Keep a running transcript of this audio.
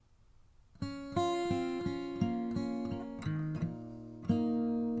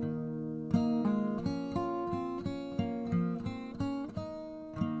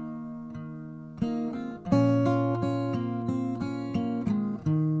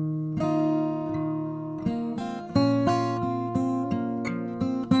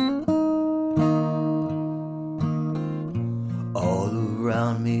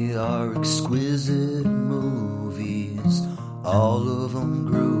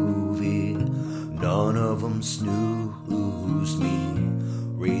come snooze me.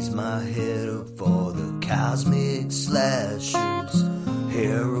 Raise my head up for the cosmic slashers,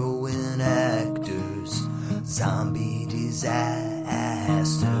 heroin actors, zombie disasters.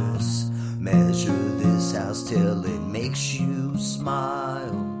 Measure this house till it makes you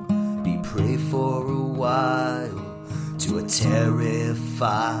smile. Be prey for a while to a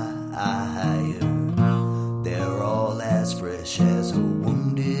terrifier. They're all as fresh as a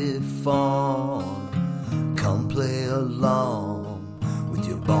wounded fawn. Come play along with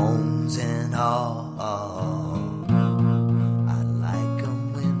your bones and all. I like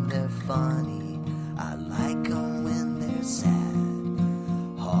 'em when they're funny. I like 'em when they're sad.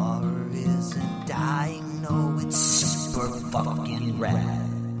 Horror isn't dying, no, it's super fucking rad.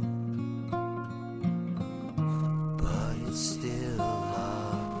 But it's still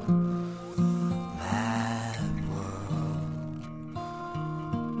a mad world.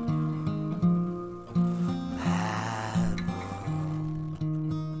 Mad world.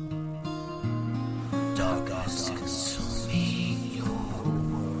 Darkness consuming your world.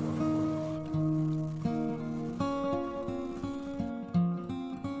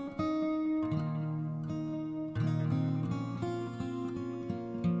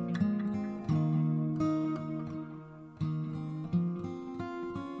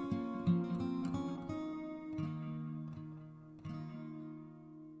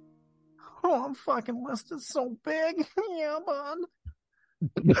 Oh, I'm fucking list is so big. Yeah, bud.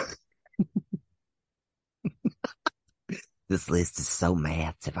 This list is so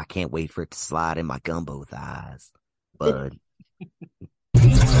massive, I can't wait for it to slide in my gumbo thighs. Bud.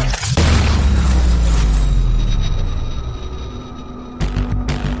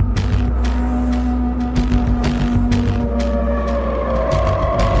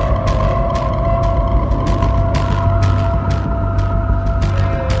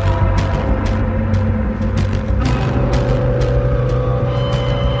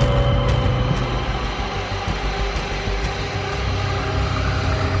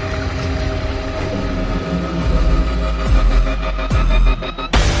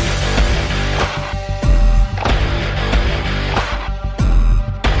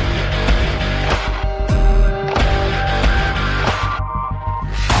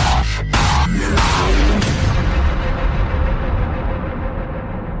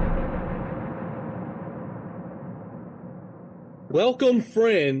 Welcome,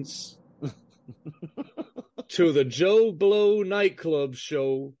 friends, to the Joe Blow Nightclub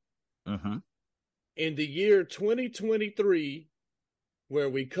show in the year 2023, where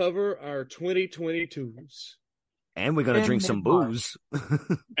we cover our 2022s. And we're going to drink some booze.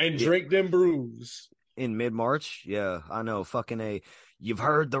 And drink them brews. In mid-March? Yeah, I know. Fucking A. You've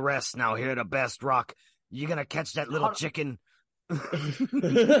heard the rest, now hear the best, Rock. You going to catch that little chicken?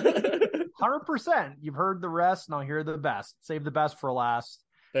 100%. You've heard the rest, now hear the best. Save the best for last.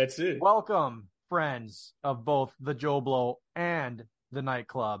 That's it. Welcome, friends of both the Joe Blow and the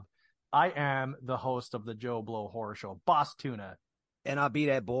Nightclub. I am the host of the Joe Blow Horror Show, Boss Tuna. And I'll be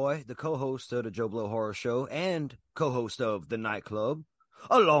that boy, the co-host of the Joe Blow Horror Show and co-host of the Nightclub,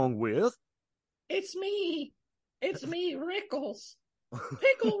 along with... It's me, Rickles.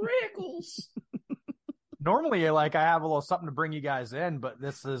 Pickle Rickles. Normally, I have a little something to bring you guys in, but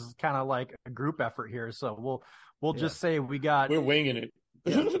this is kind of like a group effort here. So we'll just say we're winging it.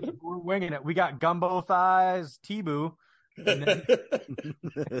 Yeah, we're winging it. We got Gumbo Thighs, T-Boo. I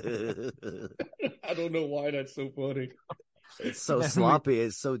don't know why that's so funny. It's so sloppy.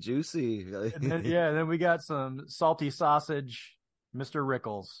 It's so juicy. Then we got some salty sausage, Mr.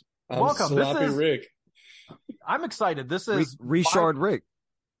 Rickles. Welcome. Sloppy Rick. I'm excited. This is Richard Rick.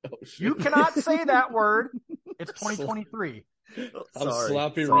 Oh, you cannot say that word. It's 2023. I'm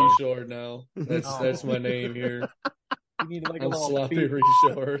Sloppy Richard now. That's my name here. You need like I'm Sloppy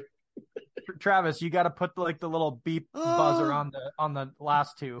Richard. Travis, you got to put the little beep buzzer on the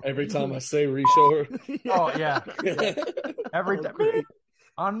last two. Every time I say Richard. Oh yeah. Every time.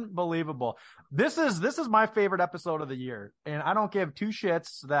 Unbelievable. This is my favorite episode of the year, and I don't give two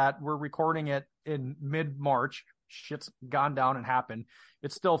shits that we're recording it in mid-March. Shit's gone down and happened.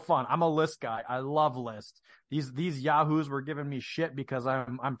 It's still fun. I'm a list guy. I love lists. These yahoos were giving me shit because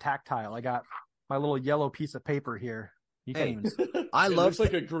I'm tactile. I got my little yellow piece of paper here. You can't even see. It looks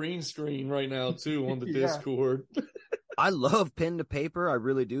like a green screen right now too on the Discord. I love pen to paper. I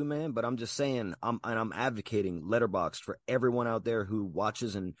really do, man. But I'm just saying, I'm advocating Letterboxd for everyone out there who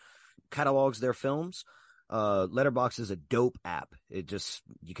watches and catalogs their films. Letterboxd is a dope app.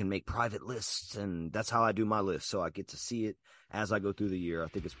 You can make private lists, and that's how I do my list. So I get to see it as I go through the year. I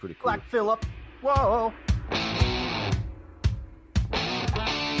think it's pretty cool. Black Phillip. Whoa.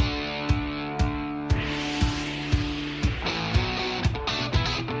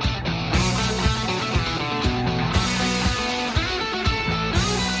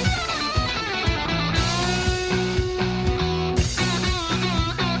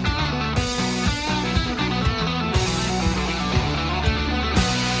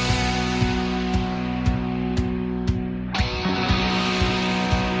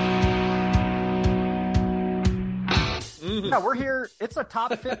 It's a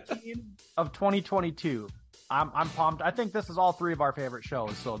top 15 of 2022. I'm pumped. I think this is all three of our favorite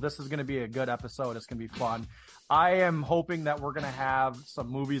shows, so this is going to be a good episode. It's going to be fun. I am hoping that we're going to have some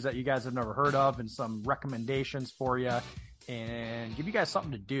movies that you guys have never heard of and some recommendations for you and give you guys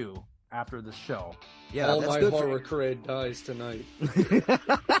something to do after the show. Yeah, all that's my good horror cred dies tonight.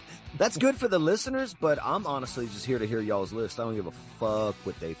 That's good for the listeners, but I'm honestly just here to hear y'all's list. I don't give a fuck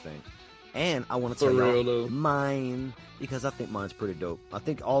what they think. And I want to tell y'all mine, because I think mine's pretty dope. I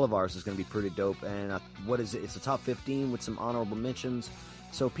think all of ours is going to be pretty dope. And what is it? It's a top 15 with some honorable mentions.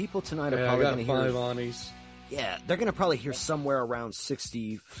 So people tonight are probably going to hear... I got 5 Anis. Yeah, they're going to probably hear somewhere around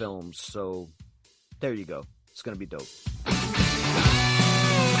 60 films. So there you go. It's going to be dope.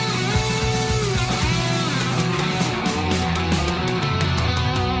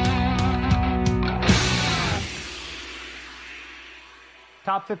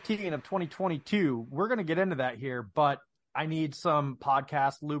 Top 15 of 2022. We're going to get into that here, but I need some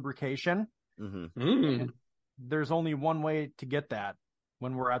podcast lubrication. Mm-hmm. There's only one way to get that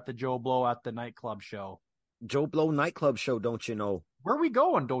when we're at the Joe Blow at the nightclub show. Joe Blow nightclub show, don't you know? Where are we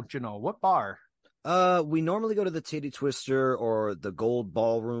going, don't you know? What bar? We normally go to the Titty Twister or the Gold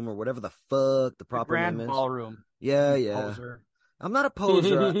Ballroom or whatever the fuck the proper Grand name is. Ballroom. Yeah. Poser. I'm not a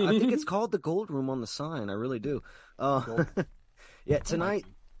poser. I think it's called the Gold Room on the sign. I really do. Yeah, tonight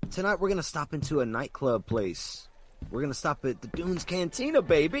we're going to stop into a nightclub place. We're going to stop at the Dunes Cantina,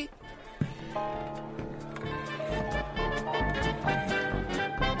 baby.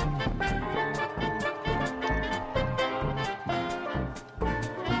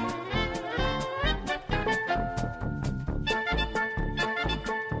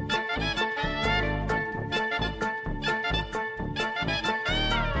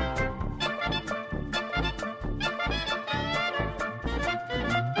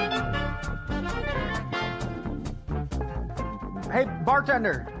 Hey,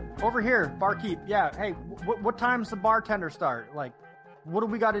 bartender, over here, barkeep. Yeah, hey, what time's the bartender start? Like, what do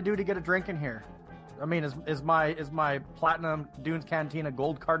we got to do to get a drink in here? I mean, is my Platinum Dunes Cantina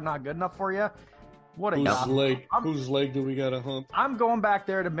gold card not good enough for you? What a whose leg do we got to hump? I'm going back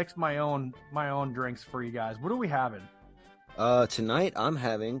there to mix my own drinks for you guys. What are we having? Tonight I'm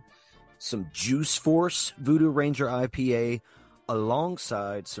having some Juice Force Voodoo Ranger IPA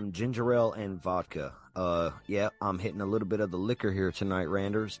alongside some ginger ale and vodka. Yeah, I'm hitting a little bit of the liquor here tonight,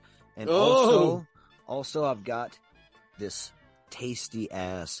 Randers. And also I've got this tasty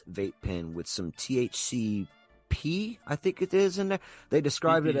ass vape pen with some THCP, I think it is in there. They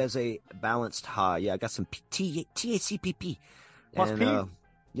described it as a balanced high. Yeah, I got some THCPP. Plus P?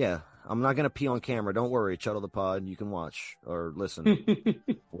 Yeah, I'm not going to pee on camera. Don't worry. Shuttle the pod. You can watch or listen.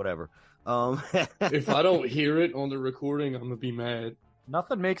 Whatever. If I don't hear it on the recording, I'm going to be mad.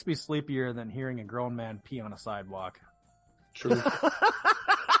 Nothing makes me sleepier than hearing a grown man pee on a sidewalk. True.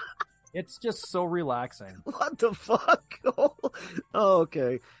 It's just so relaxing. What the fuck? Oh,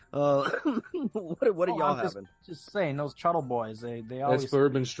 okay. What are y'all having? Just saying, those Chuddle boys, they always... That's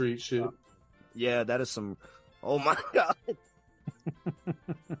Bourbon Street shit. Yeah, that is some... Oh my God.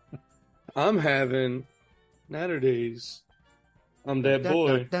 I'm having Natterdays. I'm that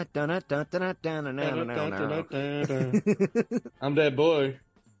boy. I'm that boy.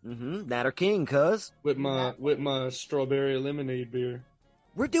 Natter King, cuz. With my strawberry lemonade beer.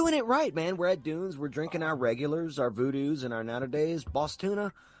 We're doing it right, man. We're at Dunes. We're drinking our regulars, our Voodoos, and our Natterdays. Boss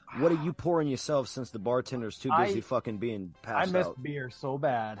Tuna, what are you pouring yourself since the bartender's too busy fucking being passed out? I miss beer so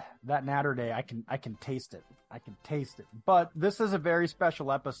bad. That Natter Day, I can taste it. I can taste it. But this is a very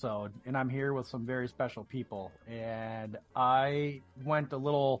special episode, and I'm here with some very special people. And I went a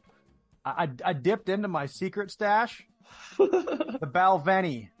little... I dipped into my secret stash. The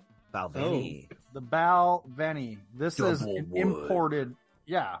Balvenie. Balvenie. The Balvenie. This is an imported...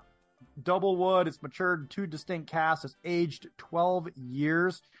 Yeah. Double wood. It's matured in 2 distinct casks. It's aged 12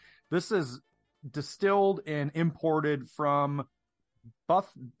 years. This is distilled and imported from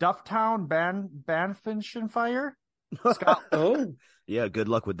Dufftown, Banffshire, Scotland. Oh, yeah. Good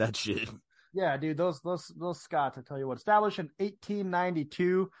luck with that shit. Yeah, dude. Those Scots. I tell you what. Established in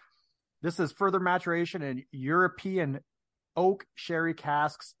 1892. This is further maturation in European oak sherry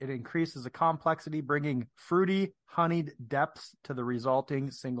casks. It increases the complexity, bringing fruity, honeyed depths to the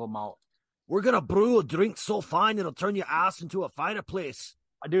resulting single malt. We're gonna brew a drink so fine it'll turn your ass into a fireplace.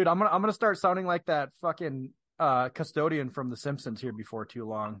 Dude, I'm gonna start sounding like that fucking custodian from The Simpsons here before too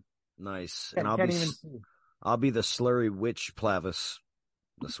long. Nice. And I'll be the slurry witch Plavis.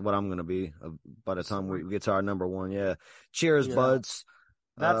 That's what I'm gonna be by the time we get to our number one. Yeah. Cheers, buds.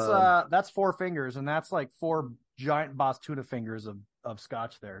 That's 4 fingers, and that's like 4 giant Boss Tuna fingers of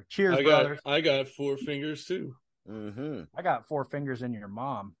scotch there. Cheers, brothers. I got 4 fingers too. I got 4 fingers in your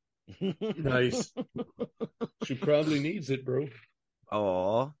mom. Nice. She probably needs it, bro.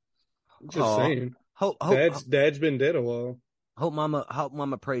 Oh, Just saying. Dad's been dead a while. Hope Mama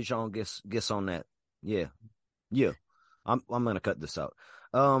Prejean gets on that. Yeah. I'm gonna cut this out.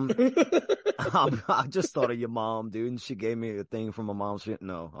 I just thought of your mom, dude, and she gave me a thing from my mom's.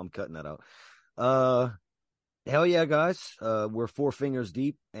 No, I'm cutting that out. Hell yeah, guys. We're 4 fingers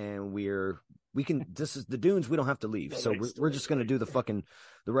deep, and this is the dunes. We don't have to leave, so we're just gonna do the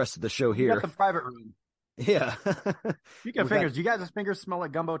rest of the show here. You got the private room. Yeah. You got fingers. Do you guys' fingers smell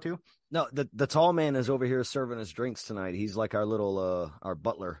like gumbo too? No, the tall man is over here serving us drinks tonight. He's like our little our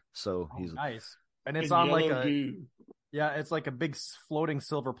butler. So he's nice. And it's on like it's like a big floating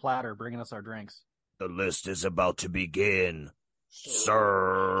silver platter bringing us our drinks. The list is about to begin,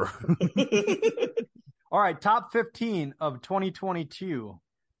 sir. All right, top 15 of 2022.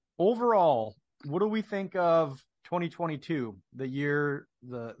 Overall, what do we think of 2022? The year,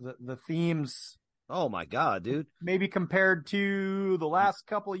 the themes. Oh my God, dude. Maybe compared to the last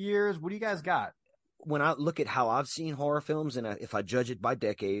couple of years, what do you guys got? When I look at how I've seen horror films, and if I judge it by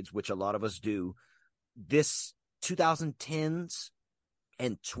decades, which a lot of us do, this 2010s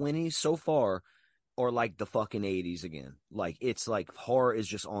and 20s so far are like the fucking 80s again. Like, it's like horror is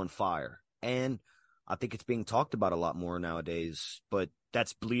just on fire. And I think it's being talked about a lot more nowadays, but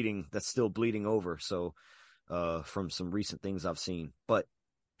that's still bleeding over. So, from some recent things I've seen, but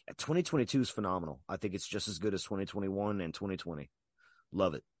 2022 is phenomenal. I think it's just as good as 2021 and 2020.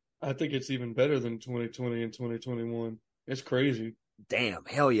 Love it. I think it's even better than 2020 and 2021. It's crazy. Damn.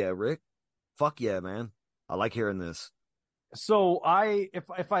 Hell yeah, Rick. Fuck yeah, man. I like hearing this. So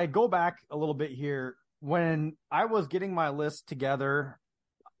if I go back a little bit here, when I was getting my list together,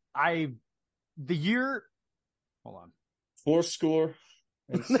 hold on. 4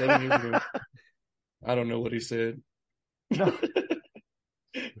 and 7 years ago. I don't know what he said. No.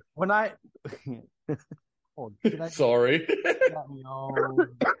 When I sorry, got me all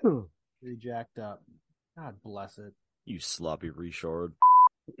jacked up. God bless it. You sloppy Richard.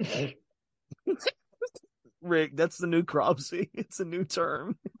 Rick, that's the new Cropsy. It's a new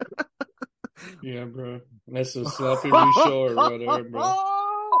term. Yeah, bro. That's a sloppy Richard right there, bro.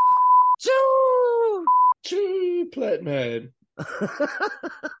 Choo, plat mad.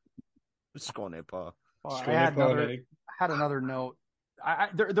 Sconepa. I had another note.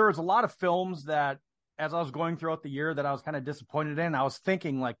 There was a lot of films that, as I was going throughout the year, that I was kind of disappointed in. I was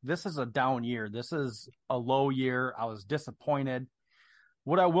thinking, like, this is a down year. This is a low year. I was disappointed.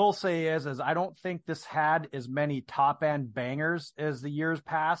 What I will say is I don't think this had as many top-end bangers as the years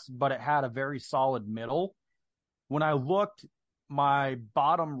past, but it had a very solid middle. When I looked, my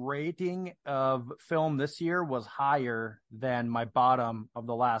bottom rating of film this year was higher than my bottom of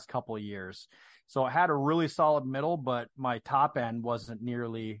the last couple of years. So it had a really solid middle, but my top end wasn't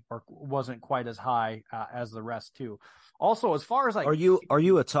quite as high as the rest too. Also, as far as are you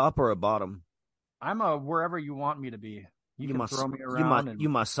a top or a bottom? I'm a wherever you want me to be. You can throw me around. You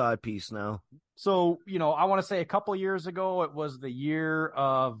my side piece now. So, I want to say a couple of years ago, it was the year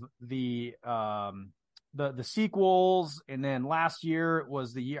of the sequels, and then last year it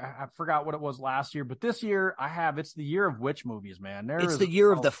was the year, I forgot what it was last year, but this year it's the year of witch movies, man. It's the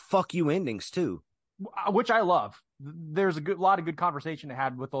year of the fuck you endings too, which I love. There's a lot of good conversation to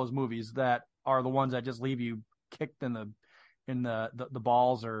have with those movies that are the ones that just leave you kicked in the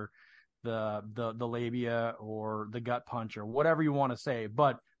balls or the labia or the gut punch or whatever you want to say.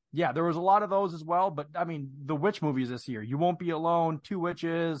 But yeah, there was a lot of those as well. But I mean, the witch movies this year, You Won't Be Alone, Two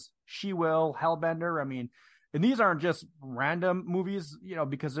Witches, She Will, Hellbender. I mean, and these aren't just random movies,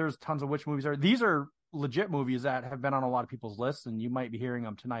 because there's tons of witch movies. These are legit movies that have been on a lot of people's lists, and you might be hearing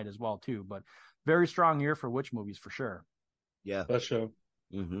them tonight as well too. But very strong year for witch movies for sure. Yeah, that's true.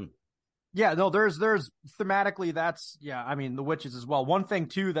 Mm-hmm. Yeah, no, there's thematically I mean, the witches as well. One thing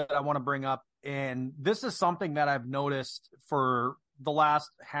too that I want to bring up, and this is something that I've noticed for the last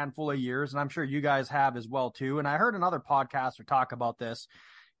handful of years, and I'm sure you guys have as well too. And I heard another podcaster talk about this,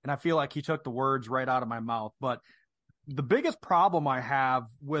 and I feel like he took the words right out of my mouth. But the biggest problem I have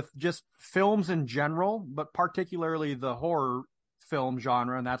with just films in general, but particularly the horror film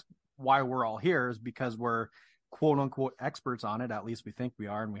genre, and that's why we're all here, is because we're quote unquote experts on it. At least we think we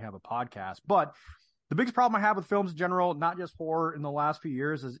are, and we have a podcast. But the biggest problem I have with films in general, not just horror, in the last few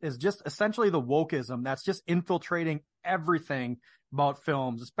years is just essentially the wokeism that's just infiltrating everything about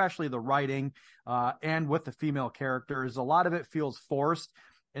films, especially the writing, and with the female characters. A lot of it feels forced.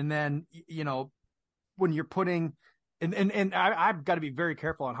 And then, when you're putting, and I've got to be very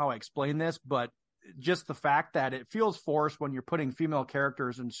careful on how I explain this, but just the fact that it feels forced when you're putting female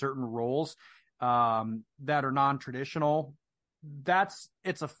characters in certain roles, that are non-traditional,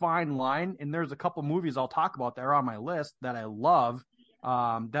 it's a fine line. And there's a couple movies I'll talk about that are on my list that I love,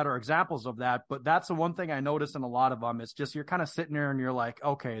 that are examples of that. But that's the one thing I notice in a lot of them. It's just, you're kind of sitting there and you're like,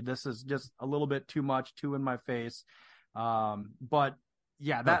 okay, this is just a little bit too much, too in my face. But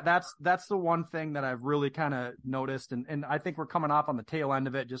yeah, that's the one thing that I've really kind of noticed. And I think we're coming off on the tail end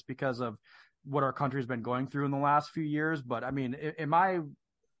of it just because of what our country's been going through in the last few years. But I mean,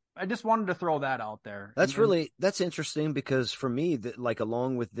 I just wanted to throw that out there. That's interesting, because for me, like,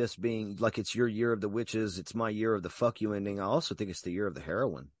 along with this being like, it's your year of the witches, it's my year of the fuck you ending, I also think it's the year of the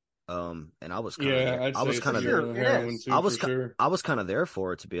heroin. And I was kind of there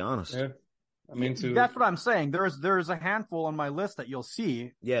for it, to be honest. Yeah. I mean, that's what I'm saying. There's a handful on my list that you'll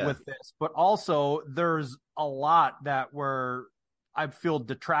see with this, but also there's a lot that were, I feel,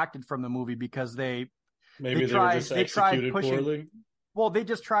 detracted from the movie because they tried pushing poorly. Well, they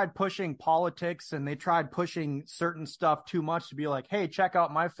just tried pushing politics, and they tried pushing certain stuff too much to be like, hey, check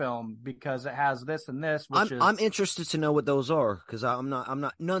out my film because it has this and this. I'm interested to know what those are, because I'm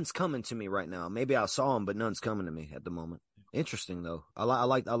not, none's coming to me right now. Maybe I saw them, but none's coming to me at the moment. Interesting though. I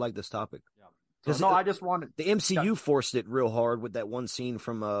like this topic. Yeah. So, I just wanted the MCU forced it real hard with that one scene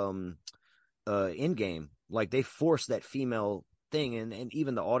from Endgame. Like, they forced that female thing, and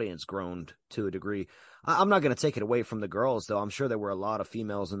even the audience groaned to a degree. I'm not going to take it away from the girls, though. I'm sure there were a lot of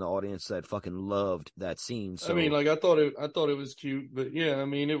females in the audience that fucking loved that scene. So, I mean, like, I thought it was cute, but yeah, I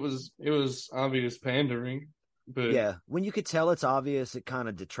mean, it was obvious pandering. But yeah, when you could tell it's obvious, it kind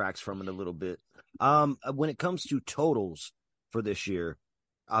of detracts from it a little bit. When it comes to totals for this year,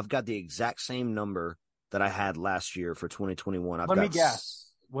 I've got the exact same number that I had last year for 2021. Let me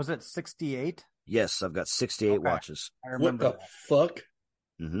guess. Was it 68? Yes, I've got 68 watches. I remember. What the fuck?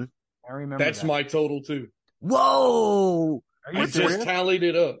 Mm-hmm. I remember. That's my total too. Whoa! I just tallied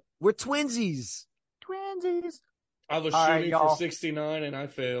it up. We're twinsies. I was shooting for 69 and I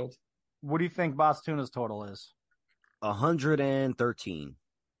failed. What do you think Boss Tuna's total is? 113.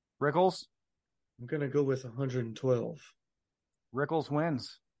 Rickles? I'm gonna go with 112. Rickles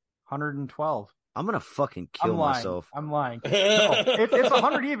wins. 112. I'm gonna fucking kill myself. I'm lying. No, it's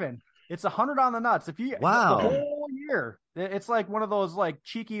 100 even. It's 100 on the nuts. If you the whole year, it's like one of those like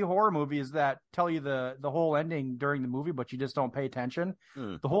cheeky horror movies that tell you the whole ending during the movie, but you just don't pay attention.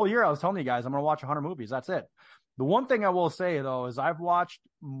 The whole year, I was telling you guys, I'm gonna watch 100 movies. That's it. The one thing I will say though is I've watched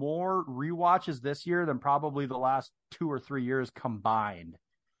more rewatches this year than probably the last 2 or 3 years combined.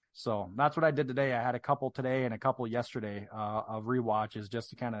 So that's what I did today. I had a couple today and a couple yesterday of rewatches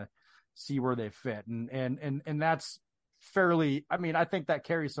just to kind of see where they fit, and that's fairly. I mean, I think that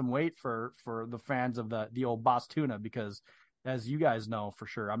carries some weight for the fans of the old Boss Tuna, because as you guys know for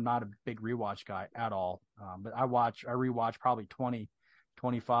sure, I'm not a big rewatch guy at all. But I rewatch probably 20,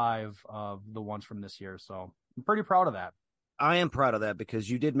 25 of the ones from this year. So I'm pretty proud of that. I am proud of that, because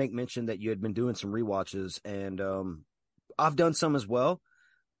you did make mention that you had been doing some rewatches, and I've done some as well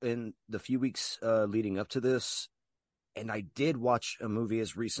in the few weeks leading up to this. And I did watch a movie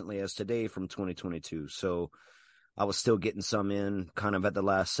as recently as today from 2022. So I was still getting some in kind of at the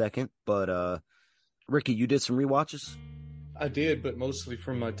last second. But Ricky, you did some rewatches? I did, but mostly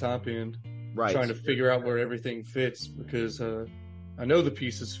from my top end. Right. Trying to figure out where everything fits, because I know the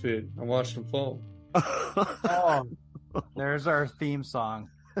pieces fit. I watched them fall. Oh, there's our theme song.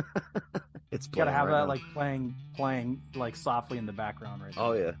 It's you gotta have that like playing like softly in the background right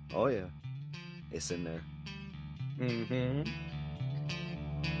there. Oh yeah. It's in there. Mm-hmm.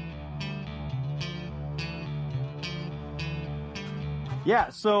 Yeah,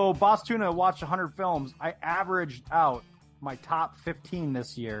 so Boss Tuna watched 100 films. I averaged out my top 15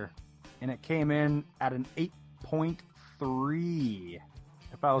 this year, and it came in at an 8.3.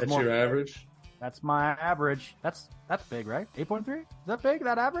 If I was That's your average? That's my average. That's big, right? 8.3? Is that big,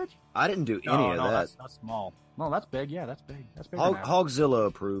 that average? I didn't do any of that. That's small. No, that's big. Yeah, that's big. That's big. Hogzilla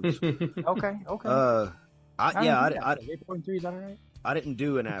approves. Okay. 8.3, is that all right? I didn't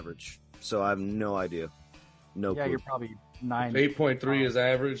do an average, so I have no idea. No clue. You're probably 9. 8.3 is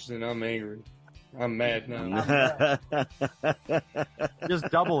average, then I'm angry. I'm mad now. Just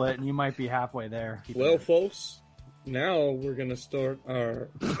double it, and you might be halfway there. Well, folks, now we're going to start our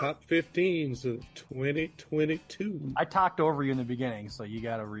top 15s of 2022. I talked over you in the beginning, so you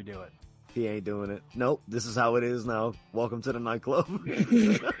got to redo it. He ain't doing it. Nope, this is how it is now. Welcome to the nightclub.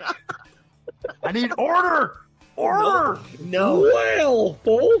 I need order! Order! No. Well,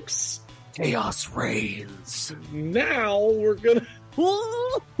 folks, chaos reigns. Now we're gonna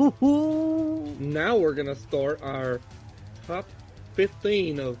start our top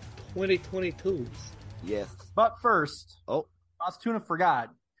 15 of 2022s. Yes. But first, Boss Tuna forgot.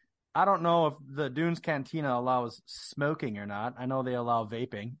 I don't know if the Dunes Cantina allows smoking or not. I know they allow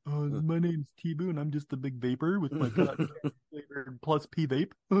vaping. My name's T-Boone. I'm just a big vapor with my cotton candy flavored plus P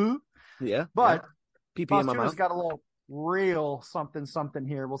vape. Yeah. But PP in my Tuna's mouth. got a little real something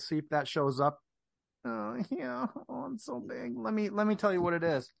here. We'll see if that shows up. Oh yeah. Oh, I'm so big. Let me tell you what it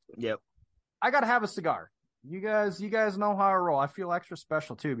is. Yep. I gotta have a cigar. You guys know how I roll. I feel extra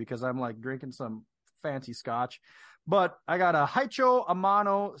special too because I'm like drinking some fancy scotch. But I got a Haicho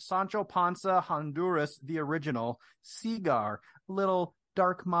Amano Sancho Panza Honduras, the original cigar, little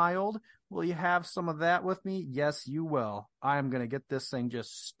dark mild. Will you have some of that with me? Yes, you will. I'm gonna get this thing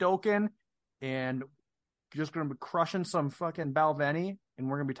just stoking and just gonna be crushing some fucking Balvenie, and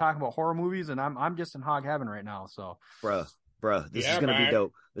we're gonna be talking about horror movies. And I'm just in hog heaven right now. So, Bruh, this is gonna be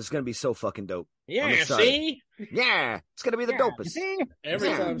dope. This is gonna be so fucking dope. Yeah, see? Yeah, it's gonna be the dopest. See? Every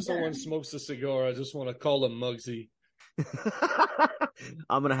time someone smokes a cigar, I just want to call him Muggsy.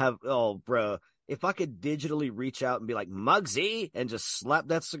 I'm gonna have bruh. If I could digitally reach out and be like Muggsy and just slap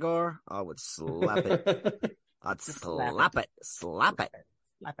that cigar, I would slap it. I'd slap it. Slap it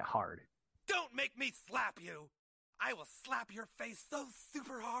hard. Don't make me slap you. I will slap your face so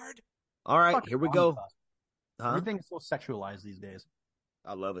super hard. All right, Fucking here we wrong go. with us. Everything is so sexualized these days.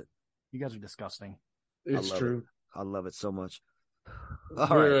 I love it. You guys are disgusting. It's true. I love it so much.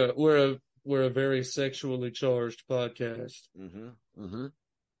 We're a very sexually charged podcast. Mm-hmm.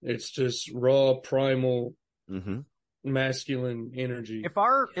 It's just raw, primal, Mm-hmm. masculine energy. If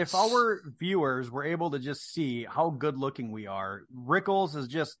our viewers were able to just see how good looking we are, Rickles is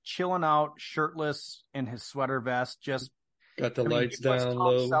just chilling out, shirtless in his sweater vest. Just Got the lights he puts down Tom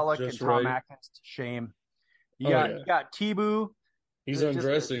low, Selleck just and Tom right. Atkins to shame. Oh, You got T-Boo. He's just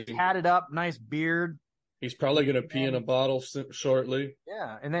undressing. tatted up, nice beard. He's probably gonna pee in a bottle shortly.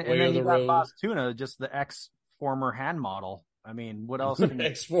 Yeah, and then Way of you the got road. Boss Tuna, just the ex-former hand model. I mean, what else? Can you-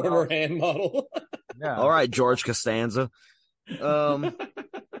 Ex-former hand model. Yeah. All right, George Costanza. All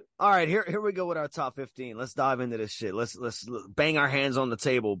right, here we go with our top 15. Let's dive into this shit. Let's bang our hands on the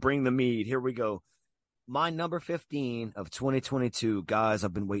table. Bring the mead. Here we go. My number 15 of 2022, guys.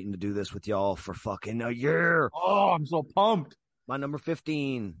 I've been waiting to do this with y'all for fucking a year. Oh, I'm so pumped. My number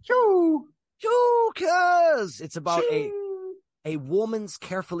 15. Choo! Cuz it's about a woman's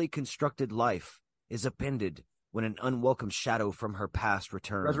carefully constructed life is upended when an unwelcome shadow from her past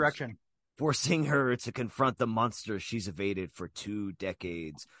returns. Resurrection. Forcing her to confront the monster she's evaded for 2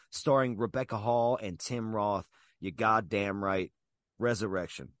 decades. Starring Rebecca Hall and Tim Roth. You goddamn right.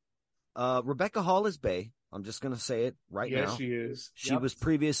 Resurrection. Rebecca Hall is bae. I'm just going to say it right now. Yes, she is. She was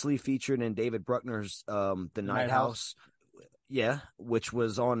previously featured in David Bruckner's The Night House. Yeah, which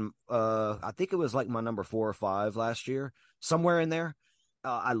was on, I think it was like my number 4 or 5 last year. Somewhere in there.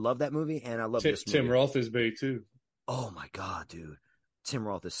 I love that movie, and I love this movie. Tim Roth is bae, too. Oh, my God, dude. Tim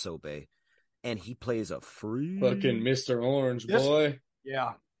Roth is so bae. And he plays a free... Fucking Mr. Orange, boy.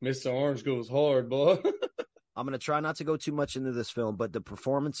 Yeah. Mr. Orange goes hard, boy. I'm going to try not to go too much into this film, but the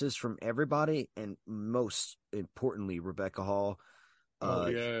performances from everybody, and most importantly, Rebecca Hall,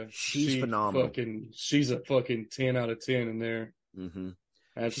 yeah. she's phenomenal. She's a fucking 10 out of 10 in there. Mm-hmm.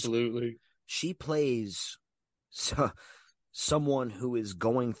 Absolutely. She plays someone who is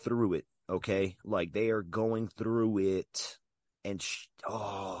going through it, okay? Like, they are going through it, and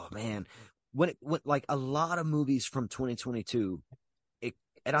oh, man. When like a lot of movies from 2022,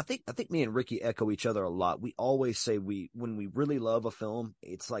 and I think me and Ricky echo each other a lot. We always say when we really love a film,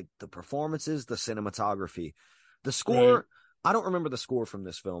 it's like the performances, the cinematography, the score. Right. I don't remember the score from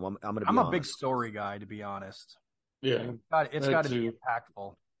this film. I'm gonna be honest. A big story guy, to be honest. Yeah, it's got to be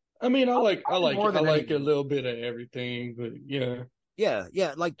impactful. I mean, I like a little bit of everything, but yeah.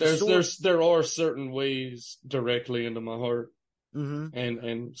 Yeah. Like there are certain ways directly into my heart. Mm-hmm.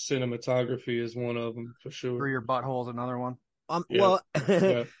 And cinematography is one of them for sure. For your butthole is another one. Well,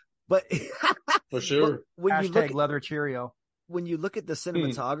 yeah. But for sure. But when you look leather Cheerio. When you look at the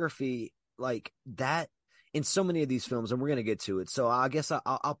cinematography, like that in so many of these films, and we're gonna get to it. So I guess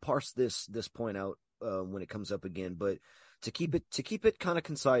I'll parse this point out when it comes up again. But to keep it kind of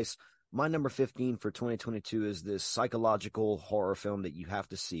concise, my number 15 for 2022 is this psychological horror film that you have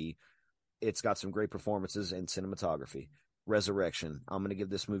to see. It's got some great performances and cinematography. Resurrection. I'm going to give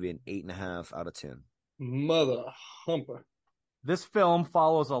this movie an 8.5 out of 10. Mother humper. This film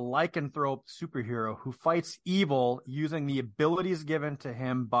follows a lycanthrope superhero who fights evil using the abilities given to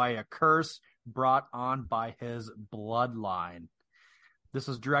him by a curse brought on by his bloodline. This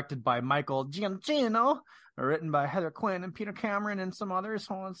was directed by Michael Giacchino, written by Heather Quinn and Peter Cameron and some others.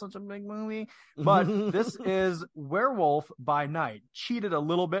 Oh, it's such a big movie. But this is Werewolf by Night. Cheated a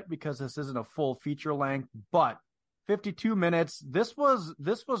little bit because this isn't a full feature length, but 52 minutes. This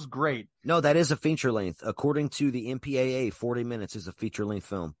was great. No, that is a feature length. According to the MPAA, 40 minutes is a feature length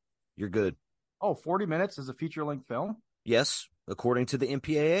film. You're good. Oh, 40 minutes is a feature length film? Yes, according to the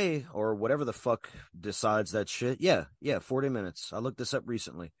MPAA or whatever the fuck decides that shit. Yeah, 40 minutes. I looked this up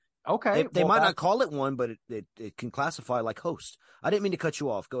recently. Okay. They might not call it one, but it can classify like host. I didn't mean to cut you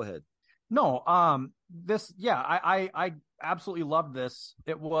off. Go ahead. No, I absolutely loved this.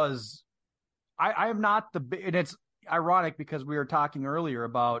 It was, I am not and it's ironic because we were talking earlier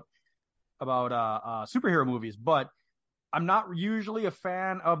about superhero movies, but I'm not usually a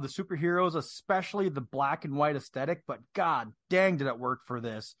fan of the superheroes, especially the black and white aesthetic, but god dang did it work for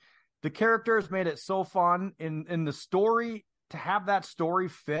this. The characters made it so fun in the story. To have that story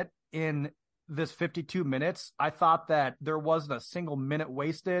fit in this 52 minutes, I thought that there wasn't a single minute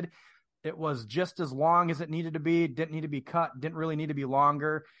wasted. It was just as long as it needed to be, didn't need to be cut, didn't really need to be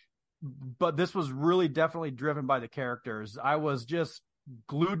longer. But this was really definitely driven by the characters. I was just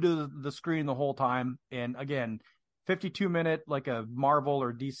glued to the screen the whole time. And again, 52-minute, like a Marvel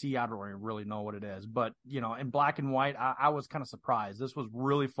or DC, I don't really know what it is. But, in black and white, I was kind of surprised. This was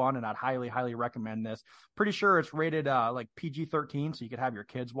really fun, and I'd highly, highly recommend this. Pretty sure it's rated like PG-13, so you could have your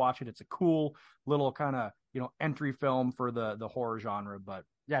kids watch it. It's a cool little kind of, entry film for the horror genre. But,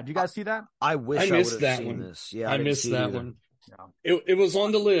 yeah, do you guys see that? I wish I would have seen this. Yeah, I missed that one. Yeah. It was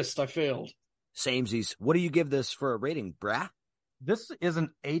on the list. I failed. Samesies. What do you give this for a rating, brah? This is an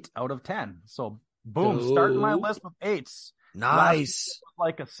 8 out of 10. So, boom, starting my list with 8s. Nice.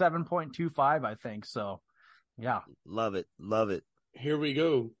 Like a 7.25, I think. So, yeah. Love it. Here we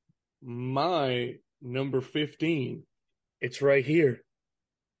go. My number 15. It's right here.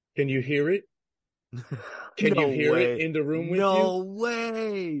 Can you hear it? Can you hear it in the room with you? No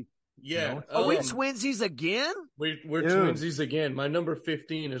way. Yeah. Are we twinsies again? We're twinsies again. My number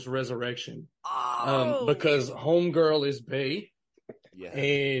 15 is Resurrection. Because Homegirl is Bae. Yeah.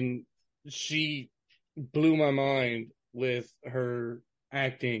 And she blew my mind with her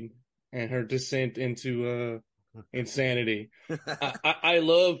acting and her descent into insanity. I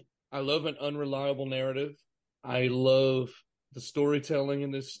love an unreliable narrative. I love the storytelling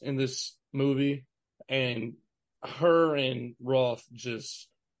in this movie, and her and Roth just,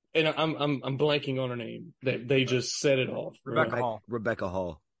 and I'm blanking on her name. They just set it off. Rebecca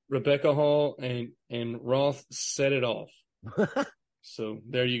Hall. Rebecca Hall and Roth set it off. So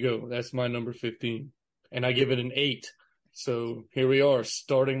there you go. That's my number 15. And I give it an 8. So here we are,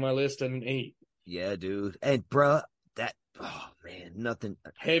 starting my list at an 8. Yeah, dude. And bruh, nothing.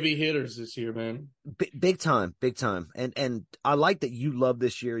 Heavy hitters this year, man. Big time. And I like that you love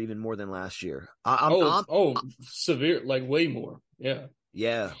this year even more than last year. Severe, like way more. Yeah.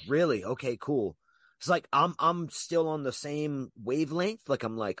 Yeah, really? Okay, cool. It's like I'm still on the same wavelength. Like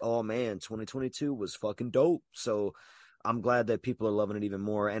I'm like, oh man, 2022 was fucking dope. So I'm glad that people are loving it even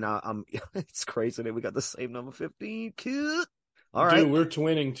more. And I'm it's crazy that we got the same number 15. Cute. All right. Dude, we're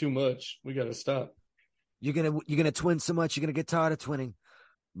twinning too much. We gotta stop. You're gonna twin so much, you're gonna get tired of twinning.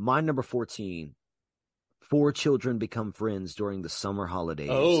 My number 14. 4 children become friends during the summer holidays.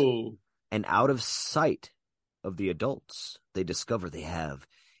 Oh. And out of sight of the adults, they discover they have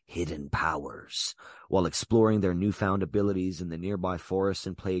hidden powers. While exploring their newfound abilities in the nearby forests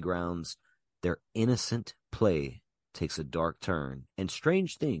and playgrounds, their innocent play takes a dark turn, and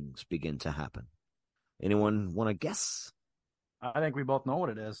strange things begin to happen. Anyone want to guess? I think we both know what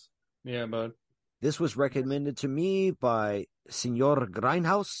it is. Yeah, bud. This was recommended to me by Senor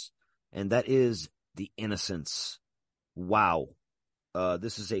Grindhouse, and that is The Innocents. Wow.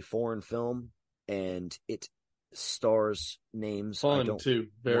 This is a foreign film, and it stars names fun I don't too.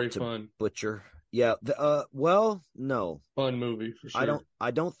 Very want to fun. butcher. Yeah. Well, no. Fun movie for sure.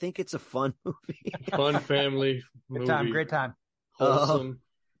 I don't think it's a fun movie. Fun family movie. Great time. Wholesome.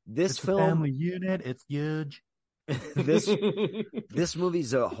 This it's film, a family unit. It's huge. This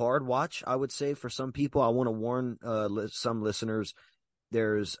movie's a hard watch, I would say, for some people. I want to warn some listeners.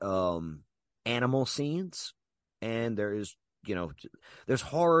 There's animal scenes, and there's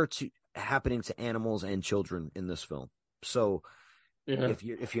horror happening to animals and children in this film. So yeah.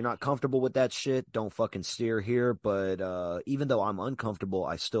 if you're not comfortable with that shit, don't fucking steer here. But even though I'm uncomfortable,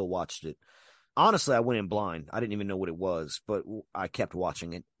 I still watched it. Honestly, I went in blind. I didn't even know what it was, but I kept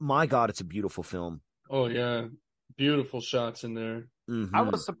watching it. My God, it's a beautiful film. Oh yeah, beautiful shots in there. Mm-hmm. I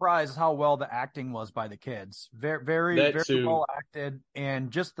was surprised how well the acting was by the kids. Very, very, very well acted,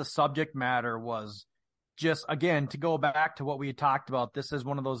 and just the subject matter was just, again, to go back to what we had talked about. This is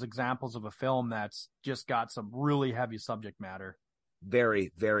one of those examples of a film that's just got some really heavy subject matter.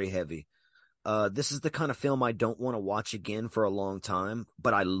 Very, very heavy. This is the kind of film I don't want to watch again for a long time,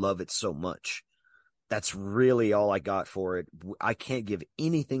 but I love it so much. That's really all I got for it. I can't give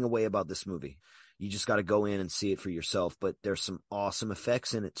anything away about this movie. You just got to go in and see it for yourself. But there's some awesome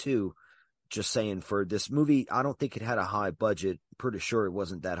effects in it too. Just saying, for this movie, I don't think it had a high budget. Pretty sure it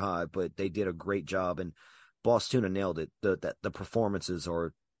wasn't that high, but they did a great job. And Boss Tuna nailed it. The performances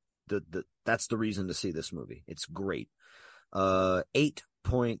are that's the reason to see this movie. It's great. I'm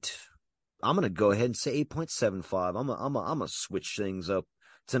gonna go ahead and say 8.75. I'm gonna switch things up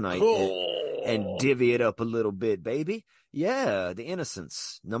tonight and divvy it up a little bit, baby. Yeah, The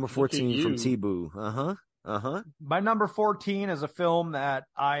Innocents, number 14 from T-Boo. My number 14 is a film that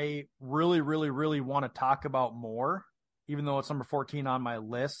I really, really, really want to talk about more, even though it's number 14 on my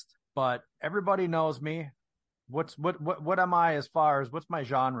list. But everybody knows me. What am I as far as what's my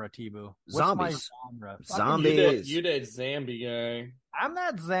genre, T-Boo? Zombies. Zombies. You that zombie guy. I'm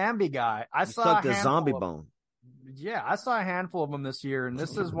that zombie guy. I saw the zombie bone. Yeah, I saw a handful of them this year, and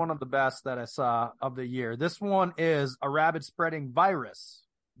this is one of the best that I saw of the year. This one is a rabid spreading virus,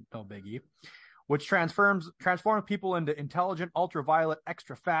 no biggie, which transforms people into intelligent, ultraviolet,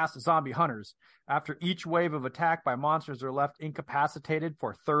 extra fast zombie hunters. After each wave of attack by monsters are left incapacitated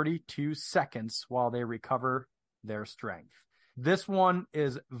for 32 seconds while they recover their strength. This one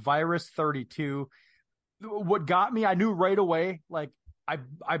is Virus 32. What got me, I knew right away, like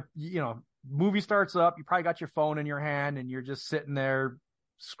movie starts up, you probably got your phone in your hand and you're just sitting there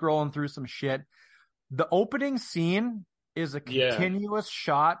scrolling through some shit. The opening scene is a continuous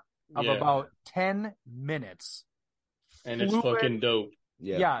shot of about 10 minutes. And it's fucking dope.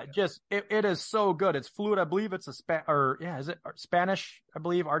 Yeah, just it is so good. It's fluid. I believe it's is it Spanish? I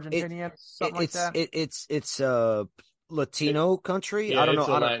believe Argentinian, something like that. It's a Latino country. I don't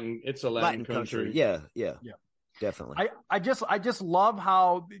know. It's a Latin country. Yeah, definitely. I just love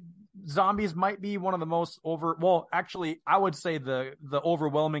how zombies might be one of the most actually, I would say the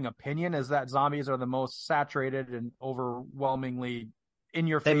overwhelming opinion is that zombies are the most saturated and overwhelmingly in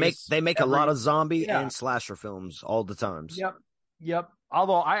your face. They make a lot of zombie and slasher films all the times. Yep.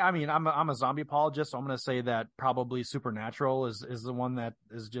 Although I'm a zombie apologist, so I'm going to say that probably Supernatural is the one that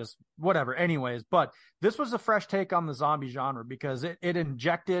is just whatever. Anyways, but this was a fresh take on the zombie genre because it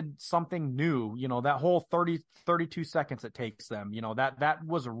injected something new. You know, that whole 32 seconds it takes them. You know, that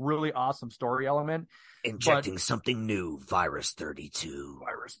was a really awesome story element. Injecting something new. Virus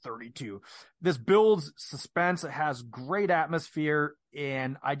 32. This builds suspense. It has great atmosphere,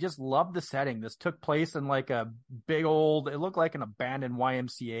 and I just love the setting. This took place in like a big old, it looked like an abandoned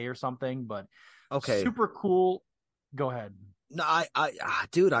YMCA or something, but super cool. Go ahead. No,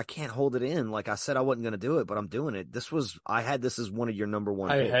 dude, I can't hold it in. Like I said, I wasn't going to do it, but I'm doing it. I had this as one of your number one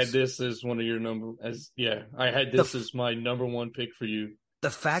picks. I had this as my number one pick for you. The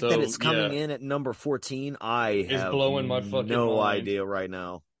fact that it's coming in at number 14, is blowing my fucking no mind. idea right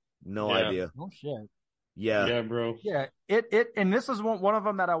now. No idea. Oh shit. Yeah, bro. Yeah, and this is one of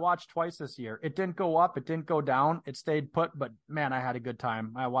them that I watched twice this year. It didn't go up, it didn't go down, it stayed put. But man, I had a good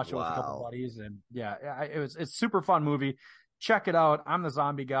time. I watched it with a couple buddies, and it's super fun movie. Check it out. I'm the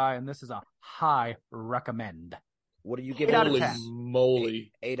zombie guy, and this is a high recommend. What do you give it? Holy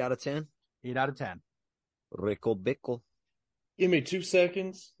moly! 8 out of 10. 8 out of 10. Rickle Bickle. Give me 2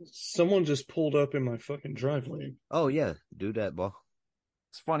 seconds. Someone just pulled up in my fucking driveway. Oh yeah, do that, bro.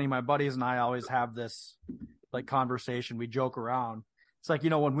 It's funny. My buddies and I always have this like conversation. We joke around. It's like,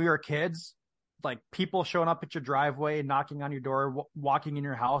 when we were kids, like people showing up at your driveway, knocking on your door, walking in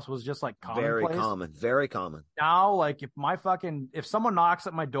your house was just like commonplace. Very common. Now, like if someone knocks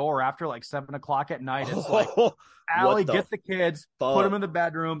at my door after like 7:00 at night, it's like, Allie, get the kids, put them in the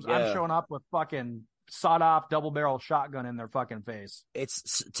bedrooms. Yeah. I'm showing up with fucking sawed off double barrel shotgun in their fucking face.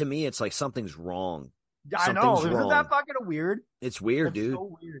 To me, it's like something's wrong. I know. Isn't that fucking weird? It's weird, dude.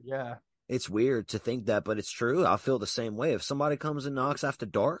 So weird, yeah. It's weird to think that, but it's true. I feel the same way. If somebody comes and knocks after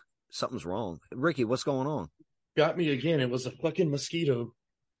dark, something's wrong. Ricky, what's going on? Got me again. It was a fucking mosquito.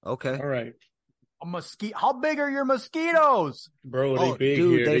 Okay. All right. A mosquito? How big are your mosquitoes? Bro, they big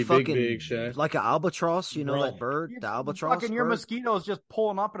dude, here. They fucking big, Shaq. Like an albatross, that bird? The albatross fucking your mosquitoes just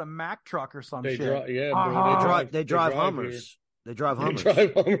pulling up in a Mack truck or some shit. Bro. They drive Hummers. They drive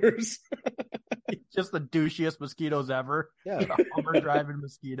Hummers. Just the douchiest mosquitoes ever. Yeah. A Hummer driving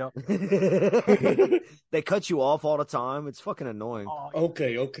mosquito. They cut you off all the time. It's fucking annoying.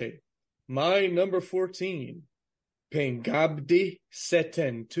 Okay. My number 14, Pengabdi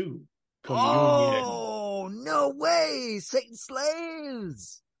Seten 2. Communion. Oh, no way. Satan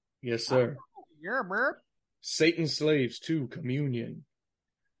Slaves. Yes, sir. Yeah, bro. Satan Slaves 2, Communion.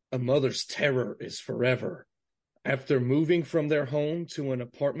 A mother's terror is forever. After moving from their home to an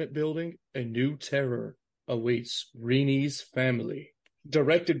apartment building, a new terror awaits Reni's family.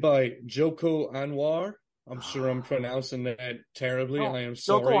 Directed by Joko Anwar. I'm sure I'm pronouncing that terribly. I am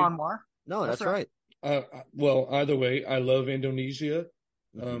Joko sorry. Anwar. No, that's right. Well, either way, I love Indonesia.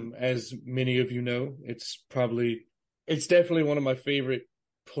 Mhm. As many of you know, it's definitely one of my favorite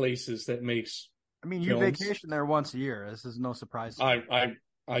places that makes I mean, you films. vacation there once a year. This is no surprise to me.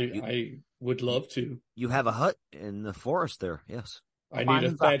 I would love to. You have a hut in the forest there. Yes. I need a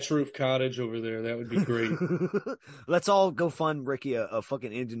Fun thatch roof cottage over there. That would be great. Let's all go fund Ricky a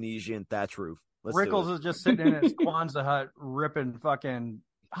fucking Indonesian thatch roof. Let's do Rickles it. is just sitting in his Kwanzaa hut ripping fucking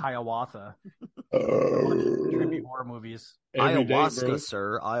Hiawatha. Trippy horror movies. Every day, Ayahuasca, bro.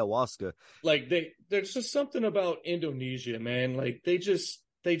 sir. Ayahuasca. Like there's just something about Indonesia, man. Like they just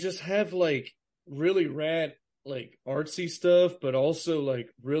have like really rad like artsy stuff, but also like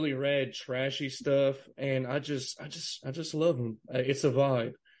really rad trashy stuff, and I just love them. It's a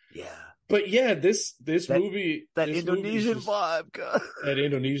vibe. Yeah. But yeah, this movie, That this Indonesian movie's just- vibe. God. that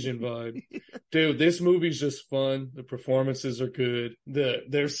Indonesian vibe, dude. This movie's just fun. The performances are good.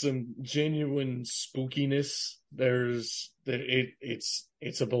 There's some genuine spookiness.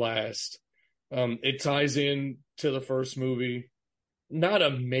 It's a blast. It ties in to the first movie, not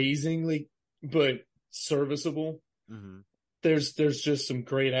amazingly, but serviceable. Mm-hmm. There's just some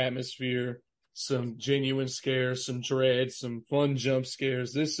great atmosphere, some genuine scares, some dread, some fun jump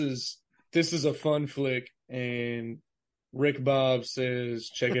scares. This is a fun flick, and Rick Bob says,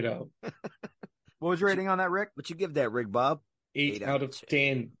 check it out. What was your rating on that, Rick? What you give that, Rick Bob? 8 out of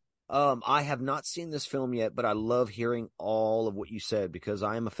 10. I have not seen this film yet, but I love hearing all of what you said because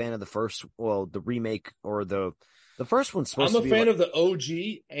I am a fan of the remake or the first one's supposed I'm to a be fan like, of the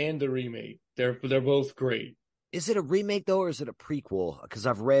OG and the remake. They're both great. Is it a remake though, or is it a prequel? Because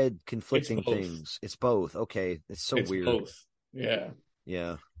I've read conflicting It's both. things. It's both. Okay, it's so It's weird. both. Yeah.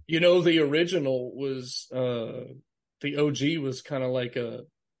 Yeah. You know, the original was the OG was kind of like a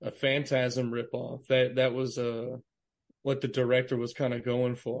Phantasm ripoff. That was what the director was kind of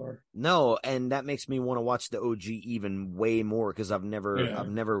going for. No, and that makes me want to watch the OG even way more because I've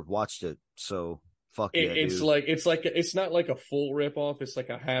never watched it. So fuck yeah, It's dude. it's not like a full ripoff. It's like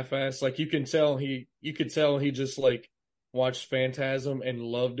a half-ass. Like you could tell he just like watched Phantasm and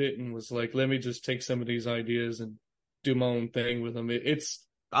loved it and was like, let me just take some of these ideas and do my own thing with them. It's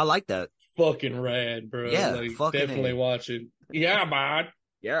I like that. fucking rad, bro. Yeah, like, fucking definitely A. watch it. Yeah, bud.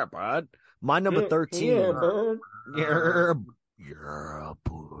 Yeah, bud. My number 13. Yeah, bud. Yeah, yeah,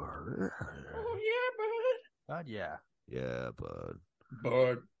 bud. Oh, yeah, God, yeah. Yeah, bud.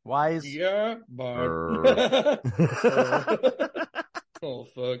 Bud. Wise. Yeah, bud. Oh,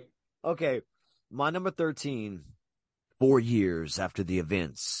 fuck. Okay, my number 13. 4 years after the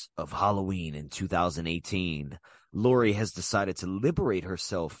events of Halloween in 2018, Laurie has decided to liberate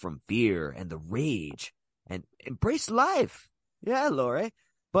herself from fear and the rage and embrace life. Yeah, Laurie.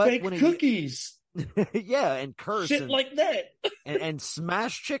 But Bake when cookies. yeah, and curse Shit and, like that. and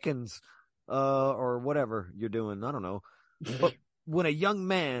smash chickens, or whatever you're doing. I don't know. But when a young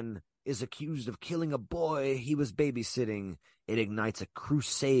man is accused of killing a boy he was babysitting, it ignites a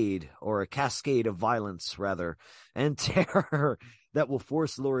crusade or a cascade of violence, rather, and terror that will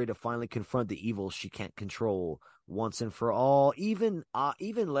force Laurie to finally confront the evil she can't control once and for all. Even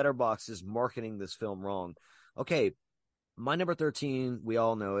Letterboxd is marketing this film wrong. Okay, my number 13, we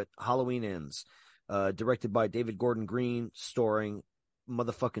all know it. Halloween Ends, directed by David Gordon Green, starring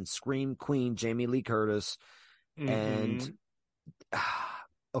motherfucking Scream Queen Jamie Lee Curtis, and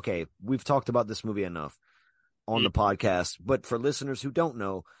okay, we've talked about this movie enough on the podcast, but for listeners who don't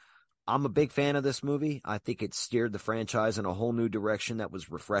know, I'm a big fan of this movie. I think it steered the franchise in a whole new direction that was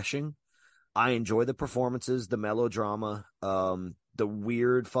refreshing. I enjoy the performances, the melodrama, the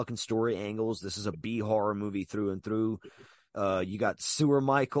weird fucking story angles. This is a B horror movie through and through. You got Sewer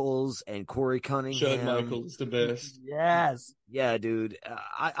Michaels and Corey Cunningham. Chud Michael is the best. Yes. Yeah, dude.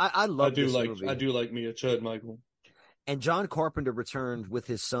 I love this movie. I do like me a Chud Michael. And John Carpenter returned with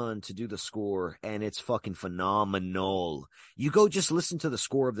his son to do the score, and it's fucking phenomenal. You go just listen to the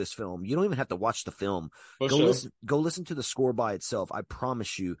score of this film. You don't even have to watch the film. Go listen to the score by itself. I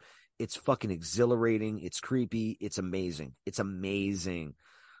promise you, it's fucking exhilarating. It's creepy. It's amazing. It's amazing.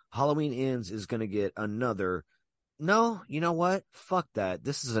 Halloween Ends is going to get another. No, you know what? Fuck that.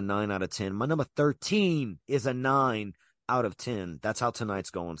 This is a 9 out of 10. My number 13 is a 9 out of 10. That's how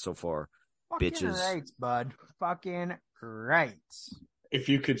tonight's going so far. Fucking Bitches. right, bud. Fucking right. If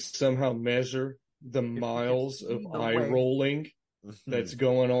you could somehow measure the miles of either eye way. rolling that's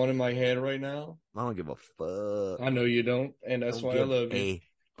going on in my head right now, I don't give a fuck. I know you don't, and that's Don't why I give love you. a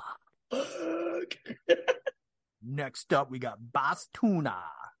Fuck. Next up, we got Boss Tuna.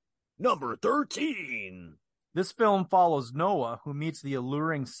 Number 13. This film follows Noah, who meets the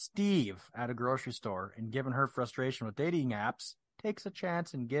alluring Steve at a grocery store, and given her frustration with dating apps, takes a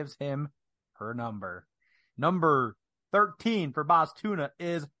chance and gives him her number. Number 13 for Boss Tuna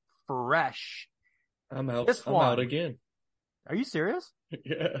is Fresh. I'm out. This I'm one. out again. Are you serious?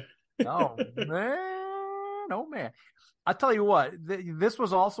 Yeah. Oh, man. Oh, man. I tell you what, this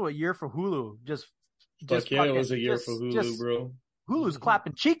was also a year for Hulu. Fuck yeah, it was a year for Hulu, bro. Hulu's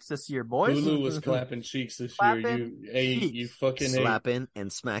clapping cheeks this year, boys. Hulu was clapping cheeks this year. You fucking slapping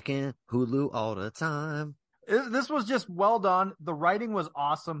and smacking Hulu all the time. This was just well done. The writing was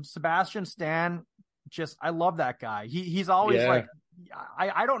awesome. Sebastian Stan, I love that guy. He's always like,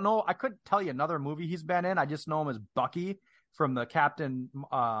 I don't know. I couldn't tell you another movie he's been in. I just know him as Bucky from the Captain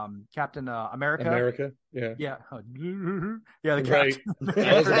America. America, yeah. Yeah. The right.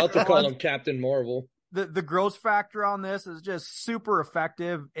 I was about to call him Captain Marvel. The gross factor on this is just super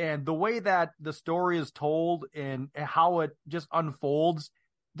effective, and the way that the story is told and how it just unfolds,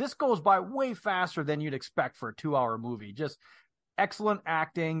 this goes by way faster than you'd expect for a 2-hour movie. Just excellent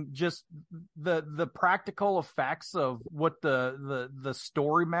acting, just the practical effects of what the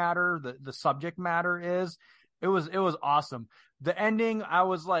story matter, the subject matter is. It was awesome. The ending, I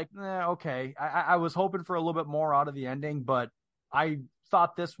was like, okay. I was hoping for a little bit more out of the ending, but I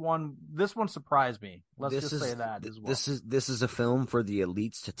thought this one surprised me. Let's say that as well. This is a film for the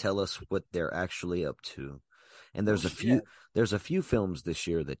elites to tell us what they're actually up to. And there's a few films this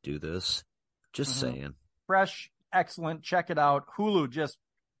year that do this. Just saying. Fresh, excellent. Check it out. Hulu just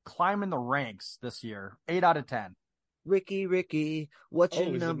climbing the ranks this year. 8 out of 10. Ricky, what's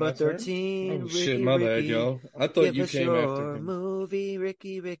your number 13? Oh, Ricky, shit, my bad, y'all. I thought you came after him. Movie,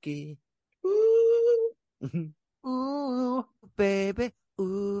 Ricky. Ooh, ooh, baby.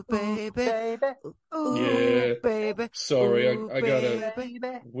 Ooh, baby. Ooh, yeah. baby. Sorry, Ooh, I got a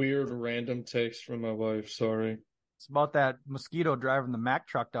Baby. weird random text from my wife. Sorry. It's about that mosquito driving the Mack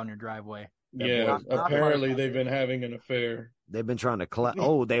truck down your driveway. Yeah, apparently they've been having an affair. They've been trying to clap.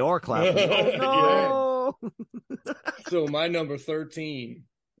 Oh, they are clapping. Oh, no. So my number 13,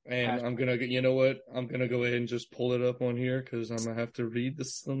 and I'm gonna, you know what? I'm gonna go ahead and just pull it up on here because I'm gonna have to read the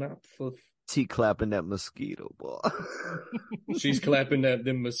synopsis. She clapping that mosquito, boy. She's clapping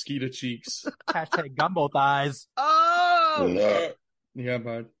them mosquito cheeks. Hashtag gumbo thighs. Oh, Yeah, but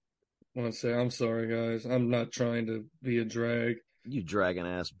I want to say I'm sorry, guys. I'm not trying to be a drag. you dragging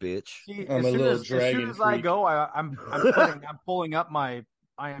ass bitch. See, I'm a little dragon as soon as I freak. go, I'm pulling up my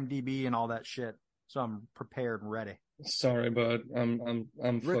IMDb and all that shit, so I'm prepared and ready. Sorry, bud. I'm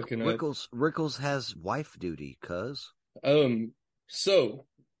fucking up. Rickles has wife duty, cuz. So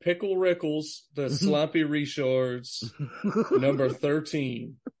Pickle Rickles, the Sloppy Richards, number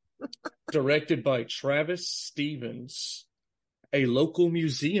 13, directed by Travis Stevens, a local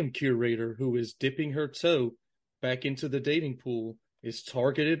museum curator who is dipping her toe back into the dating pool, is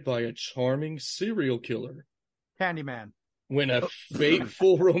targeted by a charming serial killer. Candyman. When a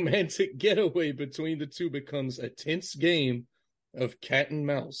fateful romantic getaway between the two becomes a tense game of cat and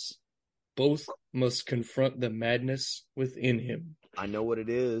mouse, both must confront the madness within him. I know what it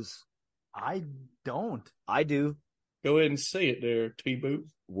is. I don't. I do. Go ahead and say it there, T-Boot.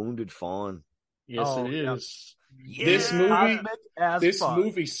 Wounded Fawn. Yes, Oh, it yeah. is. This movie, Cosmic as this fuck.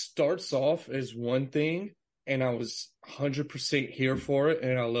 movie starts off as one thing, and I was 100% here for it,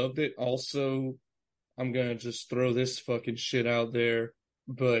 and I loved it. Also, I'm gonna just throw this fucking shit out there,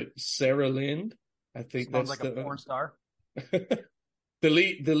 but Sarah Lind, I think Sounds that's like a porn star. the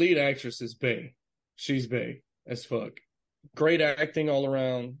lead actress is bae. She's bae as fuck. Great acting all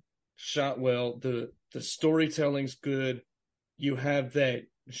around. Shot well. The storytelling's good. You have that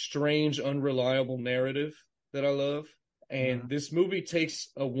strange, unreliable narrative that I love. And this movie takes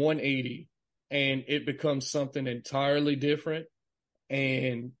a 180 and it becomes something entirely different.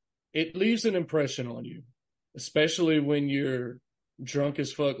 And it leaves an impression on you, especially when you're drunk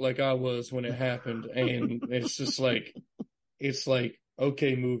as fuck like I was when it happened. And it's just like,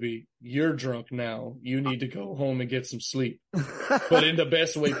 okay, movie, you're drunk now. You need to go home and get some sleep, but in the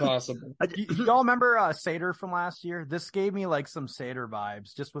best way possible. Y'all remember Seder from last year? This gave me like some Seder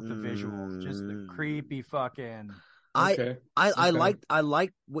vibes, just with the visuals, just the creepy fucking. Okay. I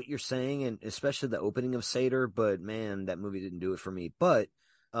like what you're saying, and especially the opening of Seder, but man, that movie didn't do it for me. But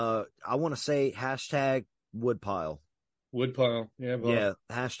I want to say hashtag Woodpile. Woodpile. Yeah. Bro. Yeah.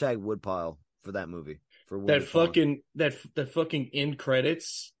 Hashtag Woodpile for that movie. For That fucking end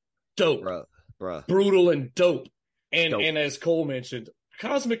credits, dope, bruh, brutal and dope. And Dope. and as Cole mentioned,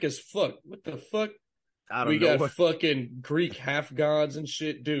 cosmic as fuck. What the fuck? I don't We know. got fucking Greek half gods and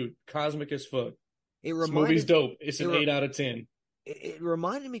shit, dude. Cosmic as fuck. It This movie's reminded dope. It's an it 8 out of 10. it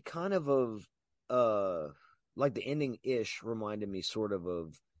reminded me kind of like the ending ish reminded me sort of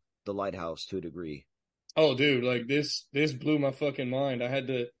The Lighthouse to a degree. Oh, dude, like this blew my fucking mind. I had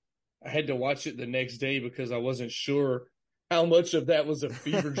to watch it the next day because I wasn't sure how much of that was a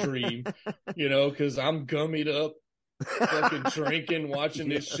fever dream, because I'm gummied up, fucking drinking, watching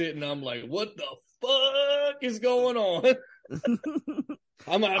this shit, and I'm like, what the fuck is going on?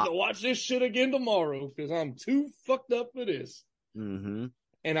 I'm gonna have to watch this shit again tomorrow because I'm too fucked up for this. Mm-hmm.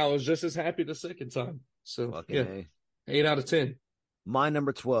 And I was just as happy the second time. So Fucking yeah, A. 8 out of 10. My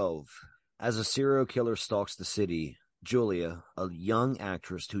number 12. As a serial killer stalks the city, Julia, a young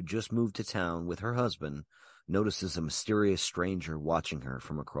actress who just moved to town with her husband, notices a mysterious stranger watching her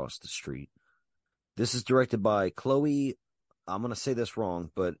from across the street. This is directed by Chloe, I'm going to say this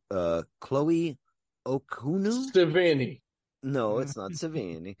wrong, but Chloe Okunu? Savani. No, it's not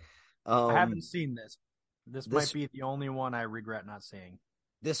Savani. I haven't seen this. This might be the only one I regret not seeing.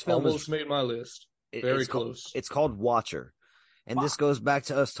 This film almost made my list. Very close. It's called Watcher. And this goes back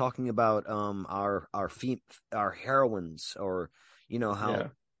to us talking about our heroines, or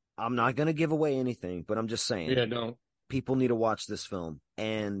how I'm not going to give away anything, but I'm just saying. Yeah, don't. People need to watch this film.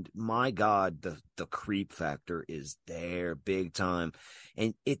 And my God, the creep factor is there big time.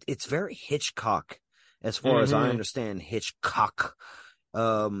 And it's very Hitchcock as far as I understand Hitchcock.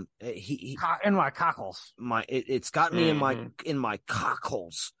 He in my cockles. It's got me in my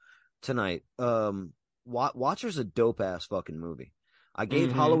cockles tonight. Watcher's a dope ass fucking movie. I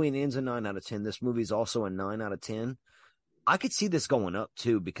gave Halloween Ends a 9 out of 10. This movie is also a 9 out of 10. I could see this going up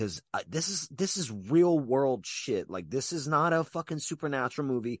too because this is real world shit. Like, this is not a fucking supernatural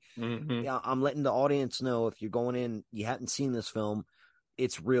movie. Yeah, I'm letting the audience know, if you're going in, you hadn't seen this film,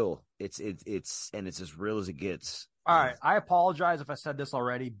 it's real. It's as real as it gets. All right, I apologize if I said this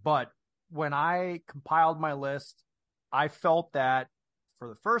already, but when I compiled my list, I felt that for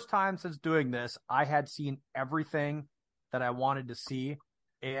the first time since doing this, I had seen everything that I wanted to see.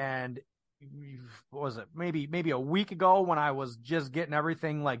 And what was it? Maybe a week ago, when I was just getting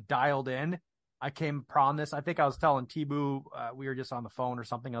everything like dialed in, I came upon this. I think I was telling T-Boo, we were just on the phone or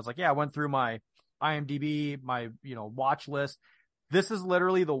something. I was like, yeah, I went through my IMDb, my, watch list. This is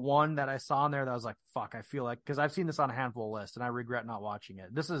literally the one that I saw in there that I was like, fuck, I feel like, because I've seen this on a handful of lists and I regret not watching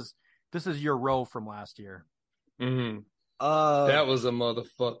it. This is your row from last year. That was a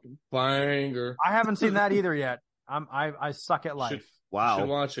motherfucking banger. I haven't seen that either yet. I suck at life. Wow. Should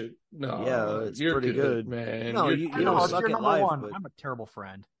watch it. No, yeah, it's you're pretty good, man. No, you don't suck at life. But... I'm a terrible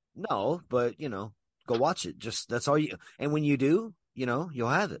friend. No, but go watch it. Just that's all you. And when you do, you'll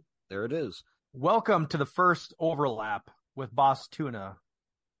have it. There it is. Welcome to the first overlap with Boss Tuna.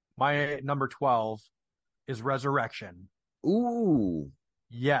 My number 12 is Resurrection. Ooh.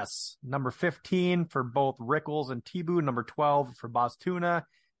 Yes. Number 15 for both Rickles and T-Boo. Number 12 for Boss Tuna.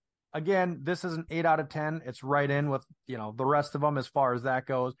 Again, this is an 8 out of 10. It's right in with, the rest of them as far as that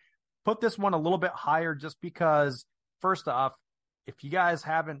goes. Put this one a little bit higher just because, first off, if you guys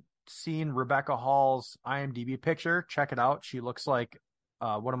haven't seen Rebecca Hall's IMDb picture, check it out. She looks like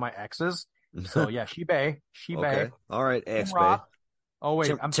one of my exes. So yeah, she bae. All right, ex bae. Oh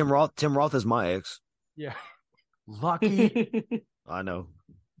wait, Tim Roth is my ex. Yeah. Lucky. I know.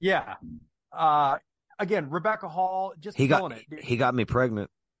 Yeah. Again, Rebecca Hall just killing it. Dude. He got me pregnant.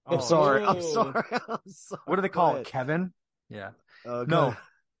 Oh, I'm sorry. What do they call it? Kevin? Yeah. No.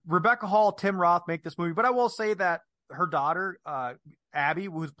 Rebecca Hall, Tim Roth make this movie, but I will say that her daughter, Abby,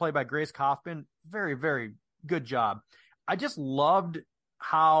 who's played by Grace Kaufman, very, very good job. I just loved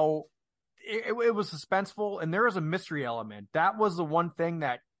how it was suspenseful, and there was a mystery element. That was the one thing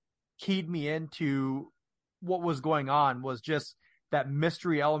that keyed me into what was going on, was just that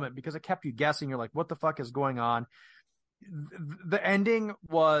mystery element, because it kept you guessing. You're like, what the fuck is going on? The ending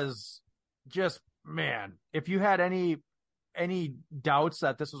was just, man, if you had any doubts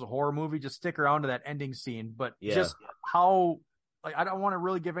that this was a horror movie, just stick around to that ending scene. But just how, like, I don't want to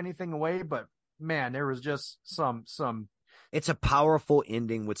really give anything away, but man, there was just some. It's a powerful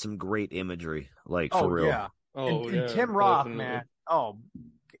ending with some great imagery, like, for real. Yeah. And Tim Roth, man. Oh,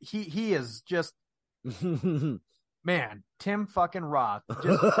 he is just, man, Tim fucking Roth.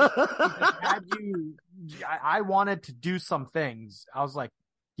 Just had you. I wanted to do some things. I was like,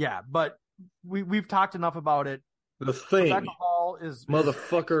 yeah, but we've talked enough about it. The Thing. Rebecca Hall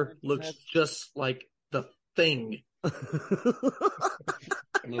Motherfucker looks just like The Thing.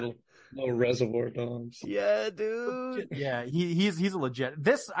 little Reservoir Dogs. Yeah, dude. Yeah, he's a legit.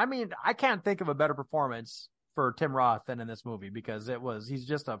 I can't think of a better performance for Tim Roth than in this movie, because it was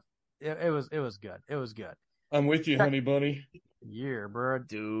good. It was good. I'm with you, honey bunny. Yeah, bro.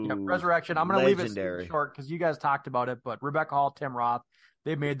 Dude. Yeah, Resurrection. I'm going to leave it short because you guys talked about it, but Rebecca Hall, Tim Roth,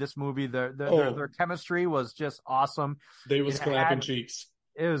 they made this movie. Oh. Their chemistry was just awesome. They was It clapping had- cheeks.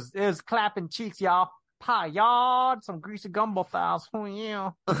 It was clapping cheeks, y'all. Pie, y'all. Some greasy gumbo fouls. Oh,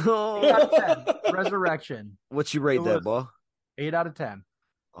 yeah. 8 out of 10. Resurrection. What you rate It that, was- boy? 8 out of 10.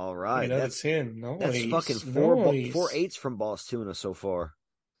 All right, 8 out of 10. Nice. that's fucking Nice. 4 eights from Boss Tuna so far.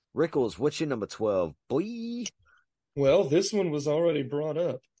 Rickles, what's your number 12, boy? Well, this one was already brought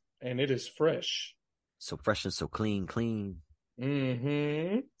up, and it is fresh. So fresh and so clean.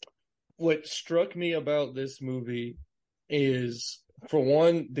 What struck me about this movie is, for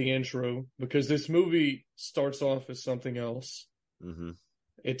one, the intro, because this movie starts off as something else. Mm-hmm.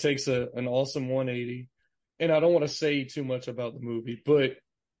 It takes an awesome 180, and I don't want to say too much about the movie, but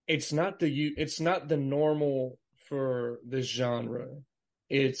it's not the normal for this genre.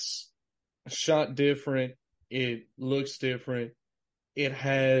 It's shot different. It looks different. It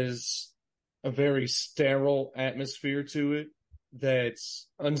has a very sterile atmosphere to it that's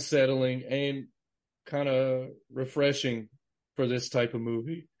unsettling and kind of refreshing for this type of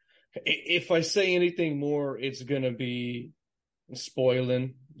movie. If I say anything more, it's going to be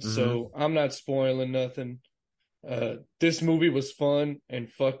spoiling. So I'm not spoiling nothing. This movie was fun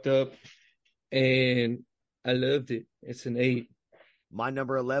and fucked up, and I loved it. It's an 8. My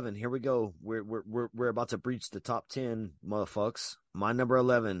number 11. Here we go. We're about to breach the top 10, motherfucks. My number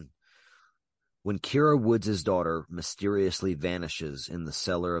 11. When Kira Woods' daughter mysteriously vanishes in the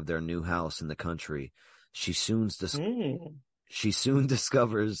cellar of their new house in the country, she soon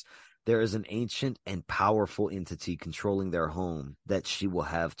discovers there is an ancient and powerful entity controlling their home that she will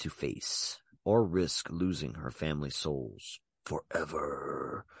have to face or risk losing her family's souls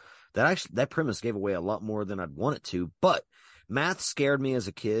forever. That premise gave away a lot more than I'd want it to, but math scared me as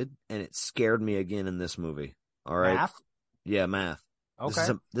a kid, and it scared me again in this movie. All right. Math? Yeah, math. Okay.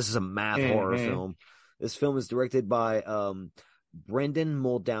 This is a math horror film. This film is directed by Brendan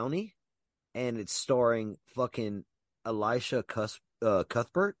Muldowney, and it's starring fucking Alicia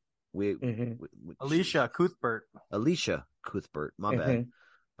Cuthbert. Alicia Cuthbert. Alicia Cuthbert. My bad.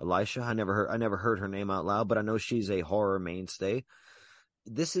 Alicia. I never heard her name out loud, but I know she's a horror mainstay.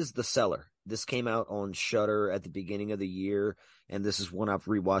 This is The Cellar. This came out on Shudder at the beginning of the year, and this is one I've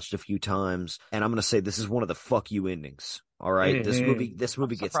rewatched a few times. And I'm gonna say this is one of the fuck you endings. All right, this movie I'm gets.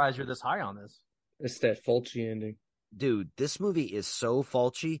 surprised you're this high on this. It's that Fulci ending. Dude, this movie is so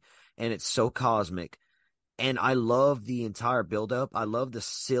Fulci and it's so cosmic, and I love the entire buildup. I love the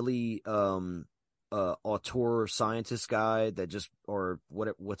silly auteur scientist guy that just, or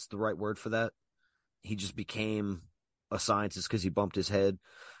what's the right word for that? He just became a scientist because he bumped his head.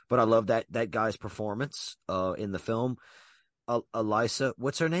 But I love that guy's performance in the film. Elisa,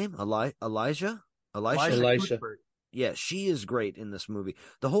 what's her name? Elijah. Cuthbert. Yeah, she is great in this movie.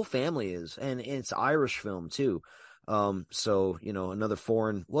 The whole family is, and it's Irish film too. So another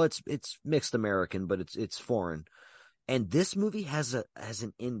foreign. Well, it's mixed American, but it's foreign. And this movie has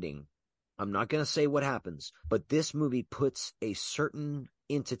an ending. I'm not gonna say what happens, but this movie puts a certain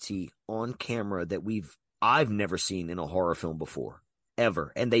entity on camera that I've never seen in a horror film before.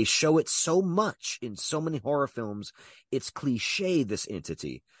 Ever. And they show it so much in so many horror films. It's cliche, this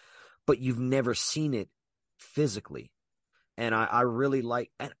entity, but you've never seen it physically. And I really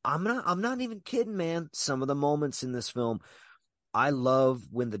like, and I'm not even kidding, man. Some of the moments in this film, I love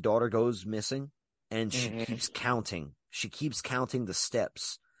when the daughter goes missing and she keeps counting. She keeps counting the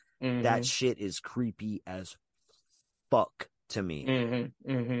steps. That shit is creepy as fuck to me.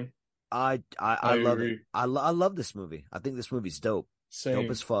 I love it. I love this movie. I think this movie's dope. Same.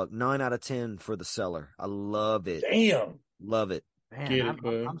 Dope as fuck. 9 out of 10 for The Cellar. I love it. Damn. Love it. Man, Get it,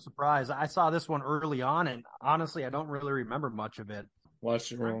 bud. I'm surprised. I saw this one early on, and honestly, I don't really remember much of it.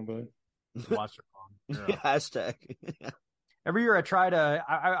 Watched it wrong, bud. Watched it wrong. Yeah. Hashtag. Every year I try to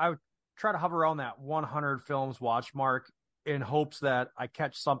hover around that 100 films watch mark in hopes that I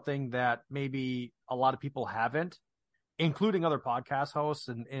catch something that maybe a lot of people haven't, including other podcast hosts.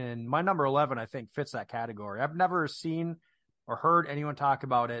 And my number 11, I think, fits that category. I've never seen or heard anyone talk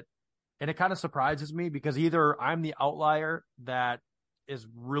about it. And it kind of surprises me because either I'm the outlier that is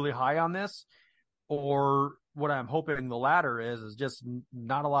really high on this, or what I'm hoping the latter is just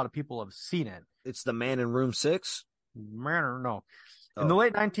not a lot of people have seen it. It's The Man in Room 6. No. In the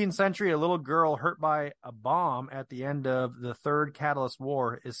late 19th century, a little girl hurt by a bomb at the end of the Third Catalyst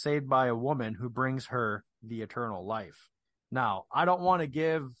War is saved by a woman who brings her the eternal life. Now, I don't want to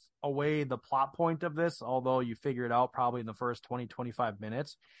give away the plot point of this, although you figure it out probably in the first 20, 25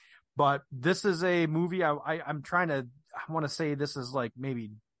 minutes. But this is a movie I want to say this is like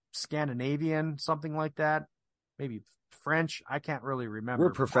maybe Scandinavian, something like that. Maybe French. I can't really remember.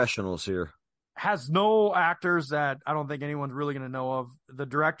 We're professionals here. has no actors that I don't think anyone's really going to know of. The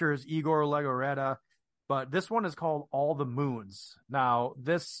director is Igor Legoretta, but this one is called All the Moons. Now,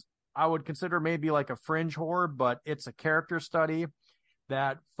 this I would consider maybe like a fringe horror, but it's a character study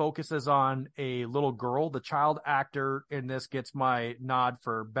that focuses on a little girl. The child actor in this gets my nod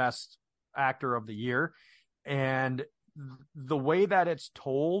for best actor of the year. And the way that it's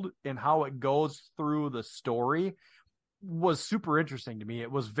told and how it goes through the story was super interesting to me.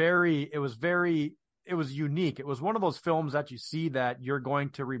 It was unique. It was one of those films that you see that you're going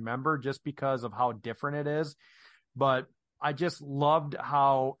to remember just because of how different it is. But I just loved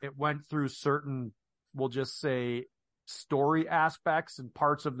how it went through certain, we'll just say, story aspects and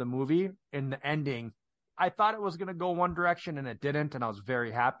parts of the movie. In the ending, I thought it was going to go one direction and it didn't, and I was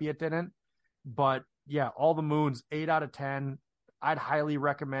very happy it didn't. But yeah, All the Moons, 8 out of 10. I'd highly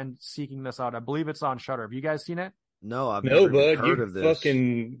recommend seeking this out. I believe it's on Shudder. Have you guys seen it? No, I've No, never even bud, heard you of this.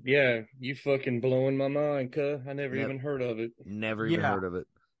 you fucking blowing my mind, cuh. I never even heard of it. Never even heard of it.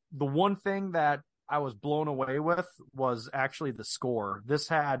 The one thing that I was blown away with was actually the score. This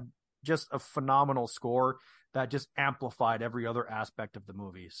had just a phenomenal score that just amplified every other aspect of the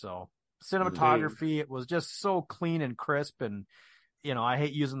movie. So cinematography, it was just so clean and crisp. And, you know, I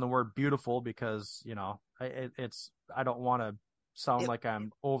hate using the word beautiful because, you know, I don't want to sound like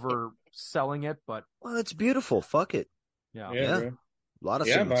I'm overselling it, but. Well, it's beautiful. Fuck it. Yeah. A lot of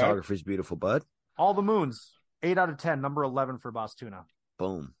cinematography is beautiful, bud. All the Moons, 8 out of 10, number 11 for Bostuna.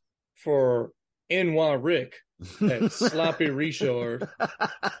 Boom. For NY Rick, that sloppy Richard,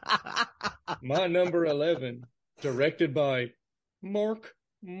 my number 11, directed by Mark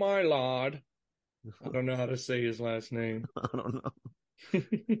Mylod. I don't know how to say his last name. I don't know.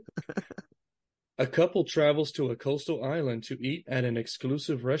 A couple travels to a coastal island to eat at an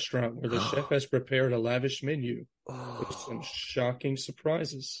exclusive restaurant where the chef has prepared a lavish menu with some shocking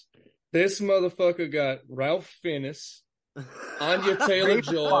surprises. This motherfucker got Ralph Fiennes, Anya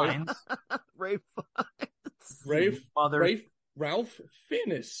Taylor-Joy, Ralph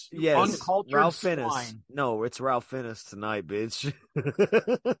Fiennes. Yes, Uncultured Ralph Fiennes. swine. No, it's Ralph Fiennes tonight, bitch.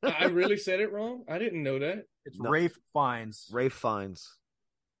 I really said it wrong? I didn't know that. It's Rafe Fiennes. Rafe Fiennes.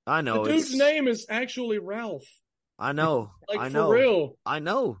 I know. The dude's name is actually Ralph. I know. Like, I for know. real. I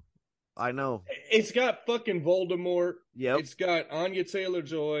know. It's got fucking Voldemort. Yep. It's got Anya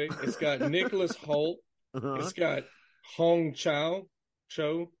Taylor-Joy. It's got Nicholas Hoult. Uh-huh. It's got Hong Cho.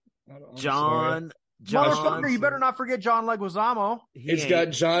 John. Motherfucker, you better not forget John Leguizamo. It's got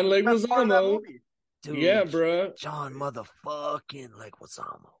John Leguizamo. Dude, Yeah, bruh. John motherfucking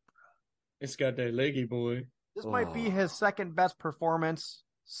Leguizamo. It's got that leggy boy. This might be his second best performance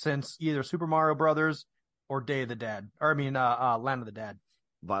since either Super Mario Brothers or Day of the Dead. Or, I mean, Land of the Dead.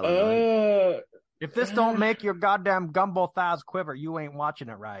 Violent Night. If this don't make your goddamn gumbo thighs quiver, you ain't watching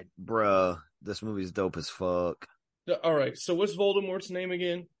it right. Bruh, this movie's dope as fuck. All right, so what's Voldemort's name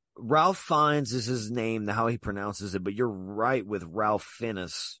again? Ralph Fiennes is his name, how he pronounces it, but you're right with Ralph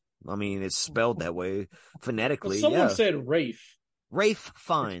Fiennes. I mean, it's spelled that way phonetically. Well, someone said Rafe. Rafe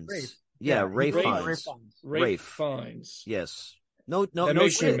Fiennes. Yeah, Rafe Fiennes. Rafe Fiennes. Yes. No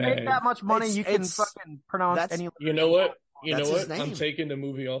shit. Make that much money, you can fucking pronounce any. You know what? His name. I'm taking the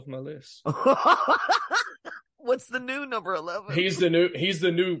movie off my list. What's the new number 11? He's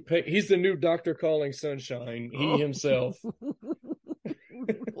the new Doctor Calling Sunshine. He himself.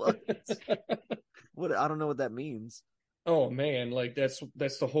 What? I don't know what that means. Oh man, like that's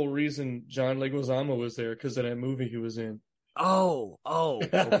the whole reason John Leguizamo was there, because of that movie he was in. Oh,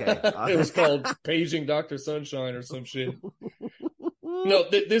 okay. It was called Paging Dr. Sunshine or some shit. No,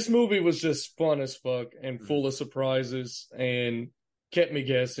 this movie was just fun as fuck and full of surprises and kept me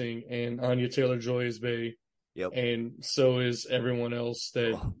guessing. And Anya Taylor-Joy is bae. Yep. And so is everyone else.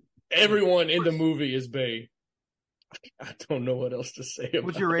 Everyone in the movie is bae. I don't know what else to say about it.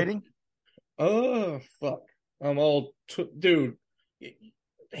 What's your rating? Oh, fuck. I'm all... Dude,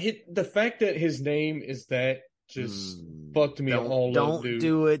 the fact that his name is that just fucked me all up, dude. Don't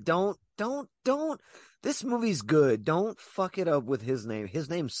do it. Don't. This movie's good. Don't fuck it up with his name. His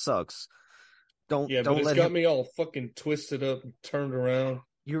name sucks. Don't it's got me all fucking twisted up and turned around.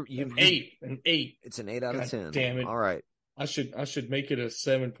 An 8. It's an 8 out of 10. Damn it. All right. I should make it a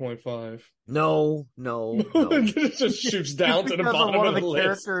 7.5. No. It just shoots down to the bottom one of the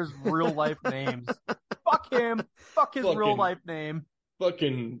list. Character's real life names. Fuck him. Fuck his real life name.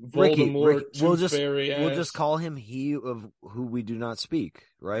 Fucking Voldemort. Ricky, we'll just call him he of who we do not speak,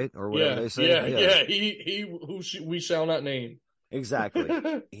 right? Or whatever they say. Yeah. He who we shall not name. Exactly.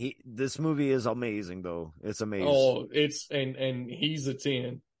 This movie is amazing, though. It's amazing. Oh, and he's a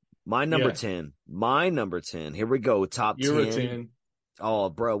 10. My number 10. Here we go. Top 10. You're a 10. Oh,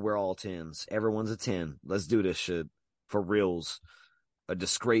 bro, we're all 10s. Everyone's a 10. Let's do this shit. For reals. A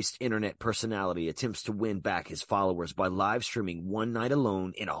disgraced internet personality attempts to win back his followers by live streaming one night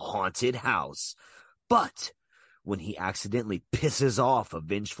alone in a haunted house. But when he accidentally pisses off a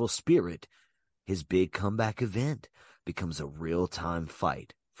vengeful spirit, his big comeback event becomes a real-time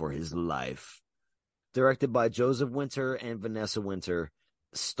fight for his life. Directed by Joseph Winter and Vanessa Winter,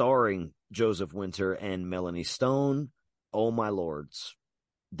 starring Joseph Winter and Melanie Stone. Oh my lords.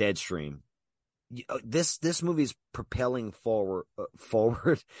 Deadstream. This movie's propelling horror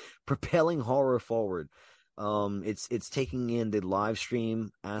forward. It's taking in the live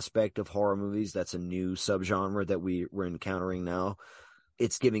stream aspect of horror movies. That's a new subgenre that we're encountering now.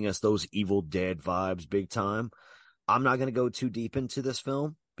 It's giving us those Evil Dead vibes big time. I'm not going to go too deep into this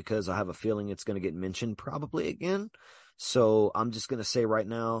film because I have a feeling it's going to get mentioned probably again. So I'm just going to say right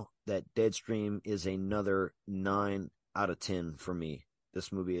now that Deadstream is another 9 out of 10 for me.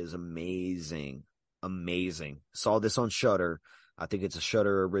 This movie is amazing. Amazing. Saw this on Shudder. I think it's a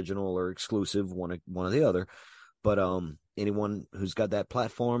Shudder original or exclusive, one or the other. But anyone who's got that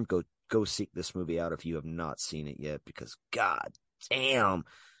platform, go seek this movie out if you have not seen it yet, because god damn.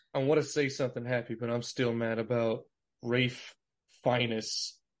 I want to say something happy, but I'm still mad about Rafe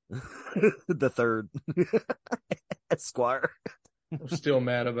Fiennes. The third Esquire. I'm still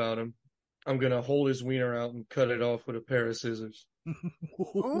mad about him. I'm going to hold his wiener out and cut it off with a pair of scissors.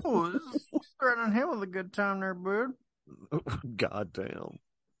 Ooh, this is threatening him with a good time there, bud. God damn.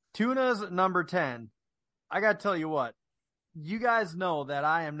 Tuna's number 10. I got to tell you what. You guys know that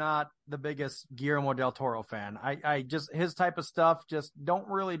I am not the biggest Guillermo del Toro fan. I just, his type of stuff just don't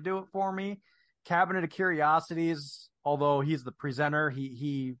really do it for me. Cabinet of Curiosities, although he's the presenter,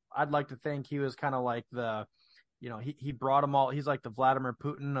 I'd like to think he was kind of like the, he brought them all. He's like the Vladimir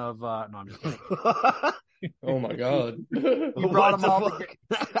Putin of, no, I'm just kidding. Oh my God. He brought them all.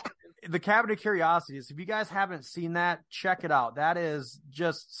 The Cabinet of Curiosities. If you guys haven't seen that, check it out. That is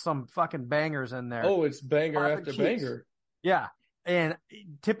just some fucking bangers in there. Oh, it's banger after banger. Yeah. And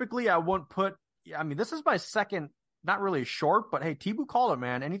typically I wouldn't put, this is my second, not really short, but hey, Tibu called it,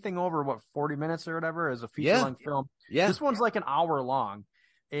 man. Anything over 40 minutes or whatever is a feature-length film. Yeah. This one's like an hour long.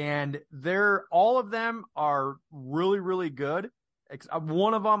 And all of them are really, really good.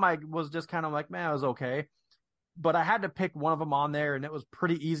 One of them I was just kind of like, man, it was okay. But I had to pick one of them on there, and it was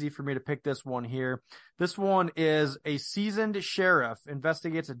pretty easy for me to pick this one here. This one is a seasoned sheriff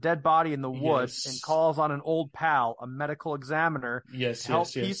investigates a dead body in the woods and calls on an old pal, a medical examiner, to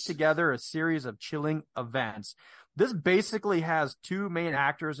help piece together a series of chilling events. This basically has two main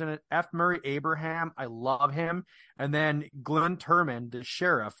actors in it. F. Murray Abraham, I love him. And then Glenn Turman, the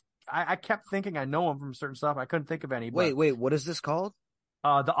sheriff. I kept thinking I know him from certain stuff. I couldn't think of any. Wait, what is this called?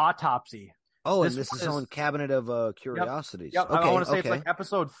 The Autopsy. Oh, and this is on Cabinet of Curiosities. Yep. Okay, I want to say it's like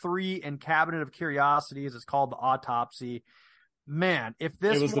episode 3 in Cabinet of Curiosities. It's called The Autopsy. Man, if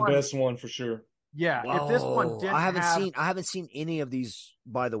this it was the best one for sure. Yeah, Whoa. if this one didn't I haven't seen any of these,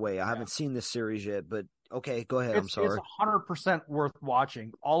 by the way. I haven't seen this series yet, but okay, go ahead. I'm sorry. It's 100% worth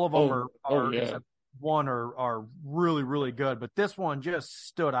watching. All of them are except one are really, really good, but this one just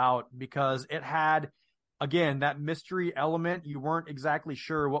stood out because it had, again, that mystery element. You weren't exactly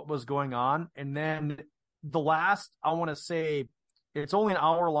sure what was going on. And then the last, I want to say, it's only an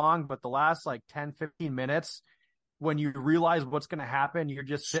hour long, but the last like 10, 15 minutes, when you realize what's going to happen, you're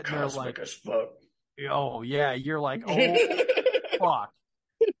just sitting there like, oh, yeah, you're like, oh, fuck.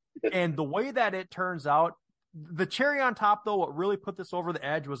 And the way that it turns out, the cherry on top, though, what really put this over the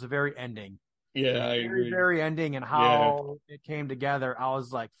edge was the very ending. Yeah, I agree. Very ending and how it came together. I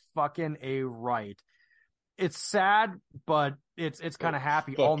was like, fucking A right. It's sad, but it's kind of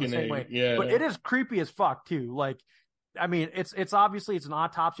happy all in the same way. Yeah. But it is creepy as fuck too. Like, it's obviously it's an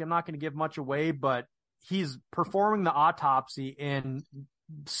autopsy. I'm not going to give much away, but he's performing the autopsy in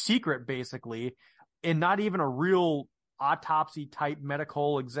secret, basically, in not even a real autopsy type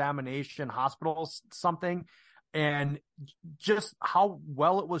medical examination hospital something. And just how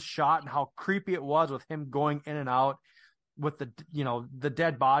well it was shot and how creepy it was with him going in and out with the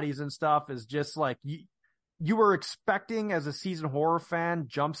dead bodies and stuff is just like you were expecting as a seasoned horror fan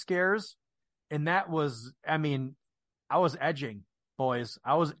jump scares. And that was, I was edging, boys.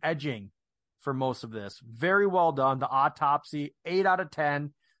 I was edging for most of this. Very well done. The Autopsy, 8 out of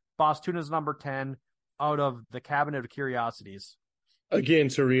 10. Boss Tuna's number 10 out of the Cabinet of Curiosities. Again,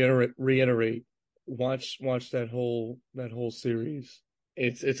 to reiterate, watch that whole series.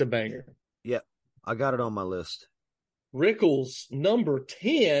 It's a banger. Yep, I got it on my list. Rickles, number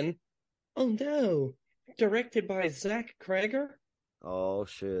 10. Oh no. Directed by Zach Cregger. Oh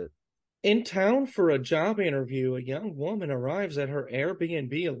shit. In town for a job interview, a young woman arrives at her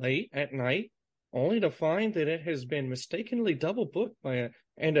Airbnb late at night, only to find that it has been mistakenly double booked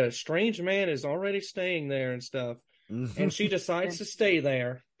and a strange man is already staying there and stuff. And she decides to stay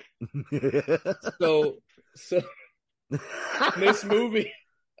there. So this movie,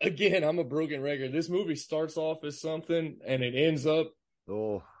 again, I'm a broken record. This movie starts off as something and it ends up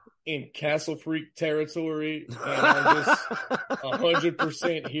in Castle Freak territory, and I'm just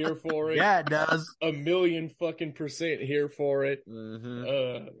 100% here for it. Yeah, it does. 1,000,000% here for it.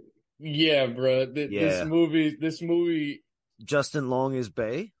 Mm-hmm. Yeah, bro. This movie. Justin Long is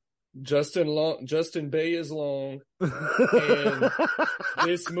Bay. Justin Bay is Long, and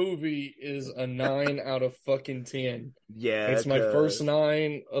this movie is a 9 out of fucking 10. Yeah, it's my first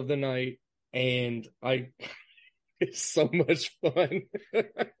 9 of the night, and it's so much fun.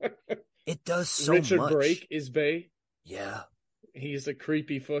 It does so Richard much. Brake is Bay. Yeah, he's a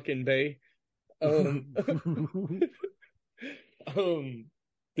creepy fucking Bay.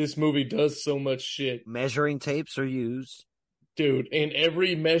 This movie does so much shit. Measuring tapes are used. Dude, in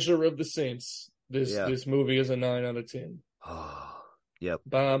every measure of the sense, this movie is a 9 out of 10. Yep.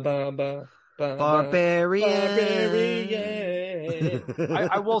 Ba ba ba ba. Barbarian.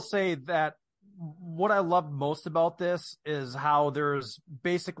 I will say that what I loved most about this is how there's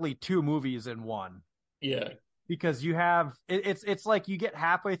basically 2 movies in one. Yeah. Because you have it's like you get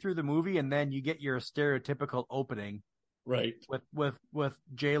halfway through the movie and then you get your stereotypical opening. Right. With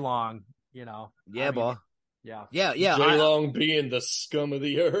Jay Long, you know. Yeah, boy. Yeah. Jay Long being the scum of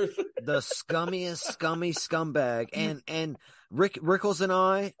the earth. The scummiest scummy scumbag. And Rickles and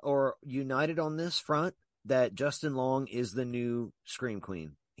I are united on this front that Justin Long is the new Scream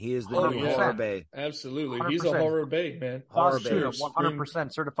Queen. He is the new horror bay. Absolutely. 100%. He's a horror bay, man. Horror bay.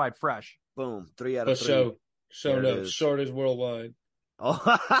 100% certified fresh. Boom. 3 out of 3. Show up. Short is worldwide.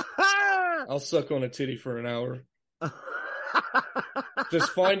 Oh. I'll suck on a titty for an hour.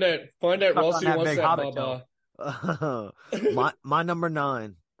 Just find that Rossi wants that baba. My number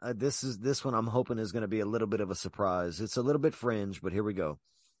 9. This one I'm hoping is going to be a little bit of a surprise. It's a little bit fringe, but here we go.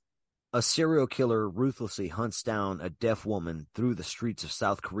 A serial killer ruthlessly hunts down a deaf woman through the streets of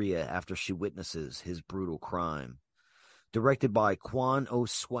South Korea after she witnesses his brutal crime. Directed by Kwon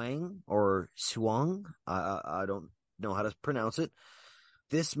Oh-swang or Swang. I don't know how to pronounce it.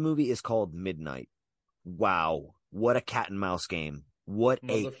 This movie is called Midnight. Wow. What a cat and mouse game. What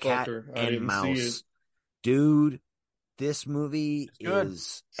a cat and mouse. Dude, this movie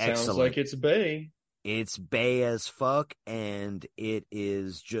is excellent. Sounds like it's Bay. It's Bay as fuck, and it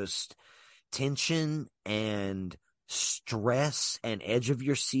is just tension and stress and edge of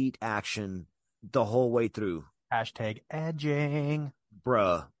your seat action the whole way through. Hashtag edging.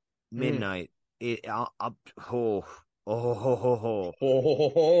 Bruh, Midnight. This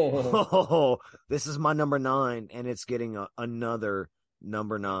is my number 9, and it's getting another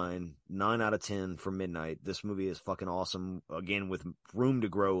number 9 out of 10 for Midnight. This movie is fucking awesome. Again, with room to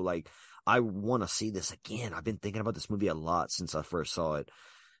grow. Like, I want to see this again. I've been thinking about this movie a lot since I first saw it.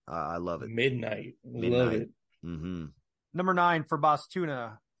 I love it. Midnight. Love it. Mm-hmm. Number 9 for Boss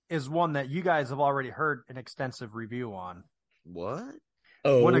Tuna is one that you guys have already heard an extensive review on. What?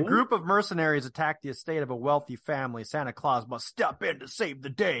 Oh. When a group of mercenaries attack the estate of a wealthy family, Santa Claus must step in to save the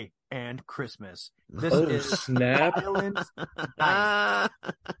day and Christmas. This is snap. Violent Night.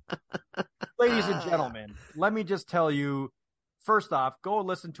 Ladies and gentlemen, let me just tell you, first off, go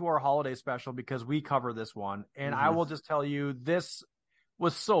listen to our holiday special because we cover this one. And I will just tell you, this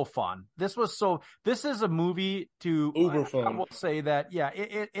was so fun. This is a movie to uber fun. I will say that,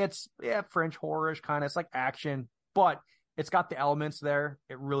 it's French horror-ish kind of. It's like action, but it's got the elements there.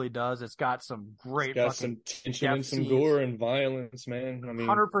 It really does. It's got some great, some tension and some gore and violence, man. I mean,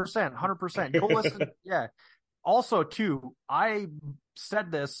 100%. Go listen. Yeah. Also, too, I said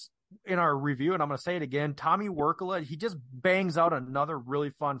this in our review, and I'm going to say it again. Tommy Wirkola, he just bangs out another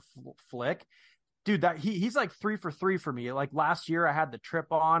really fun flick. Dude, that he's like 3 for 3 for me. Like last year, I had The Trip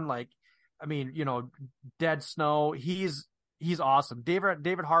on. Like, I mean, Dead Snow. He's awesome.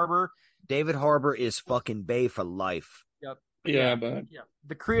 David Harbour. David Harbour is fucking Bay for life. Yep. Yeah, but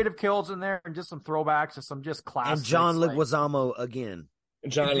the creative kills in there and just some throwbacks to some just classics. And John Leguizamo again.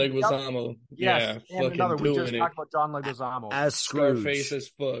 John Leguizamo. Yes. Yeah, fucking doing we just it. talked about John Leguizamo. As Scrooge. Scarface as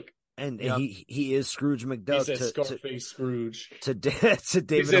fuck. And he is Scrooge McDuck. He's Scarface Scrooge. To David He's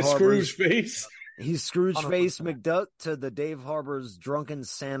that Harbour's Scrooge face. He's Scrooge face McDuck to the Dave Harbour's drunken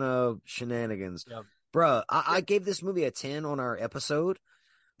Santa shenanigans. Yep. Bruh, I gave this movie a 10 on our episode,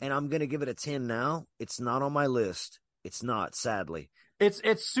 and I'm going to give it a 10 now. It's not on my list. It's not, sadly.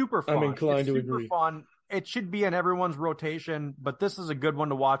 It's super fun. I'm inclined to agree. Fun. it should be in everyone's rotation, but this is a good one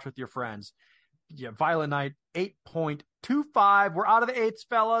to watch with your friends. Yeah, Violent Night, 8.25. We're out of the 8s,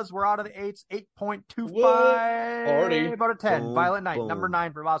 fellas. We're out of the 8s. 8.25. Already. About a 10. Boom, Violent Night, boom. number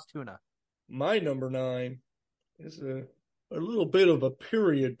 9 for Las Tuna. My number 9 is a little bit of a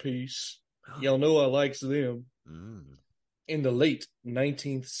period piece. Y'all know I likes them. In the late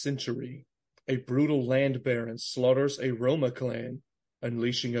 19th century, a brutal land baron slaughters a Roma clan,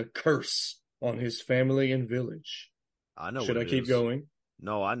 unleashing a curse on his family and village. I know. Should what I it keep is. going?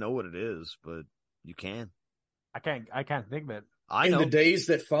 No, I know what it is, but you can. I can't think of it. I In know. the days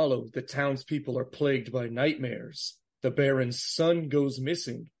that follow, the townspeople are plagued by nightmares. The baron's son goes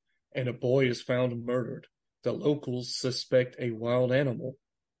missing, and a boy is found murdered. The locals suspect a wild animal,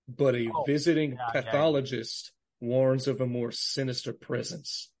 but a visiting pathologist warns of a more sinister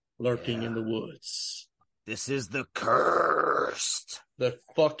presence lurking in the woods. This is the Cursed. The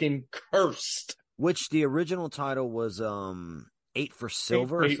fucking Cursed. Which the original title was 8 for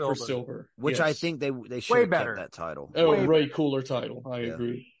Silver. 8 for Silver. Which yes. I think they should Way have better. kept that title. Oh, way cooler title. I Yeah.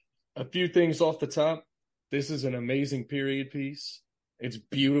 agree. A few things off the top. This is an amazing period piece. It's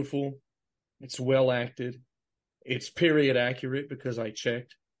beautiful. It's well acted. It's period accurate because I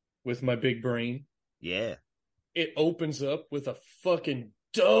checked with my big brain. Yeah. It opens up with a fucking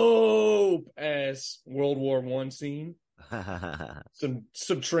dope ass World War I scene. Some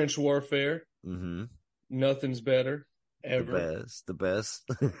trench warfare. Mm-hmm. Nothing's better ever. The best.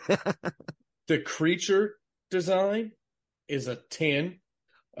 The creature design is a 10.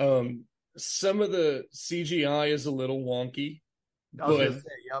 Some of the CGI is a little wonky, I was gonna say,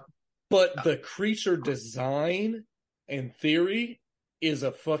 yep. but the creature design and theory is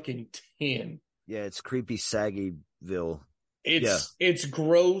a fucking 10. Yeah, it's creepy Saggyville. It's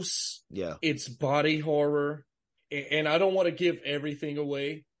gross. Yeah. It's body horror. And I don't want to give everything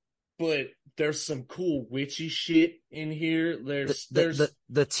away, but there's some cool witchy shit in here. There's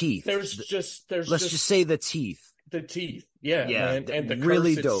the teeth. Let's just say the teeth. The teeth. Yeah, man. And the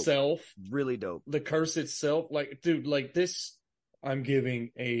really curse dope. itself. Really dope. The curse itself, like, dude, like this, I'm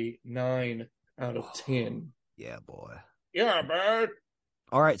giving a 9 out of 10. Yeah, boy. Yeah, man.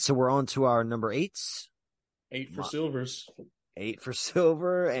 All right, so we're on to our number 8s. 8 for Silvers. 8 for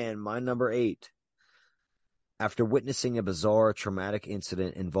Silver, and my number 8. After witnessing a bizarre, traumatic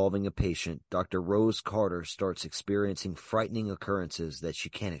incident involving a patient, Dr. Rose Carter starts experiencing frightening occurrences that she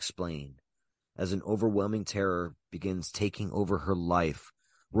can't explain. As an overwhelming terror begins taking over her life,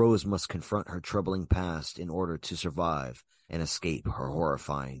 Rose must confront her troubling past in order to survive and escape her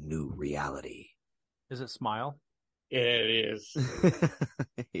horrifying new reality. Is it Smile? Yeah, it is.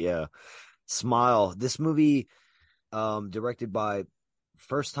 Yeah. Smile. This movie, directed by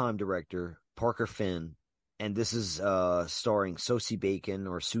first-time director Parker Finn, and this is starring Sosie Bacon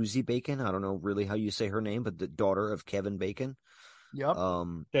or Susie Bacon. I don't know really how you say her name, but the daughter of Kevin Bacon. Yep.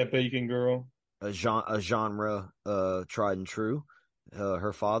 That Bacon girl. A genre tried and true.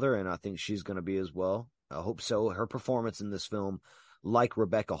 Her father, and I think she's going to be as well. I hope so. Her performance in this film, like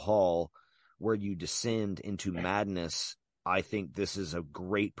Rebecca Hall, where you descend into madness, I think this is a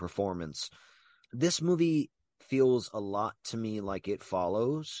great performance. This movie feels a lot to me like It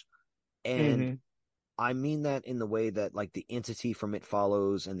Follows, and I mean that in the way that, like, the entity from It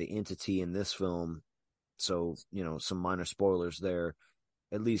Follows and the entity in this film, so, you know, some minor spoilers there,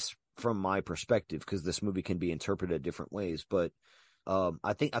 at least from my perspective, because this movie can be interpreted different ways, but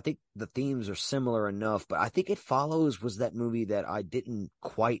I think the themes are similar enough, but I think It Follows was that movie that I didn't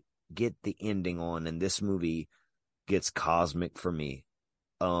quite get the ending on, and this movie gets cosmic for me.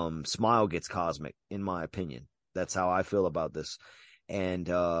 Smile gets cosmic, in my opinion. That's how I feel about this. And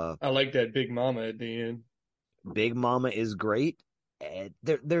I like that Big Mama at the end. Big Mama is great.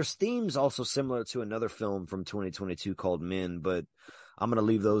 There's themes also similar to another film from 2022 called Men, but I'm going to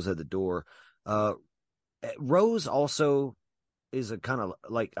leave those at the door. Rose also is a kind of,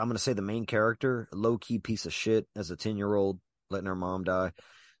 like, I'm going to say the main character, low-key piece of shit as a 10-year-old, letting her mom die.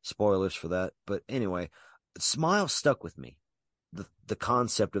 Spoilers for that. But anyway, Smile stuck with me. The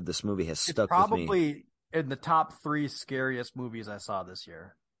concept of this movie has stuck with me. Probably in the top 3 scariest movies I saw this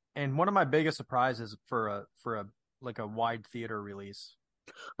year. And one of my biggest surprises for a wide theater release.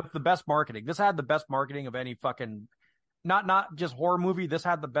 But the best marketing. This had the best marketing of any fucking, not just horror movie. This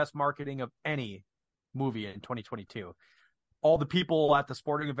had the best marketing of any movie in 2022. All the people at the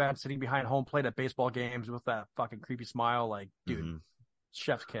sporting event sitting behind home plate at baseball games with that fucking creepy smile, like, dude,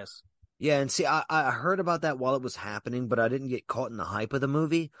 chef's kiss. Yeah, and see, I heard about that while it was happening, but I didn't get caught in the hype of the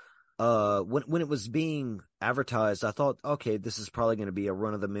movie. When it was being advertised, I thought, okay, this is probably going to be a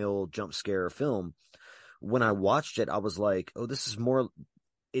run-of-the-mill jump scare film. When I watched it, I was like, oh,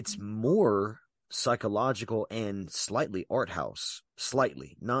 it's more psychological and slightly art house.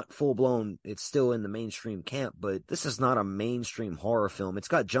 Slightly, not full blown. It's still in the mainstream camp, but this is not a mainstream horror film. It's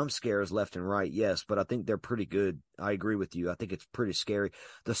got jump scares left and right, yes, but I think they're pretty good. I agree with you. I think it's pretty scary.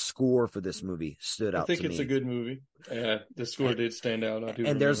 The score for this movie stood out to me. I think it's a good movie. Yeah, the score did stand out. I do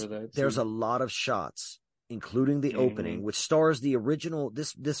remember that. There's a lot of shots, including the opening, which stars the original.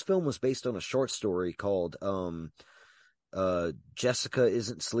 This film was based on a short story called Jessica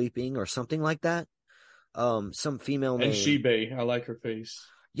Isn't Sleeping or something like that. Some female name. And Shebe, I like her face.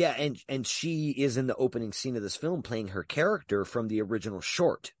 Yeah, and she is in the opening scene of this film playing her character from the original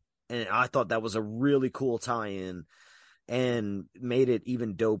short. And I thought that was a really cool tie-in and made it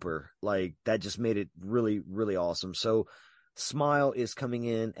even doper. Like, that just made it really, really awesome. So Smile is coming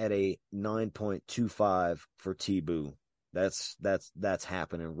in at a 9.25 for T-Boo. That's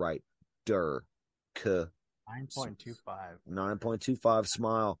happening right der. 9.25. 9.25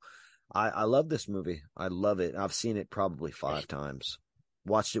 Smile. I love this movie. I love it. I've seen it probably 5 times.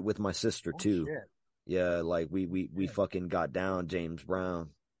 Watched it with my sister too. Shit. Yeah, like we fucking got down James Brown.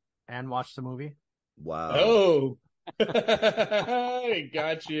 And watched the movie. Wow. Oh.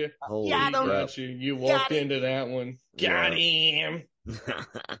 Got you. Holy got you. You walked into that one. Got him.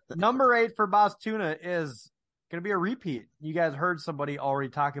 Number 8 for Boss Tuna is going to be a repeat. You guys heard somebody already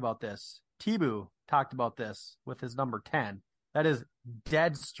talk about this. T-Boo talked about this with his number 10. That is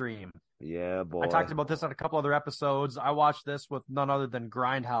Deadstream. Yeah, boy. I talked about this on a couple other episodes. I watched this with none other than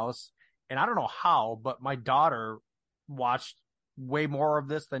Grindhouse. And I don't know how, but my daughter watched way more of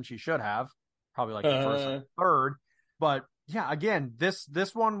this than she should have. Probably like the first and third. But yeah, again, this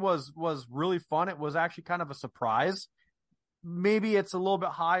one was really fun. It was actually kind of a surprise. Maybe it's a little bit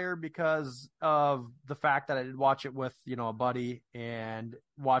higher because of the fact that I did watch it with, a buddy and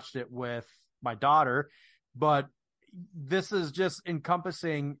watched it with my daughter. But this is just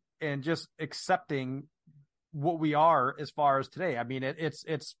encompassing and just accepting what we are as far as today. I mean, it's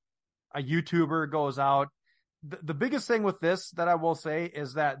a YouTuber goes out. The biggest thing with this that I will say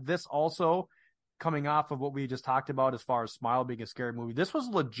is that this also, coming off of what we just talked about as far as Smile being a scary movie, this was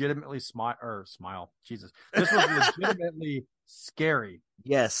legitimately Smile. Jesus. This was legitimately scary.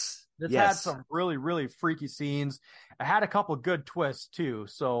 Yes. This had some really, really freaky scenes. It had a couple good twists too.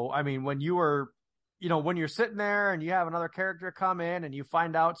 So, I mean, when you're sitting there and you have another character come in and you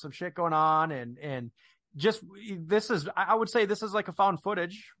find out some shit going on and just, I would say this is like a found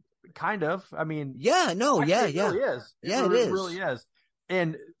footage, kind of. I mean, yeah, no, yeah. It really is. Yeah, it is. really is.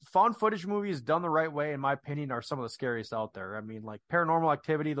 And found footage movies done the right way, in my opinion, are some of the scariest out there. I mean, like Paranormal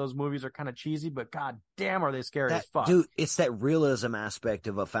Activity, those movies are kind of cheesy, but god damn are they scary as fuck. Dude, it's that realism aspect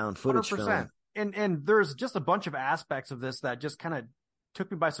of a found footage 100%. film. And there's just a bunch of aspects of this that just kind of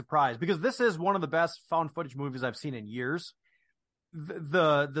took me by surprise, because this is one of the best found footage movies I've seen in years.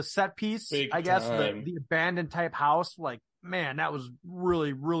 The set piece, Big I guess, time. the abandoned type house, like, man, that was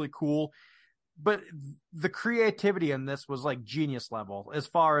really, really cool. But the creativity in this was like genius level, as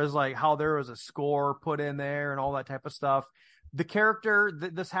far as like how there was a score put in there and all that type of stuff. The character,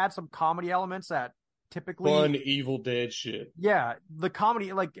 this had some comedy elements that typically fun Evil Dead shit. Yeah, the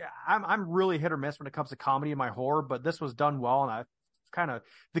comedy, like I'm really hit or miss when it comes to comedy in my horror, but this was done well, and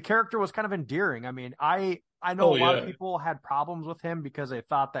the character was kind of endearing. I mean, I know a lot of people had problems with him because they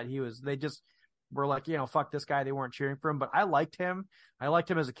thought that they just were like, fuck this guy. They weren't cheering for him, but I liked him. I liked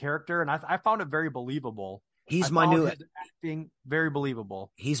him as a character, and I found it very believable. He's my new acting, very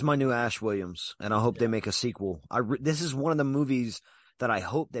believable. He's my new Ash Williams, and I hope they make a sequel. This is one of the movies that I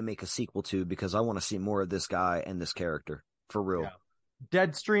hope they make a sequel to, because I want to see more of this guy and this character for real. Yeah.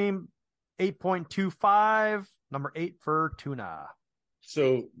 Deadstream 8.25, number 8 for Tuna.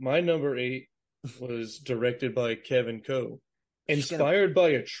 So my number 8 was directed by Kevin Coe, inspired by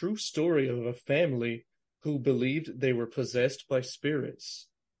a true story of a family who believed they were possessed by spirits.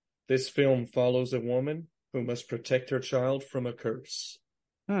 This film follows a woman who must protect her child from a curse.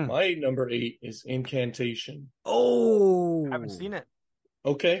 My number 8 is Incantation. Oh, I haven't seen it.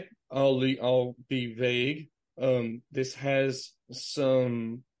 Okay, I'll be vague. This has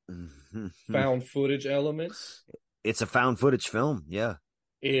some found footage elements. It's a found footage film, yeah.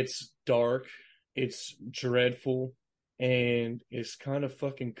 It's dark, it's dreadful, and it's kind of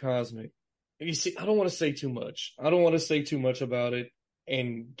fucking cosmic. You see, I don't want to say too much. I don't want to say too much about it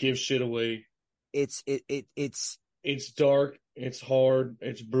and give shit away. It's dark, it's hard,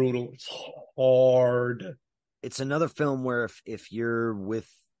 it's brutal, it's hard. It's another film where if you're with,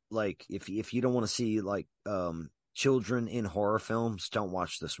 like, if you don't want to see like children in horror films, don't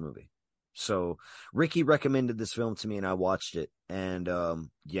watch this movie. So Ricky recommended this film to me and I watched it, and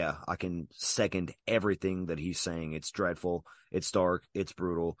yeah, I can second everything that he's saying. It's dreadful, it's dark, it's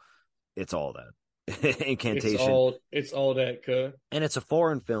brutal, it's all that. Incantation. It's all that, cuh. And it's a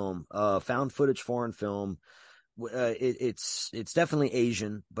foreign film, found footage foreign film. It's definitely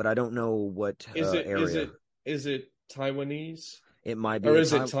Asian, but I don't know what area. Is it Taiwanese? It might be, or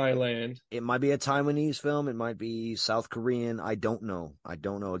is it Thailand? It might be a Taiwanese film. It might be South Korean. I don't know.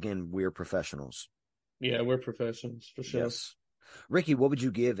 Again, we're professionals. Yeah, we're professionals for sure. Yes. Ricky, what would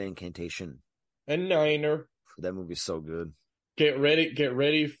you give Incantation? A 9er. That movie's so good. Get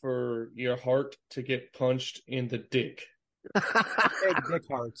ready for your heart to get punched in the dick. Big dick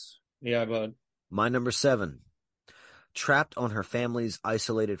hearts. Yeah, bud. My number 7. Trapped on her family's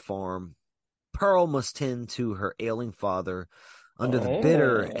isolated farm, Pearl must tend to her ailing father under the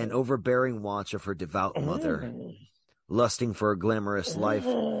bitter and overbearing watch of her devout mother, lusting for a glamorous life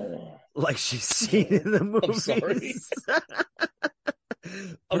like she's seen in the movies.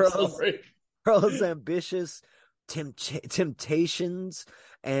 I'm sorry. Pearl's ambitious temptations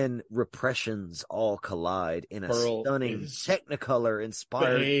and repressions all collide in a stunning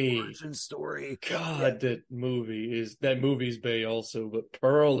Technicolor-inspired origin story. God, that movie's bae also, but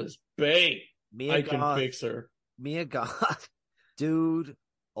Pearl is bae. I can fix her. Mia Goth, dude,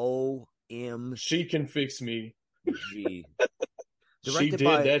 OM. She can fix me. She did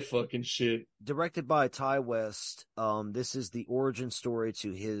by, that fucking shit. Directed by Ty West, this is the origin story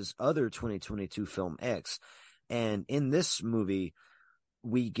to his other 2022 film X. And in this movie,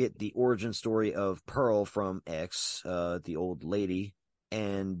 we get the origin story of Pearl from X, the old lady.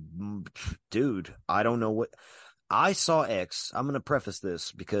 And dude, I don't know what I saw X. I'm going to preface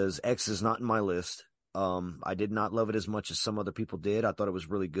this because X is not in my list. I did not love it as much as some other people did. I thought it was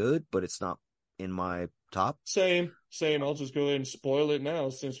really good, but it's not in my top. Same. I'll just go ahead and spoil it now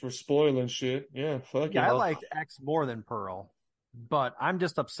since we're spoiling shit. Yeah, fuck yeah. I liked X more than Pearl, but I'm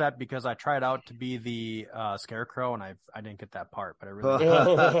just upset because I tried out to be the Scarecrow and I didn't get that part, but I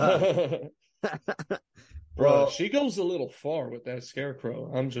really Bro, she goes a little far with that Scarecrow.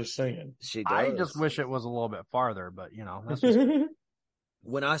 I'm just saying. She does. I just wish it was a little bit farther, but that's just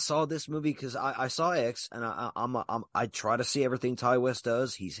when I saw this movie, because I saw X, and I try to see everything Ty West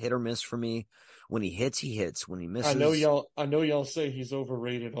does. He's hit or miss for me. When he hits, he hits. When he misses, I know y'all say he's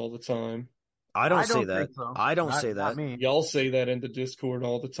overrated all the time. I don't say that. So. I don't not, say that. Y'all say that in the Discord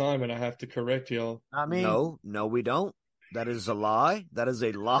all the time, and I have to correct y'all. Not me. No, we don't. That is a lie. That is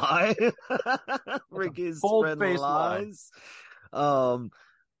a lie. Rick is spreading lies.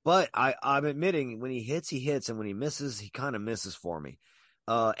 But I'm admitting when he hits, and when he misses, he kind of misses for me.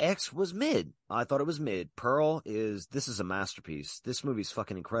 X was mid. I thought it was mid. Pearl this is a masterpiece. This movie's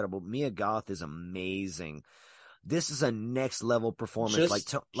fucking incredible. Mia Goth is amazing. This is a next level performance,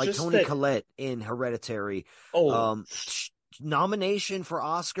 like Toni Collette in Hereditary. Nomination for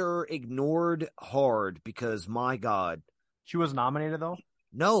Oscar ignored hard because my God. She was nominated though?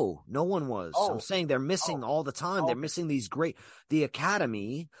 No one was. I'm saying they're missing all the time. They're missing these the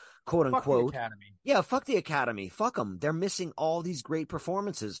Academy, quote unquote. Fuck the Academy. Yeah, fuck the Academy. Fuck them. They're missing all these great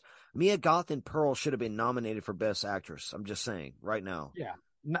performances. Mia Goth and Pearl should have been nominated for Best Actress. I'm just saying right now. Yeah,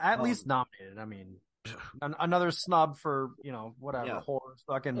 at least nominated. I mean, another snub for whatever horror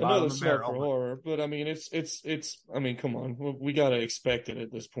fucking another snub for horror. But I mean, it's. I mean, come on, we gotta expect it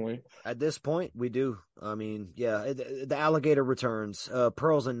at this point. At this point, we do. I mean, yeah, the alligator returns.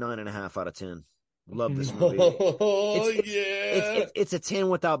 Pearl's a 9.5 out of 10. Love this movie. It's a 10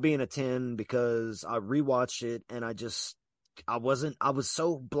 without being a 10 because I rewatched it and I was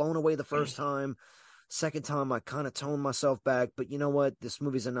so blown away the first time. Second time, I kind of toned myself back, but you know what? This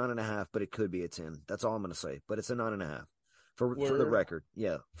movie's a 9.5, but it could be a 10. That's all I'm going to say. But it's a 9.5 for the record.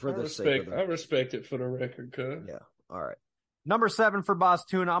 Yeah, I respect it for the record, cuz. Yeah. All right. Number 7 for Boss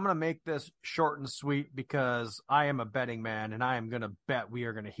Tuna. I'm going to make this short and sweet because I am a betting man, and I am going to bet we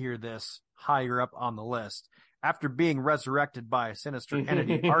are going to hear this higher up on the list. After being resurrected by a sinister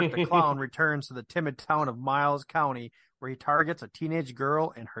entity, Art the Clown returns to the timid town of Miles County, where he targets a teenage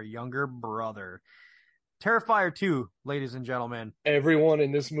girl and her younger brother. Terrifier 2, ladies and gentlemen. Everyone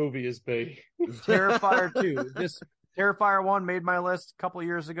in this movie is bae. Terrifier 2. This Terrifier 1 made my list a couple of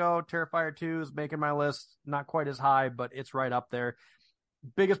years ago. Terrifier 2 is making my list. Not quite as high, but it's right up there.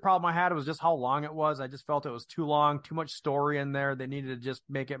 Biggest problem I had was just how long it was. I just felt it was too long, too much story in there. They needed to just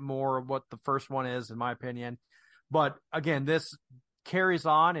make it more of what the first one is, in my opinion. But again, this carries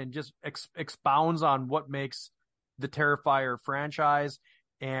on and just expounds on what makes the Terrifier franchise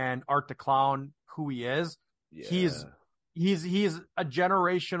and Art the Clown who he is. Yeah. He's a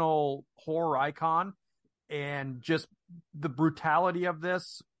generational horror icon, and just the brutality of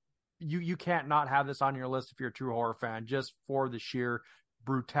this, you can't not have this on your list if you're a true horror fan, just for the sheer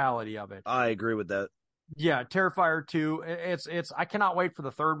brutality of it. I agree with that. Yeah, Terrifier 2. It's I cannot wait for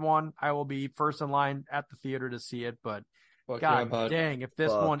the third one. I will be first in line at the theater to see it, but Fuck God yeah, bud. dang, if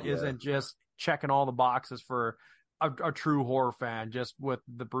this Fuck one yeah. isn't just checking all the boxes for a true horror fan, just with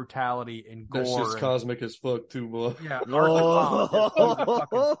the brutality and That gore. shit's and, cosmic as fuck too, boy. yeah, Art Whoa. LeCompte is a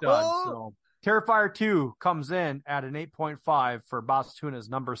fucking stud. So Terrifier 2 comes in at an 8.5 for Boss Tuna's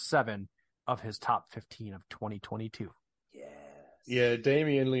number 7 of his top 15 of 2022. Yes. Yeah,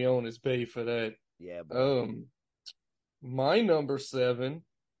 Damien Leone is paid for that. Yeah, bro. My number 7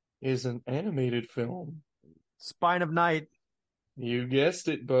 is an animated film. Spine of Night. You guessed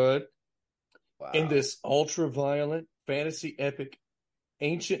it, bud. Wow. In this ultra-violent fantasy epic,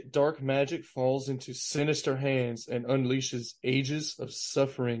 ancient dark magic falls into sinister hands and unleashes ages of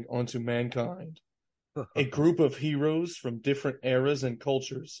suffering onto mankind. A group of heroes from different eras and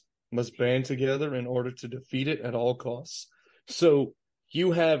cultures must band together in order to defeat it at all costs. So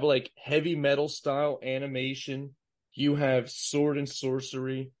you have like heavy metal style animation, you have sword and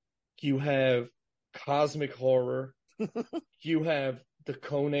sorcery, you have cosmic horror, you have the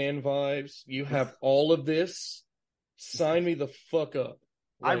Conan vibes, you have all of this. Sign me the fuck up.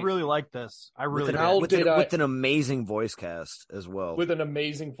 I really like this. I really How do. did I- with an amazing voice cast as well. with an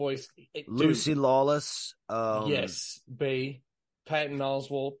amazing voice. Dude, Lucy Lawless. yes, Bay, Patton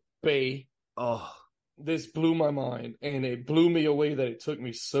Oswalt, Bay. Oh, This blew my mind, and it blew me away that it took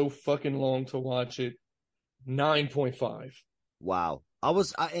me so fucking long to watch it. 9.5. wow.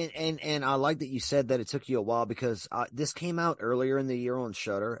 And I like that you said that it took you a while because this came out earlier in the year on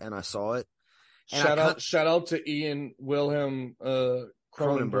Shudder and I saw it. And Shout out to Ian Wilhelm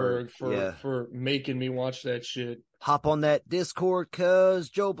Cronenberg yeah. for making me watch that shit. Hop on that Discord, cuz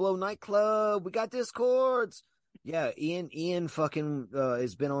Joe Blow Nightclub. We got Discords. Yeah, Ian fucking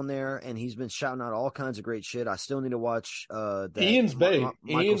has been on there and he's been shouting out all kinds of great shit. I still need to watch that Ian's Bay.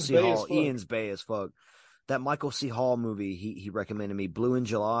 Michael Ian's C. Bay Hall. as fuck. Ian's Bay as fuck. That Michael C. Hall movie he recommended me, Blue in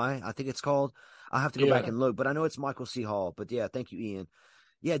July, I think it's called. I'll have to go back and look, but I know it's Michael C. Hall. But yeah, thank you, Ian.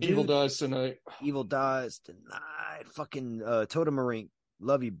 Yeah, dude. Evil Dies Tonight. Evil Dies Tonight. Fucking Totem Marine.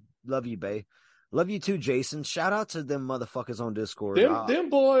 Love you, Bay. Love you too, Jason. Shout out to them motherfuckers on Discord. Them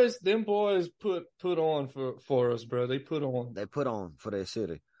boys put on for us, bro. They put on. They put on for their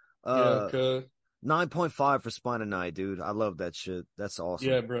city. Yeah, cuz. 9.5 for Spine of Night, dude. I love that shit. That's awesome.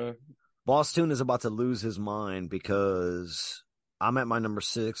 Yeah, bro. Boss Tune is about to lose his mind because I'm at my number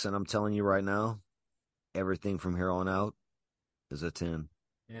 6, and I'm telling you right now, everything from here on out is a 10.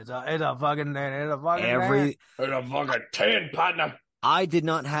 It's a fucking Every It's a fucking 10, partner. I did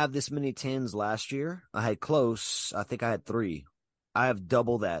not have this many 10s last year. I had close. I think I had 3. I have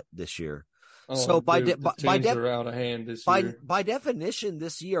double that this year. Oh, So by dude, the by teams are out of hand this year. by definition,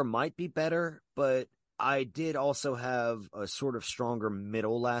 this year might be better, but I did also have a sort of stronger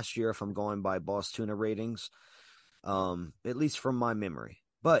middle last year if I'm going by Boss Tuna ratings, at least from my memory.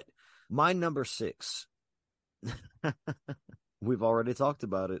 But my number 6, we've already talked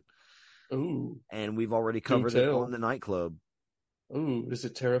about it, Ooh, and we've already covered it tell. on the nightclub. ooh, is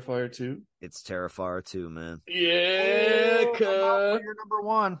it Terrifier 2? It's Terrifier 2, man. Yeah, Oh, cuz. your number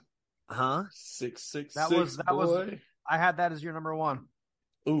 1. Huh? 666, That was boy. I had that as your number 1.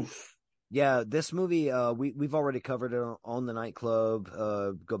 Oof. Yeah, this movie, we've already covered it on the nightclub.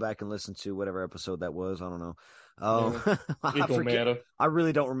 Go back and listen to whatever episode that was. I don't know. It don't matter. I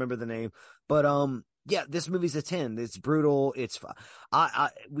really don't remember the name, but yeah, this movie's a 10. It's brutal.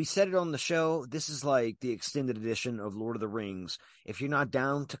 We said it on the show. This is like the extended edition of Lord of the Rings. If you're not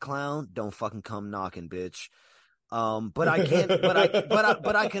down to clown, don't fucking come knocking, bitch. But I can,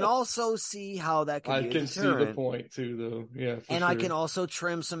 but I can also see how that can I be a can see deterrent. the point too, though. Yeah, for And sure. I can also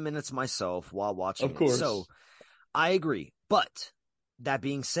trim some minutes myself while watching Of course. it. So I agree. But that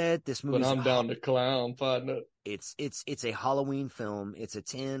being said, this movie But I'm down to clown, partner. it's a Halloween film. It's a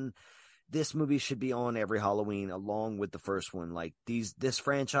 10. This movie should be on every Halloween along with the first one. Like this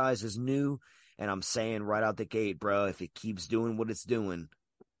franchise is new, and I'm saying right out the gate, bro, if it keeps doing what it's doing,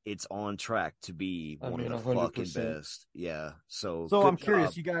 it's on track to be one of the 100%. fucking best. Yeah. So I'm good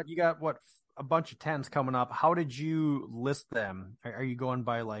curious. job. You got what, a bunch of 10s coming up. How did you list them? Are you going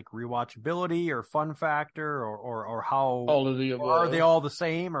by like rewatchability or fun factor or how? All of the above. Or are they all the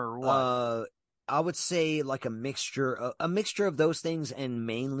same or what? I would say like a mixture of those things and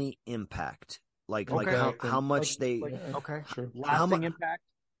mainly impact. Like Okay. how much they Yeah, Okay. sure. Lasting impact.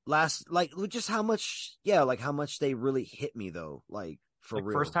 how much they really hit me though, like for Like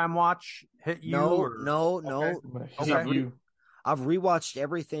real. first time watch hit you? No, or... no. I'm gonna Okay. hit you. I've rewatched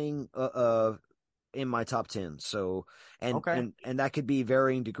everything in my top 10. So and that could be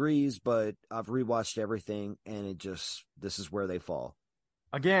varying degrees, but I've rewatched everything and this is where they fall.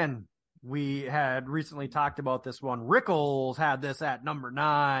 Again, we had recently talked about this one. Rickles had this at number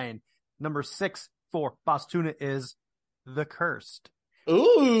 9. Number 6 for Bostuna is The Cursed.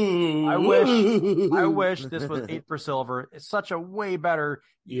 Ooh, I wish this was 8 for Silver. It's such a way better.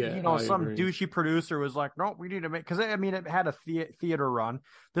 Yeah, some agree. douchey producer was like, no, we need to make, because I mean, it had a theater run.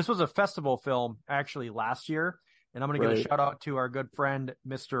 This was a festival film actually last year, and I'm going to give a shout out to our good friend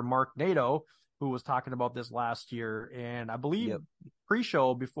Mr. Mark Nato, who was talking about this last year, and I believe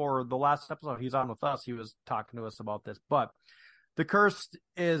pre-show before the last episode he's on with us, he was talking to us about this. But The Cursed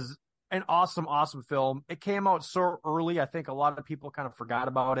is an awesome film. It came out so early, I think a lot of people kind of forgot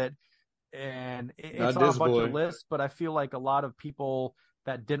about it, and it's on a bunch of lists, but I feel like a lot of people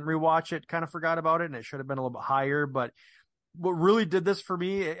that didn't rewatch it kind of forgot about it, and it should have been a little bit higher. But what really did this for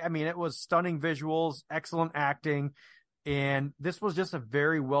me, I mean, it was stunning visuals, excellent acting, and this was just a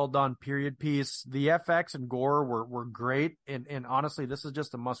very well done period piece. The FX and gore were great, and honestly, this is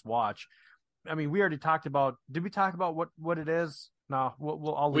just a must watch. I mean, we already talked about. Did we talk about what it is? No,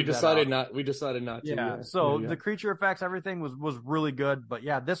 I'll leave we decided not. We decided not to. Yeah. So the creature effects, everything was really good, but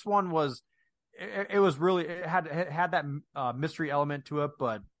yeah, this one was. It was really, it had that mystery element to it,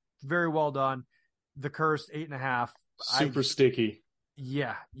 but very well done. The Cursed, 8.5. Super sticky.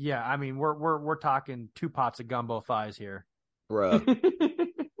 Yeah. I mean, we're talking 2 pots of gumbo thighs here, bruh.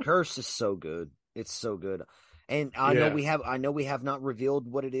 Curse is so good. It's so good, and I know we have not revealed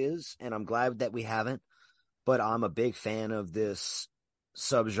what it is, and I'm glad that we haven't. But I'm a big fan of this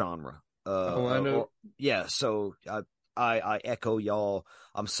subgenre. I know. So I echo y'all.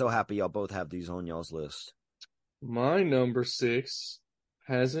 I'm so happy y'all both have these on y'all's list. My number 6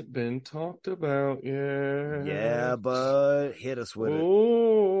 hasn't been talked about yet. Yeah, bud, hit us with it.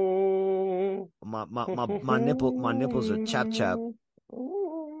 My nipples are chap. Chippy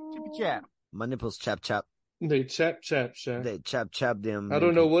chap. My nipples chap. They chap. They chap them. I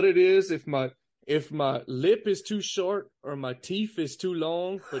don't know what it is. If my lip is too short or my teeth is too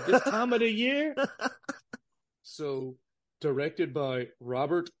long for this time of the year. So, directed by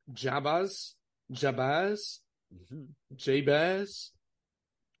Robert Jabaz.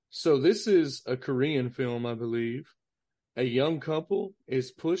 So this is a Korean film, I believe. A young couple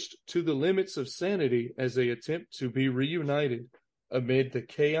is pushed to the limits of sanity as they attempt to be reunited amid the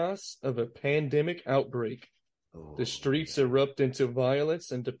chaos of a pandemic outbreak. The streets erupt into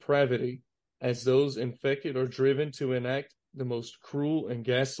violence and depravity as those infected are driven to enact the most cruel and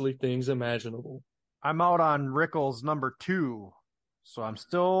ghastly things imaginable. I'm out on Rickles' number 2, so I'm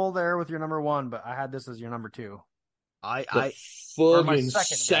still there with your number 1, but I had this as your number 2. I fucking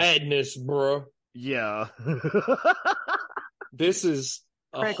sadness, bro. Yeah. This is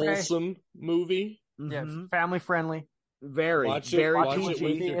a wholesome movie. Yeah, family friendly. Watch it with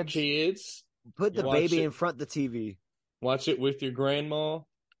your kids. Put the baby in front of the TV. Watch it with your grandma.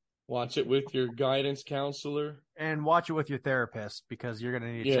 Watch it with your guidance counselor. And watch it with your therapist, because you're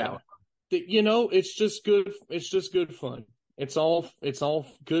going to need a shower. You know, it's just good. It's just good fun. It's all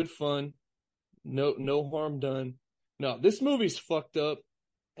good fun. No harm done. No, this movie's fucked up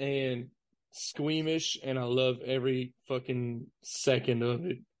and squeamish, and I love every fucking second of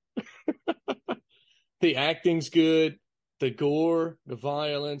it. The acting's good. The gore, the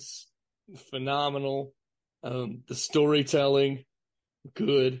violence, phenomenal. The storytelling,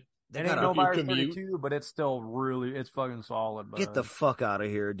 good. It ain't no Virus 32, but it's still it's fucking solid. But... Get the fuck out of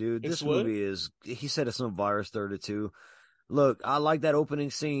here, dude. This movie is, he said it's no Virus 32. Look, I like that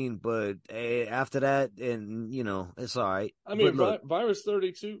opening scene, but after that, and you know, it's all right. I mean, look, Virus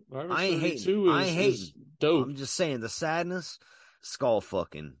 32 is dope. I'm just saying, the sadness, skull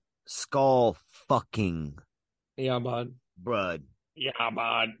fucking. Yeah, bud. Bruh. Yeah,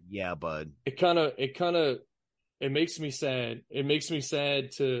 bud. It makes me sad. It makes me sad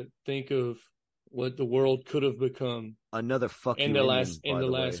to think of what the world could have become. Another fuck you in the last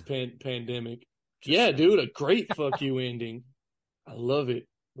pandemic. Yeah, dude, a great fuck you ending. I love it.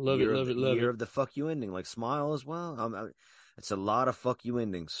 Love it. Year of the fuck you ending, like Smile as well. It's a lot of fuck you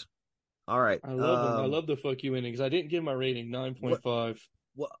endings. All right. I love them. I love the fuck you endings. I didn't give my rating 9.5.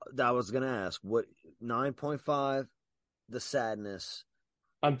 What I was gonna ask, what 9.5? The sadness.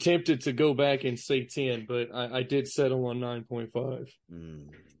 I'm tempted to go back and say 10, but I did settle on 9.5.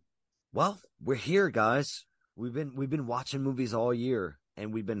 Well, we're here, guys. We've been watching movies all year,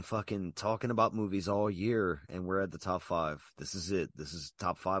 and we've been fucking talking about movies all year, and we're at the top 5. This is it. This is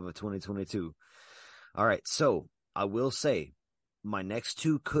top 5 of 2022. All right, so I will say my next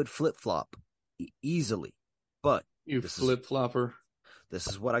 2 could flip-flop easily, but you flip-flopper. This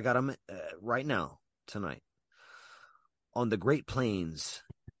is what I got right now, tonight. On the Great Plains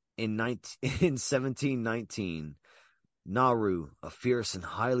in 1719, Naru, a fierce and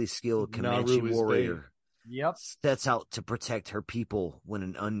highly skilled Comanche Naru is warrior, Yep. sets out to protect her people when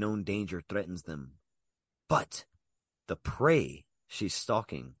an unknown danger threatens them. But the prey she's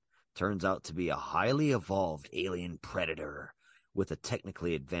stalking turns out to be a highly evolved alien predator with a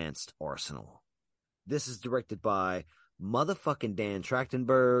technically advanced arsenal. This is directed by motherfucking Dan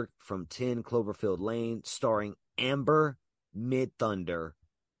Trachtenberg from 10 Cloverfield Lane, starring Amber Midthunder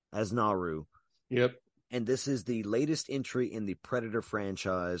as Naru. Yep. And this is the latest entry in the Predator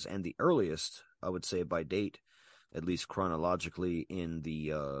franchise and the earliest, I would say, by date, at least chronologically in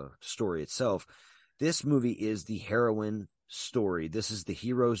the story itself. This movie is the heroine story. This is the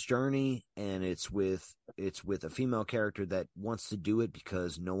hero's journey, and it's with a female character that wants to do it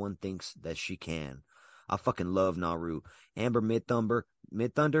because no one thinks that she can. I fucking love Naru. Amber Midthunder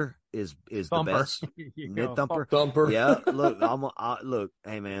is the best. Mid-thumper. Thumper. Yeah, look, look,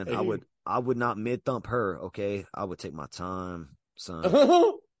 hey man, Hey. I would not mid-thump her, okay? I would take my time, son.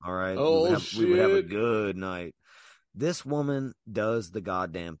 All right. Oh, we would have a shit. good night. This woman does the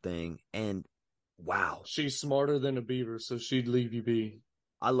goddamn thing, and wow. She's smarter than a beaver, so she'd leave you be.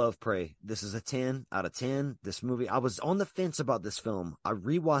 I love Prey. This is a 10 out of 10. This movie, I was on the fence about this film. I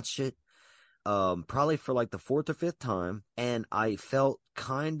rewatched it probably for like the fourth or fifth time, and I felt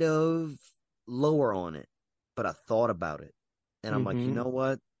kind of lower on it, but I thought about it, and I'm like, you Mhm. know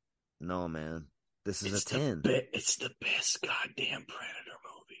what? No, man, this is a 10. It's the best goddamn Predator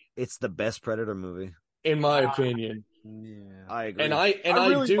movie, It's the best Predator movie. in my opinion. Yeah. I agree. And I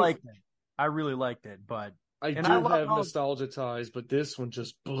really do liked it. I really liked it, but I and do I love have how- nostalgia ties, but this one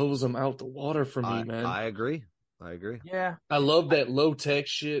just blows them out the water for me, man. I agree. yeah, I love that low tech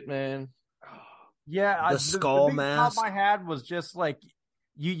shit, man. yeah. The skull big mask. thought I had was just like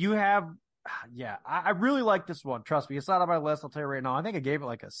you have. Yeah, I really like this one. Trust me, it's not on my list. I'll tell you right now. I think I gave it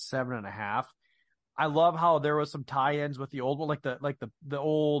like a 7.5. I love how there was some tie-ins with the old one, like the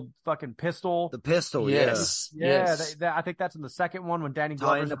old fucking pistol. The pistol, Yes. Yeah, Yes. I think that's in the second one when Danny yeah. Tie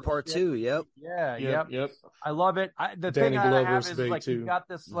Glover's into in the part ship. 2, yep. Yeah, Yep. yep. I love it. The Danny thing I have Glover's is big, like too. you've got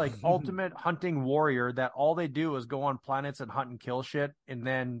this like ultimate hunting warrior that all they do is go on planets and hunt and kill shit, and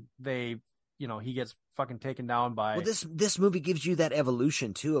then he gets fucking taken down by. Well, this movie gives you that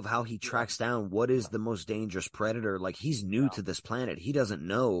evolution too of how he tracks down what is the most dangerous predator. Like he's new to this planet. He doesn't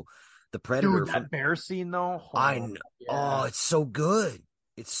know the predator. Dude, that bear scene though. I know. yeah. Oh, it's so good.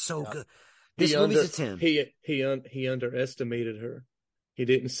 It's so Yeah. good. This movie's a 10. He underestimated her. He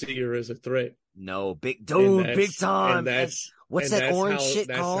didn't see her as a threat. No, big And dude, that's- big time. And that's What's and that that's orange how, shit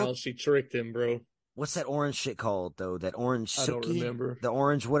that's called? how she tricked him, bro. What's that orange shit called though? That orange I don't sookie? remember. The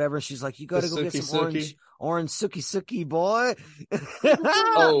orange whatever. She's like, you gotta The go get sookie some sookie? orange sookie boy.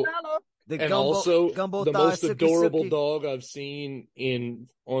 Oh, the and gumbo, also gumbo the thigh most sookie adorable sookie. dog I've seen in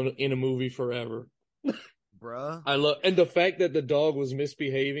a movie forever. Bruh. I love, and the fact that the dog was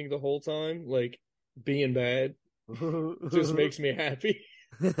misbehaving the whole time, like being bad, just makes me happy.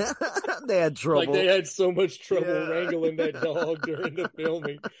 They had trouble. Like they had so much trouble Yeah. wrangling that dog during the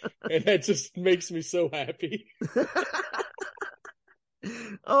filming, and that just makes me so happy.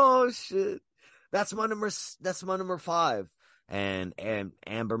 Oh shit. That's my number 5. And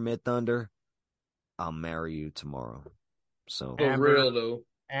Amber Midthunder, I'll marry you tomorrow. So For Amber. real though,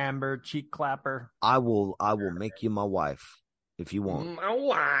 Amber cheek clapper. I will make you my wife if you want. my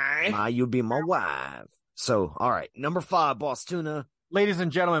wife. You'll be my wife. So all right, number 5, Boss Tuna. Ladies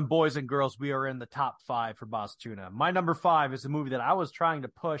and gentlemen, boys and girls, we are in the top 5 for Boss Tuna. My number 5 is a movie that I was trying to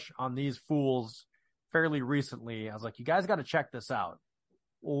push on these fools fairly recently. I was like, you guys got to check this out.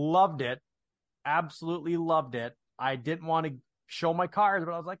 Loved it. Absolutely loved it. I didn't want to show my cards,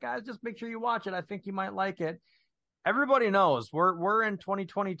 but I was like, guys, just make sure you watch it. I think you might like it. Everybody knows we're in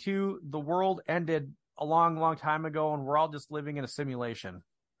 2022. The world ended a long, long time ago, and we're all just living in a simulation.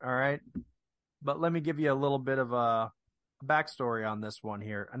 All right. But let me give you a little bit of a backstory on this one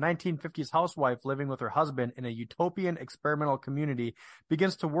here. A 1950s housewife living with her husband in a utopian experimental community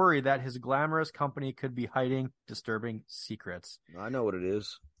begins to worry that his glamorous company could be hiding disturbing secrets. I know what it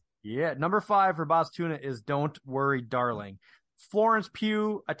is. Yeah, number 5 for Boss Tuna is Don't Worry, Darling. Florence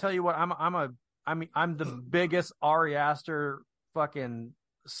Pugh, I tell you what, I'm the biggest Ari Aster fucking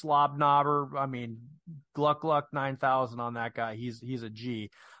slob knobber. I mean, Gluck 9000 on that guy. He's a G.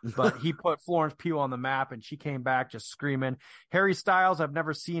 But he put Florence Pugh on the map, and she came back just screaming. Harry Styles, I've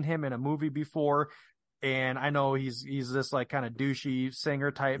never seen him in a movie before, and I know he's this like kind of douchey singer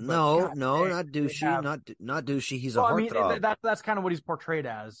type. But No, God no, dang, not they douchey, have- not douchey. He's a Well, I mean, heartthrob. that's kind of what he's portrayed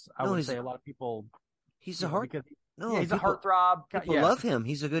as. I No, would he's- say a lot of people. He's you a know, heart. because No, yeah, he's people, a heartthrob. people Yeah. love him.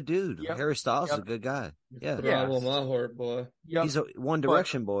 He's a good dude. Yep. Harry Styles is Yep. a good guy. Yeah, Yeah. Throb on my heart, boy. Yep. he's a One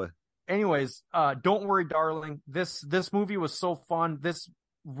Direction boy. anyways, Don't Worry, Darling. This movie was so fun. This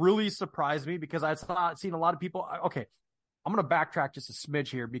really surprised me because I'd seen a lot of people. Okay, I'm going to backtrack just a smidge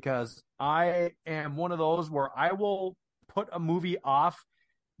here because I am one of those where I will put a movie off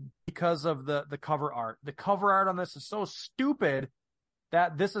because of the cover art. The cover art on this is so stupid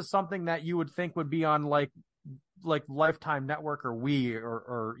that this is something that you would think would be on like Lifetime Network or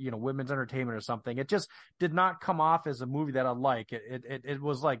or Women's Entertainment or something. It just did not come off as a movie that I like. It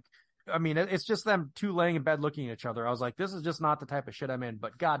was like, I mean, it's just them two laying in bed looking at each other. I was like, this is just not the type of shit I'm in,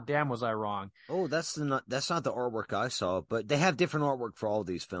 but goddamn was I wrong. Oh, that's not the artwork I saw, but they have different artwork for all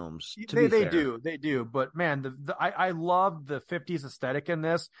these films. They do. But man, I loved the 50s aesthetic in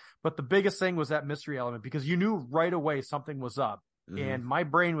this, but the biggest thing was that mystery element because you knew right away something was up. Mm-hmm. And my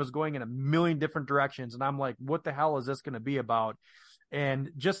brain was going in a million different directions. And I'm like, what the hell is this going to be about?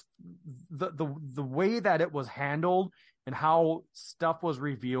 And just the way that it was handled and how stuff was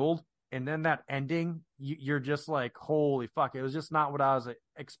revealed. And then that ending, you're just like, holy fuck. It was just not what I was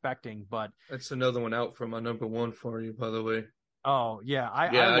expecting. But that's another one out for my number one for you, by the way. Oh, yeah.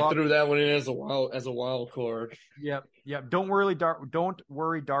 I threw that one in as a wild card. Yep. Don't worry,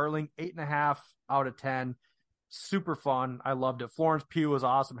 darling. 8.5 out of 10. Super fun. I loved it. Florence Pugh was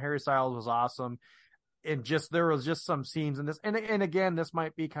awesome. Harry Styles was awesome. And there was just some scenes in this. And again, this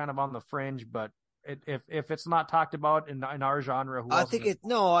might be kind of on the fringe, but if it's not talked about in our genre, I think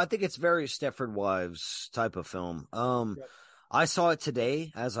it's very Stepford Wives type of film. Yep. I saw it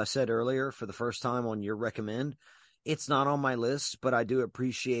today, as I said earlier, for the first time on your recommend. It's not on my list, but I do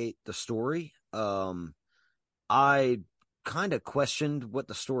appreciate the story. I kind of questioned what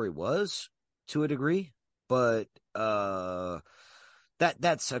the story was to a degree, but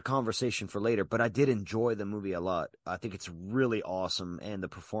that's a conversation for later. But I did enjoy the movie a lot. I think it's really awesome, and the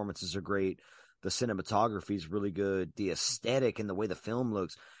performances are great. The cinematography is really good. The aesthetic and the way the film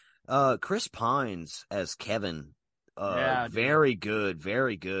looks. Chris Pines as Kevin, very good,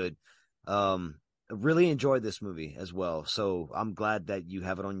 very good. Really enjoyed this movie as well. So I'm glad that you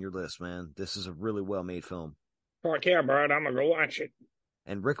have it on your list, man. This is a really well made film. Fuck yeah, bud. I'm gonna go watch it.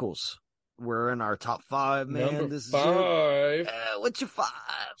 And Rickles, we're in our top 5, man. Number this 5. Is what's your 5?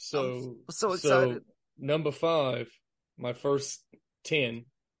 So I'm so excited. So, number 5, my first 10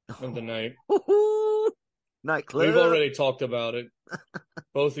 of the night. Nightclub. We've already talked about it.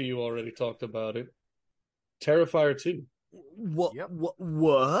 Both of you already talked about it. Terrifier 2. What? Yep.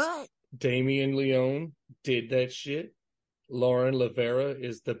 What? Damien Leone did that shit. Lauren Lavera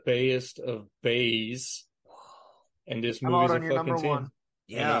is the bayest of bays. And this movie's a fucking 10. 1.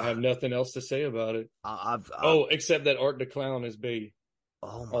 Yeah. And I have nothing else to say about it. Except that Art the Clown is bay.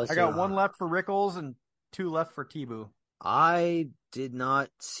 Oh my God. I got 1 left for Rickles and 2 left for T-Boo. I did not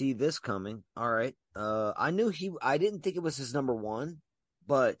see this coming. All right. I didn't think it was his number 1,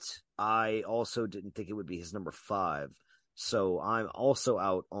 but I also didn't think it would be his number 5. So I'm also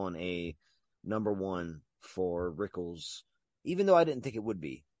out on a number 1 for Rickles, even though I didn't think it would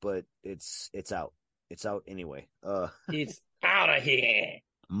be, but it's out. It's out anyway. It's out of here.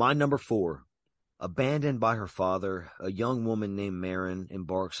 My number 4. Abandoned by her father, a young woman named Marin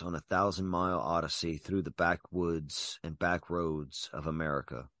embarks on a 1,000-mile odyssey through the backwoods and back roads of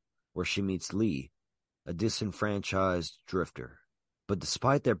America, where she meets Lee, a disenfranchised drifter. But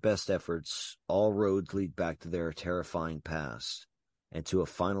despite their best efforts, all roads lead back to their terrifying past and to a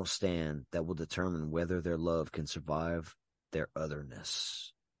final stand that will determine whether their love can survive their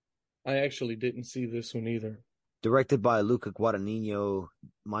otherness. I actually didn't see this one either. Directed by Luca Guadagnino,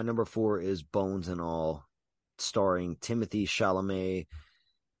 my number 4 is Bones and All, starring Timothée Chalamet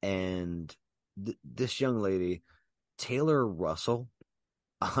and this young lady, Taylor Russell.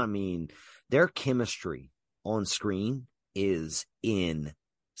 I mean, their chemistry on screen is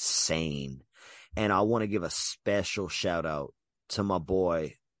insane. And I want to give a special shout out to my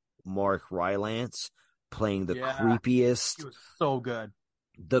boy, Mark Rylance, playing the creepiest. He was so good.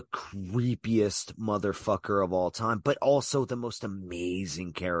 The creepiest motherfucker of all time, but also the most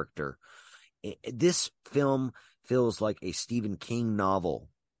amazing character. This film feels like a Stephen King novel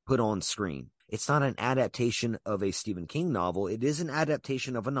put on screen. It's not an adaptation of a Stephen King novel. It is an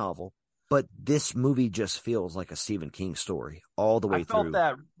adaptation of a novel, but this movie just feels like a Stephen King story all the way through. I felt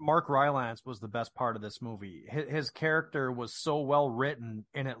that Mark Rylance was the best part of this movie. His character was so well written,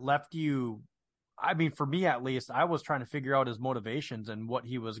 and it left you, I mean, for me at least, I was trying to figure out his motivations and what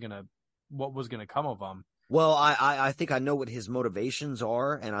was gonna come of him. Well, I think I know what his motivations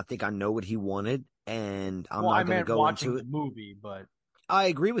are, and I think I know what he wanted, and I'm not going to go into it. The movie, but I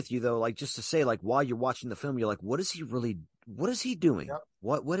agree with you though. Like, just to say, like, while you're watching the film, you're like, what is he doing? Yep.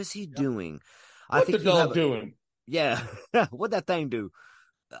 What is he doing? What the dog doing? Yeah, what that thing do?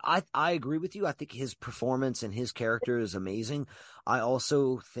 I agree with you. I think his performance and his character is amazing. I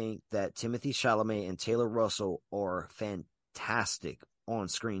also think that Timothy Chalamet and Taylor Russell are fantastic on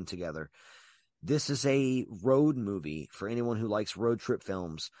screen together. This is a road movie for anyone who likes road trip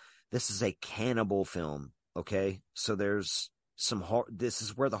films. This is a cannibal film, okay? So there's some this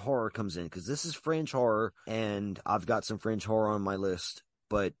is where the horror comes in, because this is fringe horror, and I've got some fringe horror on my list,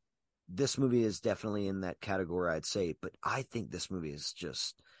 but this movie is definitely in that category, I'd say. But I think this movie is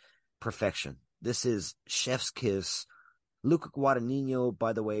just perfection. This is chef's kiss. Luca Guadagnino,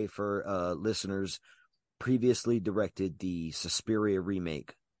 by the way, for listeners, previously directed the Suspiria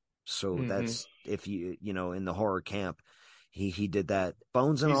remake. So that's, if you know, in the horror camp, he did that.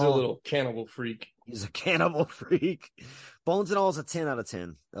 Bones and All. He's a little cannibal freak. He's a cannibal freak. Bones and All is a 10 out of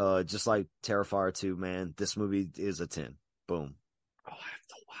 10. Just like Terrifier 2, man. This movie is a 10. Boom. I'll have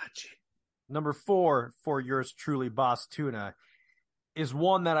to watch it. Number 4 for yours truly, Boss Tuna, is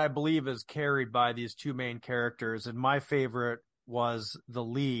one that I believe is carried by these two main characters. And my favorite was the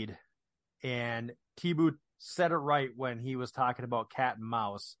lead. And Tibu said it right when he was talking about Cat and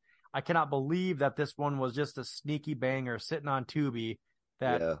Mouse. I cannot believe that this one was just a sneaky banger sitting on Tubi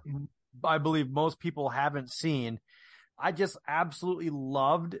that I believe most people haven't seen. I just absolutely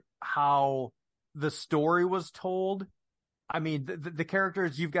loved how the story was told. I mean, the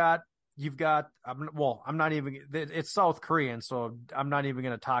characters you've got, I'm not even, it's South Korean, so I'm not even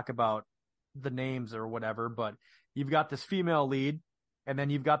going to talk about the names or whatever, but you've got this female lead, and then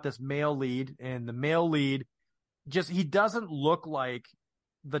you've got this male lead, and the male lead he doesn't look like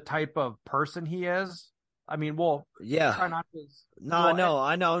the type of person he is. I mean, try not to. No,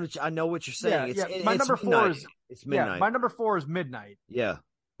 I know what you're saying. My number 4 is it's Midnight. My number 4 is Midnight. Yeah,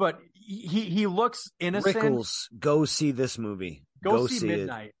 but he looks innocent. Rickles, go see this movie. Go see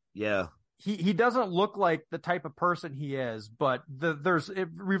Midnight. It. Yeah. He doesn't look like the type of person he is, but it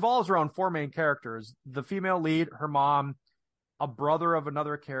revolves around 4 main characters: the female lead, her mom, a brother of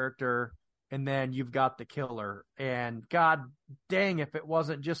another character, and then you've got the killer. And God dang, if it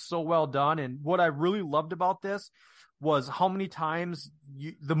wasn't just so well done. And what I really loved about this was how many times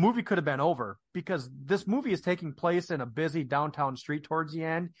the movie could have been over, because this movie is taking place in a busy downtown street towards the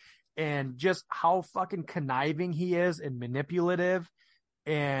end, and just how fucking conniving he is and manipulative,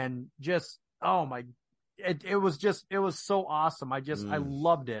 and just, oh my, it was so awesome. I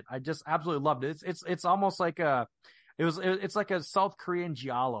loved it. I just absolutely loved it. It's almost like it's like a South Korean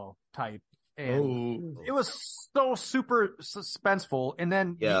giallo type. And it was so super suspenseful. And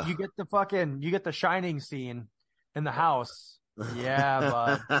then you get the Shining scene in the house.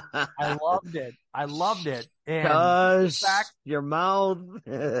 Yeah, bud. I loved it. And your mouth.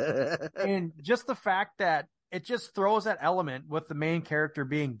 And just the fact that it just throws that element with the main character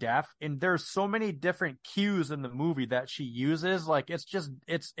being deaf. And there's so many different cues in the movie that she uses. Like,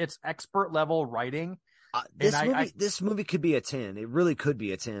 it's expert level writing. This movie could be a 10. It really could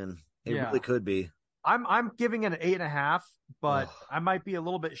be a 10. It really could be. I'm giving it an 8.5, but I might be a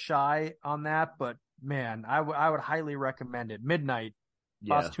little bit shy on that. But man, I would highly recommend it. Midnight,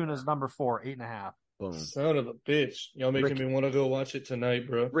 Boss Tuna's number 4, 8.5. Boom. Son of a bitch. Y'all making me want to go watch it tonight,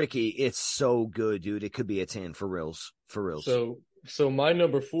 bro. Ricky, it's so good, dude. It could be a 10 for reals. For reals. So my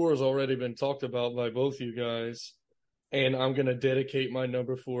number 4 has already been talked about by both you guys. And I'm going to dedicate my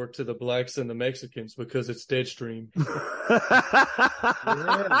number 4 to the blacks and the Mexicans, because it's Deadstream.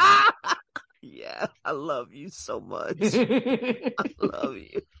 Yeah, I love you so much. I love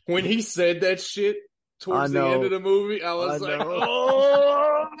you. When he said that shit towards the end of the movie, I was like,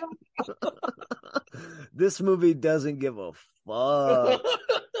 oh! This movie doesn't give a fuck.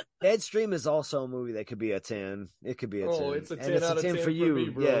 Deadstream is also a movie that could be a 10. It could be a 10. Oh, it's a 10 out of 10 for you. me,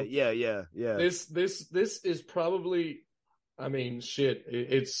 bro. Yeah. This is probably, I mean, shit.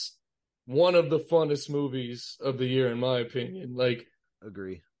 It's one of the funnest movies of the year, in my opinion. Like,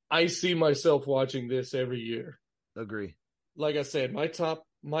 agree. I see myself watching this every year. Agree. Like I said, my top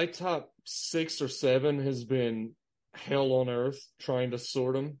 6 or 7 has been hell on earth trying to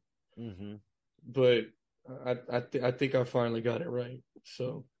sort them. Mm-hmm. But I think I finally got it right.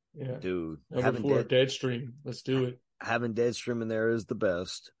 So yeah, dude, number 4, Deadstream. Let's do it. Having Deadstream in there is the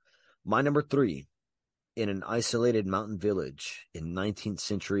best. My number 3, in an isolated mountain village in 19th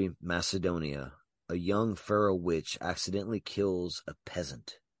century Macedonia, a young pharaoh witch accidentally kills a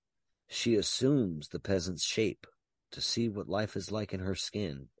peasant. She assumes the peasant's shape to see what life is like in her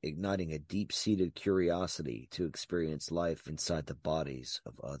skin, igniting a deep-seated curiosity to experience life inside the bodies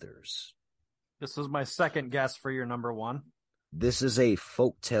of others. This was my second guess for your number 1. This is a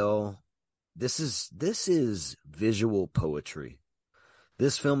folktale. This is visual poetry.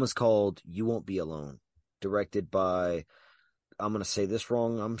 This film is called You Won't Be Alone, directed by I'm gonna say this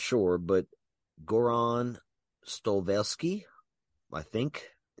wrong, I'm sure, but Goran Stolvelsky, I think.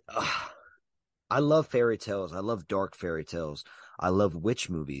 I love fairy tales. I love dark fairy tales. I love witch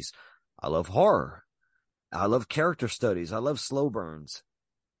movies. I love horror. I love character studies. I love slow burns.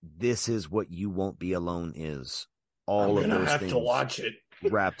 This is what You Won't Be Alone is. All of those things to watch it.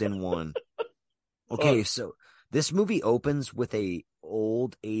 wrapped in one. Okay, so this movie opens with a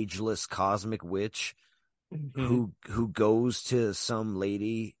old, ageless cosmic witch who goes to some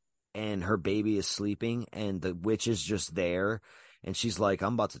lady and her baby is sleeping and the witch is just there and she's like,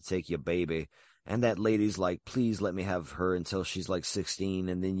 I'm about to take your baby. And that lady's like, please let me have her until she's like 16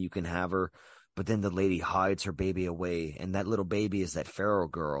 and then you can have her. But then the lady hides her baby away, and that little baby is that feral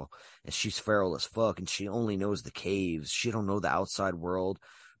girl, and she's feral as fuck, and she only knows the caves. She don't know the outside world.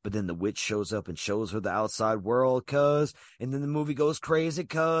 But then the witch shows up and shows her the outside world, and then the movie goes crazy,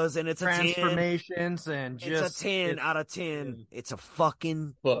 and it's a 10. Transformations and just... It's a 10 out of 10. It's a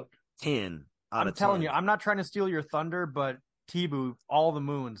fucking 10 out of 10. I'm telling you, I'm not trying to steal your thunder, but Tibu, All the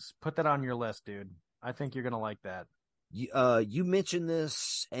Moons, put that on your list, dude. I think you're going to like that. You mentioned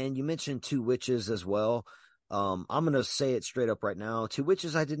this, and you mentioned Two Witches as well. I'm gonna say it straight up right now. Two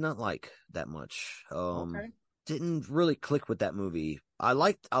Witches I did not like that much. Okay. Didn't really click with that movie. I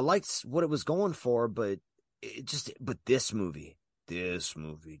liked what it was going for, but this movie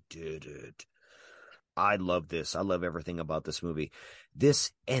did it. I love this. I love everything about this movie.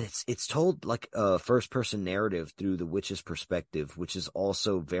 And it's told like a first person narrative through the witch's perspective, which is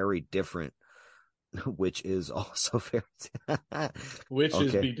also very different. Which is also very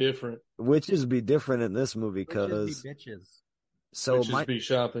Witches be different. Witches be different in this movie because bitches. So witches be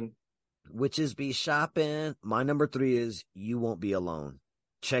shopping. Witches be shopping. My number 3 is You Won't Be Alone.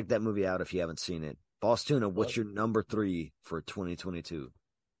 Check that movie out if you haven't seen it. Boss Tuna, what's your number 3 for 2022?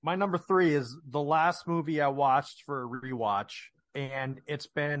 My number 3 is the last movie I watched for a rewatch, and it's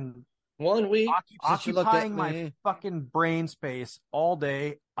been 1 week occupying my fucking brain space all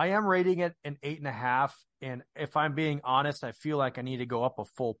day. I am rating it an 8.5, and if I'm being honest, I feel like I need to go up a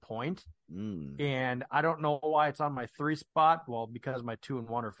full point. And I don't know why it's on my 3 spot. Well, because my 2 and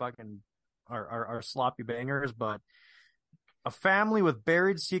 1 are fucking are sloppy bangers. But a family with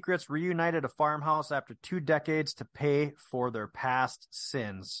buried secrets reunited at a farmhouse after 2 decades to pay for their past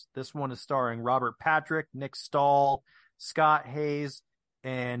sins. This one is starring Robert Patrick, Nick Stahl, Scott Hayes,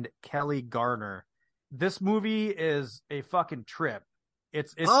 and Kelly Garner. This movie is a fucking trip.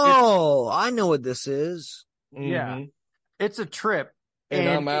 I know what this is. Yeah, it's a trip. And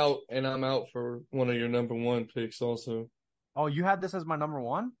I'm out for one of your number 1 picks also. Oh, you had this as my number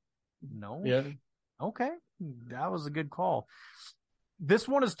 1? No. Yeah. Okay, that was a good call. This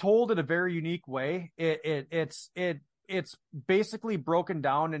one is told in a very unique way. It's basically broken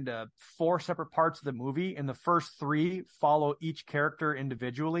down into 4 separate parts of the movie, and the first 3 follow each character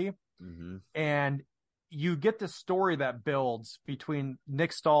individually. And you get the story that builds between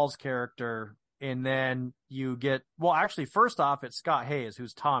Nick Stahl's character, and then you get, well, actually, first off, it's Scott Hayes,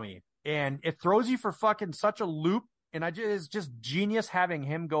 who's Tommy, and it throws you for fucking such a loop. And it's just genius having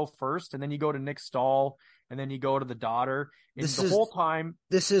him go first, and then you go to Nick Stahl, and then you go to the daughter. And whole time,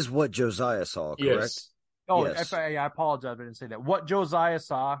 this is what Josiah saw, correct? Yes. Oh, yes. I apologize, I didn't say that. What Josiah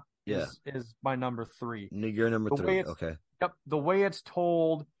saw is my number 3. You're number 3. Okay. Yep. The way it's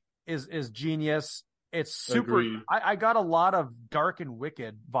told is genius. It's super. Agreed. I got a lot of Dark and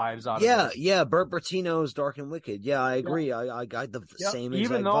Wicked vibes out of this. Yeah. Burt Bertino's Dark and Wicked. Yeah, I agree. Yep. I got the same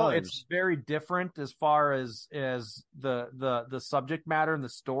exact Even though vibes. It's very different as far as the subject matter and the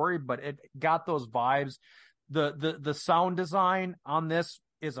story, but it got those vibes. The sound design on this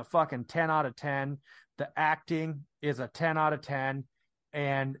is a fucking 10 out of 10. The acting is a 10 out of 10,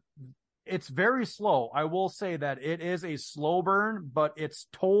 and it's very slow. I will say that it is a slow burn, but it's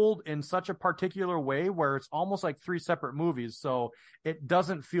told in such a particular way where it's almost like 3 separate movies. So it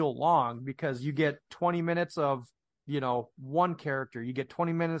doesn't feel long because you get 20 minutes of, one character, you get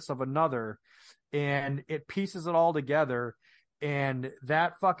 20 minutes of another, and it pieces it all together. And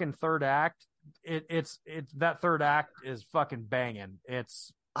that fucking third act, that third act is fucking banging.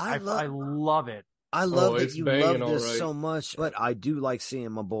 I love it. I love that you love this right. so much, but I do like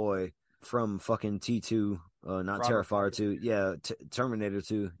seeing my boy from fucking T2, not Terrifier 2, yeah, Terminator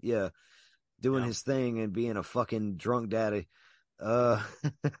 2, yeah, doing his thing and being a fucking drunk daddy. Yeah,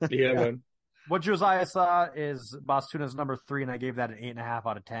 man. What Josiah saw is Boss Tuna's number 3, and I gave that an 8.5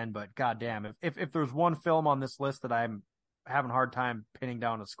 out of 10. But goddamn, if there's one film on this list that I'm having a hard time pinning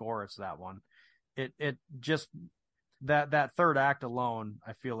down a score, it's that one. It just that third act alone,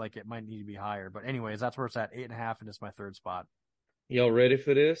 I feel like it might need to be higher. But anyways, that's where it's at, 8.5, and it's my 3rd spot. Y'all ready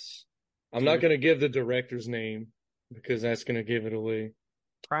for this? I'm not going to give the director's name, because that's gonna give it away.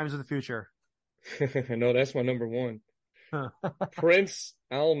 Crimes of the Future. No, that's my number one. Prince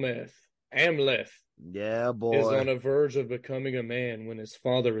Amleth Yeah, is boy. on the verge of becoming a man when his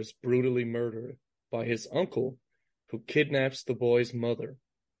father is brutally murdered by his uncle, who kidnaps the boy's mother.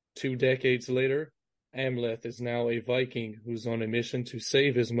 2 decades later, Amleth is now a Viking who's on a mission to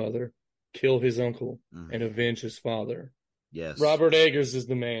save his mother, kill his uncle, and avenge his father. Yes. Robert Eggers is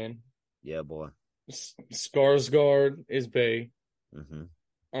the man. Yeah, boy. Skarsgård is Bay. Mm-hmm.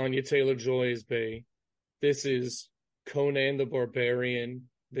 Anya Taylor-Joy is Bay. This is Conan the Barbarian.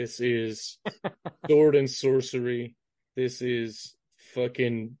 This is Sword and Sorcery. This is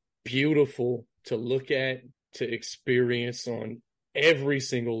fucking beautiful to look at, to experience on every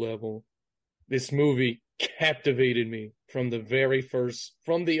single level. This movie captivated me from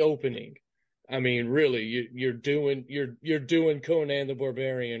the opening. I mean, really, you're doing Conan the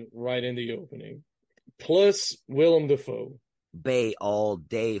Barbarian right in the opening. Plus Willem Dafoe. Bay all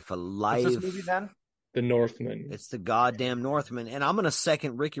day for life. What's this movie then? The Northman. It's the goddamn Northman. And I'm going to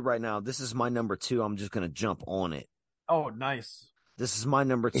second Ricky right now. This is my number 2. I'm just going to jump on it. Oh, nice. This is my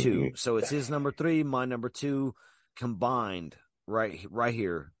number 2. So it's his number 3, my number 2 combined right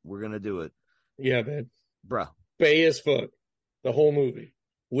here. We're going to do it. Yeah, man. Bruh. Bay as fuck. The whole movie.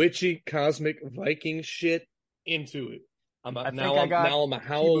 Witchy, cosmic, Viking shit into it. I'm a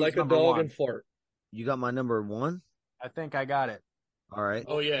howl like a dog and fart. You got my number 1? I think I got it. All right.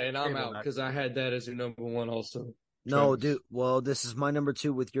 Oh, yeah, and I'm out because I had that as your number 1 also. No, dude. Well, this is my number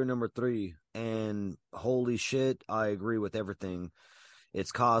 2 with your number 3. And holy shit, I agree with everything.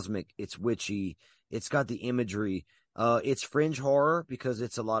 It's cosmic. It's witchy. It's got the imagery. It's fringe horror because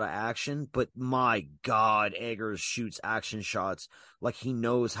it's a lot of action. But my God, Eggers shoots action shots like he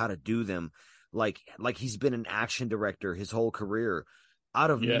knows how to do them. Like he's been an action director his whole career. Out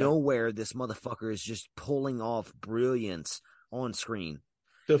of nowhere, this motherfucker is just pulling off brilliance on screen.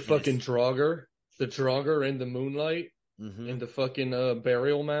 The fucking Draugr. The Draugr in the moonlight. In the fucking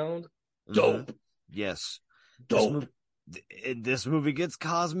burial mound. Dope. Yes. Dope. This movie gets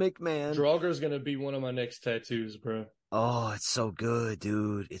cosmic, man. Draugr is going to be one of my next tattoos, bro. Oh, it's so good,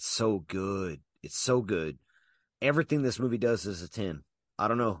 dude. It's so good. It's so good. Everything this movie does is a 10. I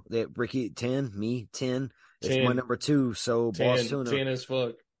don't know. Ricky, 10. Me, 10. It's my number 2, so 10, Boss Tuna. 10 as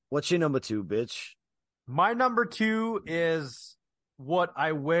fuck. What's your number 2, bitch? My number 2 is what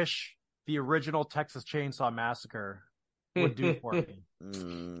I wish the original Texas Chainsaw Massacre would do for me.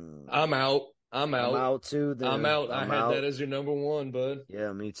 I'm out. I'm out too. Then. I'm out. I had that as your number 1, bud.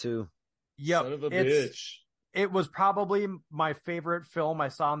 Yeah, me too. Yep. Son of a bitch. It was probably my favorite film I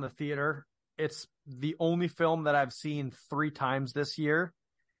saw in the theater. It's the only film that I've seen 3 times this year,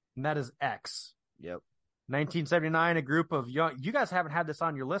 and that is X. Yep. 1979, a group of young. You guys haven't had this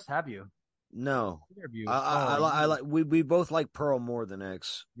on your list, have you? No. I like. We both like Pearl more than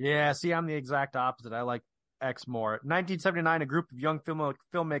X. Yeah. See, I'm the exact opposite. I like X more. 1979, a group of young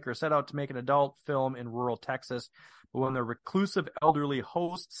filmmakers set out to make an adult film in rural Texas. But when their reclusive elderly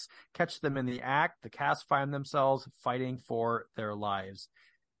hosts catch them in the act, the cast find themselves fighting for their lives.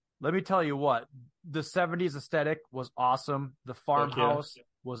 Let me tell you what, the 70s aesthetic was awesome. The farmhouse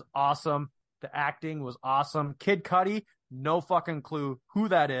was awesome. The acting was awesome. Kid Cudi, no fucking clue who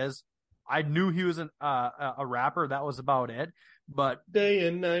that is. I knew he was a rapper. That was about it. But day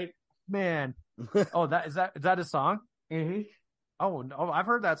and night, man. Oh, is that his song? Mm-hmm. Oh no, I've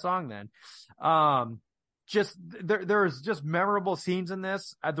heard that song then. Just there's just memorable scenes in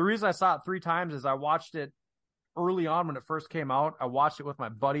this. The reason I saw it 3 times is I watched it early on when it first came out. I watched it with my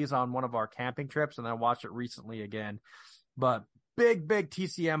buddies on one of our camping trips, and then I watched it recently again. But big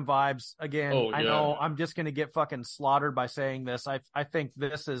TCM vibes again. Oh, yeah. I know I'm just gonna get fucking slaughtered by saying this. I think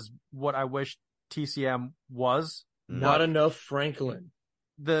this is what I wish TCM was. Not enough Franklin.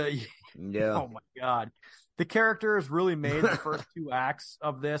 Oh my God. The characters really made the first 2 acts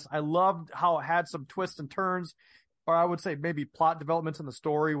of this. I loved how it had some twists and turns, or I would say maybe plot developments in the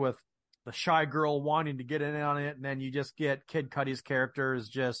story with the shy girl wanting to get in on it. And then you just get Kid Cudi's character is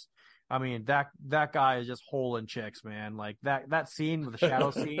just, I mean, that guy is just holing chicks, man. Like that scene with the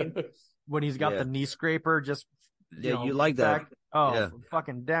shadow scene when he's got the knee scraper, just, you like that.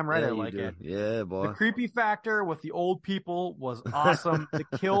 Fucking damn right. I like it. Yeah, boy. The creepy factor with the old people was awesome. The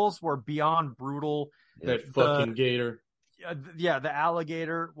kills were beyond brutal. That fucking gator. Yeah, the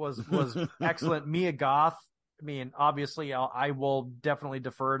alligator was excellent. Mia Goth. I mean, obviously, I will definitely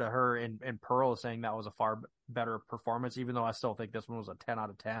defer to her in Pearl, saying that was a far better performance, even though I still think this one was a 10 out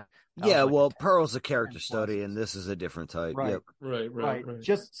of 10. Yeah, well, Pearl's a character study, and this is a different type. Right. Yep. Right.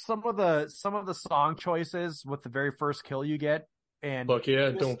 Just some of the song choices with the very first kill you get, and fuck yeah!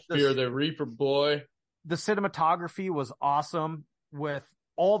 Don't fear the Reaper, boy. the cinematography was awesome with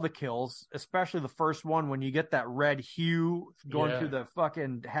all the kills, especially the first one when you get that red hue going through the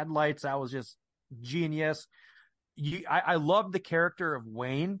fucking headlights. That was just genius. I loved the character of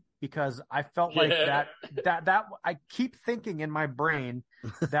Wayne because I felt like that I keep thinking in my brain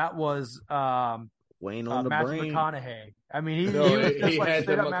that was Wayne on the Matthew brain. McConaughey. I mean, he was just like had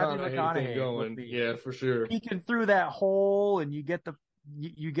straight the up Matthew McConaughey thing McConaughey going. Yeah, for sure. peeking through that hole, and you get the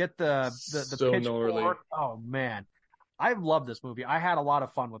So gnarly. pitchfork. Oh man, I love this movie. I had a lot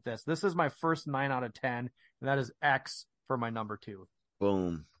of fun with this. This is my first 9 out of 10, and that is X for my number 2.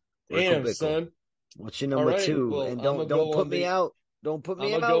 Boom. Damn, Rickle son. What's your number All right, 2? well, and I'ma don't go put on me the- out. Don't put me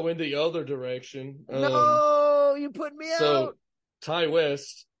I'm out. gonna go in the other direction. No, you put me So out. Ty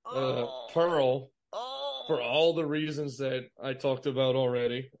West, Oh. Pearl, Oh. for all the reasons that I talked about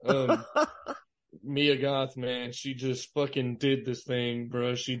already. Mia Goth, man, she just fucking did this thing,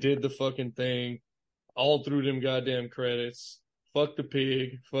 bro. She did the fucking thing all through them goddamn credits. Fuck the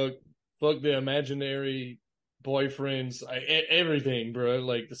pig. Fuck the imaginary boyfriends. Everything, bro.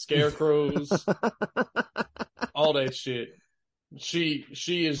 Like the scarecrows, all that shit. She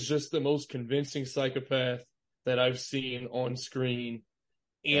is just the most convincing psychopath that I've seen on screen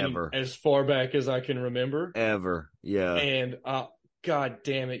in Ever. as far back as I can remember. Ever. Yeah. And god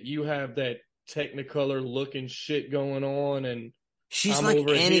damn it, you have that Technicolor looking shit going on, and She's I'm like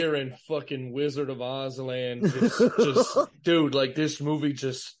over Annie. here in fucking Wizard of Oz land. Just dude, like this movie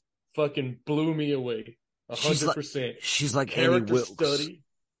just fucking blew me away. She's like- 100%. She's like Annie Character Wilkes. study.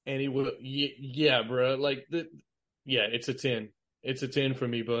 Annie Wilkes. Yeah, bro. Like it's a 10. It's a 10 for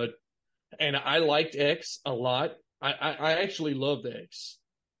me, bud. And I liked X a lot. I actually loved X.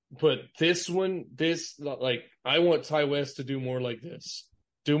 But this one, I want Ty West to do more like this.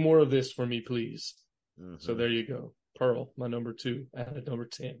 Do more of this for me, please. Mhm. So there you go. Pearl, my number 2 at number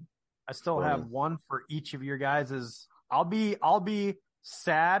 10. I still Boom. have one for each of your guys'. I'll be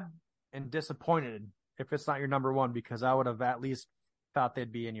sad and disappointed if it's not your number 1, because I would have at least thought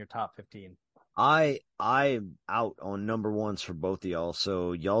they'd be in your top 15. I'm out on number 1s for both of y'all,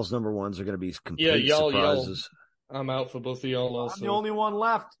 so y'all's number 1s are going to be complete Yeah, y'all. surprises. I'm out for both of y'all also. I'm the only one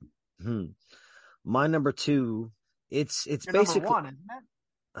left. My number 2, it's Your basically number 1, isn't it?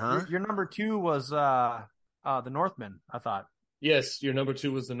 huh? Your number 2 was the Northman, I thought. Yes, your number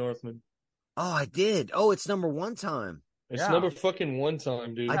 2 was The Northman. Oh, I did. Oh, it's number 1 time. It's Yeah. number fucking 1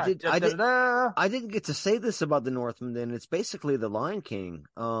 time, dude. I did- Da-da-da-da. I didn't get to say this about the Northman. Then it's basically the Lion King.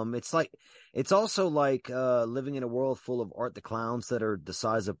 It's also like living in a world full of Art the Clowns that are the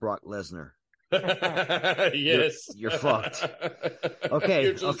size of Brock Lesnar. Yes. You're fucked. Okay,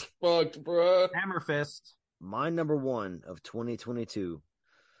 You're just fucked, bro. Hammer Fist. My number 1 of 2022.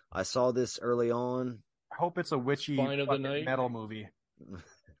 I saw this early on. I hope it's a witchy Spine of the fucking Night. metal movie.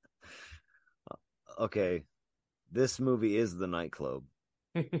 Okay, this movie is the nightclub.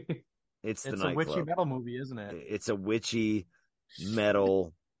 It's the It's a witchy nightclub. metal movie, isn't it? It's a witchy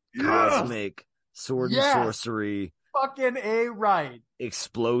metal cosmic sword Yes! and sorcery Fucking A right.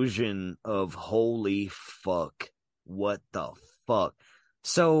 explosion of holy fuck. What the fuck?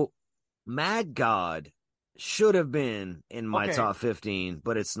 So Mad God should have been in my Okay. top 15,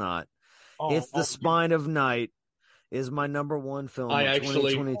 but it's not. Oh, It's The Spine of Night is my number 1 film I of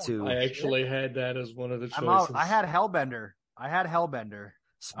actually 2022. had that as one of the choices. I'm out. I had Hellbender.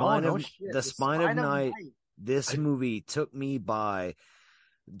 Spine Oh, no of shit. The Spine of Night. This movie took me by.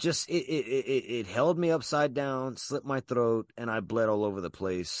 Just it held me upside down, slit my throat, and I bled all over the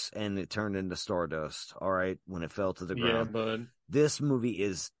place, and it turned into stardust. All right, when it fell to the Yeah, ground. bud. This movie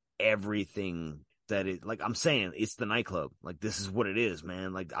is everything that it. Like I'm saying, it's the nightclub. Like this is what it is,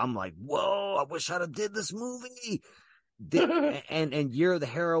 man. Like I'm like, whoa! I wish I'd have did this movie. And Year of the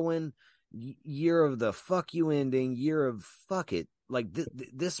Heroine, Year of the Fuck You ending, Year of Fuck It. Like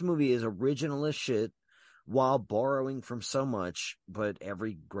this movie is original as shit, while borrowing from so much, but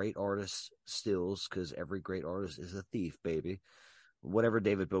every great artist steals, because every great artist is a thief, baby. Whatever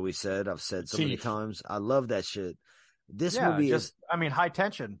David Bowie said, I've said so many Thief. times. I love that shit. This Yeah, movie is High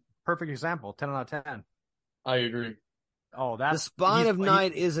Tension. Perfect example. 10 out of 10. I agree. Oh, The that's Spine of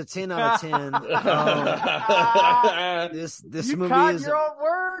Night is a 10 out of 10. This you movie caught is your own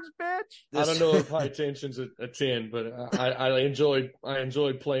words, bitch. I don't know if High Tension's a 10, but I enjoyed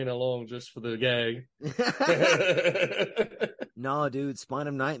playing along just for the gag. No, dude, Spine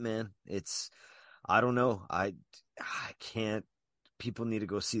of Night, man. I don't know. I can't. People need to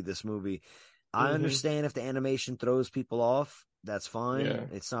go see this movie. I Mhm. understand if the animation throws people off. That's fine. Yeah.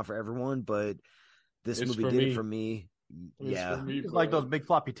 It's not for everyone, but this It's movie for did me. it for me. It's Yeah. for me, It's bro. like those big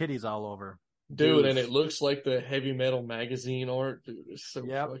floppy titties all over. Dude, and it looks like the Heavy Metal magazine art. Dude, it's so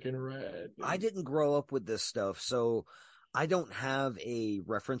fucking rad. Dude. I didn't grow up with this stuff, so I don't have a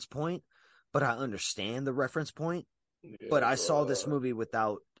reference point, but I understand the reference point. Yeah, but I saw this movie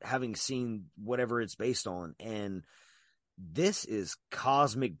without having seen whatever it's based on, and this is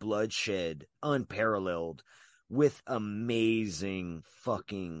cosmic bloodshed, unparalleled, with amazing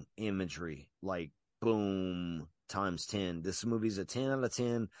fucking imagery. Like, boom, times 10. This movie's a 10 out of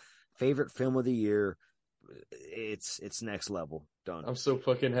 10. Favorite film of the year. It's next level. Done. I'm so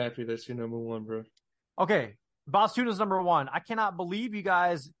fucking happy that's your number one, bro. Okay, Boss Tuna's number one. I cannot believe you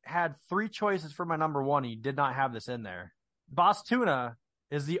guys had 3 choices for my number one and you did not have this in there. Boss Tuna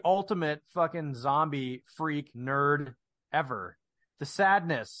is the ultimate fucking zombie freak nerd ever. The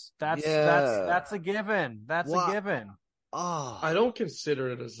sadness. That's a given. That's a given. Oh, I don't consider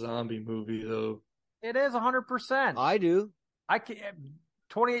it a zombie movie though. It is 100%. I do.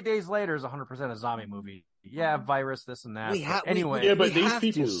 28 Days Later is 100% a zombie movie. Yeah, virus, this and that. Anyway. Yeah, but these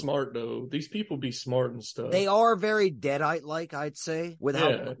people smart though. These people be smart and stuff. They are very Deadite-like, I'd say, with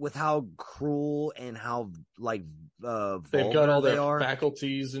how cruel and how like they've got all their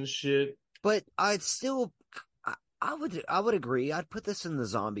faculties and shit. But I'd still, I would agree. I'd put this in the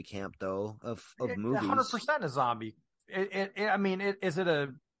zombie camp though of movies. 100% a zombie. Is it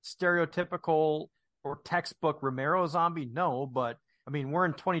a stereotypical or textbook Romero zombie? No, but I mean, we're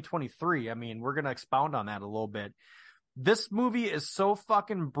in 2023. I mean, we're going to expound on that a little bit. This movie is so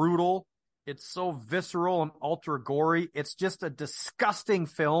fucking brutal. It's so visceral and ultra gory. It's just a disgusting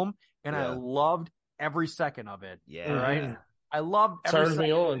film, and I loved every second of it. Yeah. Right? I loved every second. Turns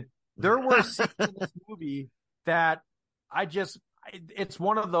me on. There were scenes in this movie that it's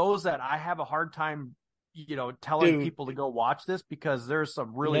one of those that I have a hard time, telling people to go watch this because there's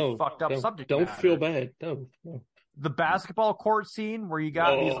some really fucked up subject matter. Don't feel bad. No. The basketball court scene where you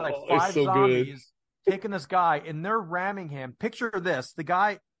got these like 5 zombies taking this guy and they're ramming him. Picture this.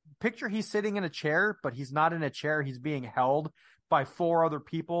 Picture he's sitting in a chair, but he's not in a chair. He's being held by 4 other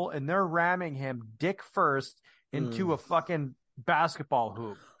people and they're ramming him dick first into a fucking basketball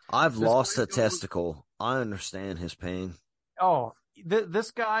hoop. I've lost a testicle. I understand his pain. Oh,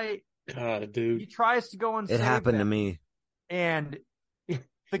 this guy, God, dude. He tries to go and it happened to me. And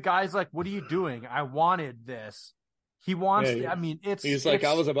the guy's like, "What are you doing? I wanted this." He wants. He's like,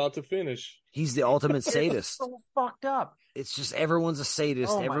 I was about to finish. He's the ultimate sadist. It's so fucked up. It's just everyone's a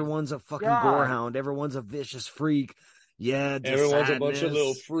sadist. Everyone's a fucking gorehound. Everyone's a vicious freak. Yeah, everyone's a bunch of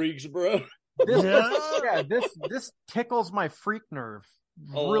little freaks, bro. This tickles my freak nerve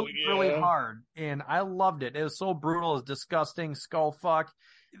really hard, and I loved it. It was so brutal, it's disgusting. Skull fuck.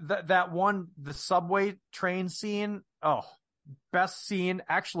 That one, the subway train scene. Oh, best scene.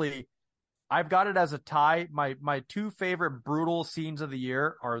 Actually, I've got it as a tie. My 2 favorite brutal scenes of the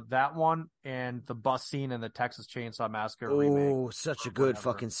year are that one and the bus scene in the Texas Chainsaw Massacre remake. Oh, such a good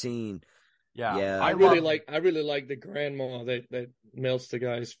fucking scene. Yeah. I really like the grandma that melts the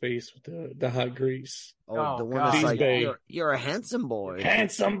guy's face with the hot grease. Oh, the one that's like, you're a handsome boy.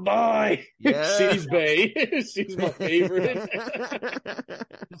 Handsome boy. Yeah. She's bae. She's my favorite.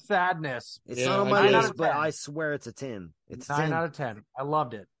 Sadness. It's not on my list, but I swear it's a 10. It's 9 out of 10. I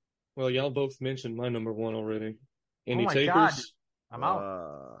loved it. Well, y'all both mentioned my number one already. Any takers? God. I'm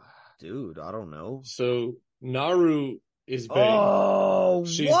out. Dude, I don't know. So Naru is bae. Oh,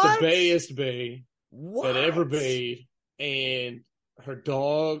 she's what? the baeest bae that ever baed, and her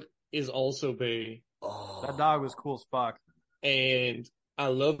dog is also bae. Oh. That dog was cool as fuck. And I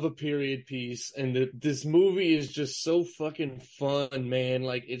love a period piece, and this movie is just so fucking fun, man.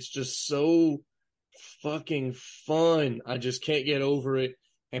 Like, it's just so fucking fun. I just can't get over it.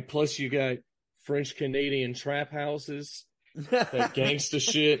 And plus, you got French Canadian trap houses, that gangsta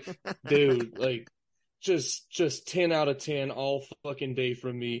shit, dude. Like, just 10 out of 10 all fucking day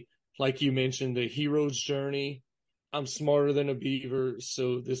from me. Like you mentioned, the hero's journey. I'm smarter than a beaver,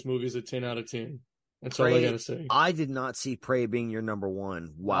 so this movie's a 10 out of 10. That's all I gotta say. I did not see Prey being your number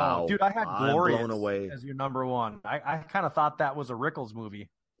one. Wow, dude, I had Glorious blown away as your number one. I kind of thought that was a Rickles movie.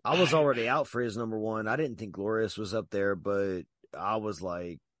 I was already out for his number one. I didn't think Glorious was up there, but I was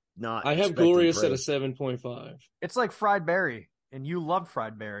like, not. I have Glorious at a 7.5. It's like Fried Berry, and you loved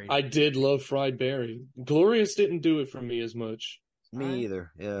Fried Berry. I did love Fried Berry. Glorious didn't do it for me as much. Me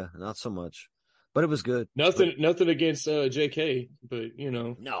either. Yeah, not so much. But it was good. Nothing against J.K., but you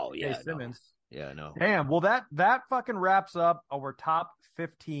know. No, yeah, Simmons. Yeah, no. Damn. Well, that fucking wraps up our top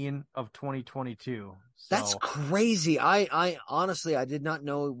 15 of 2022. So. That's crazy. I honestly, I did not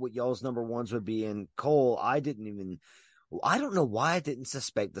know what y'all's number ones would be. And Cole, I didn't even. I don't know why I didn't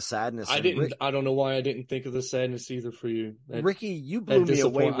suspect the sadness. I And didn't. I don't know why I didn't think of the sadness either for you. Ricky, you blew me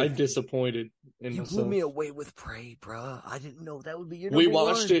away. I'm disappointed in You myself. blew me away with Prey, bruh. I didn't know that would be your. We number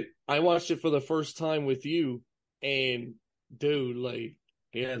watched one. it. I watched it for the first time with you, and dude, like,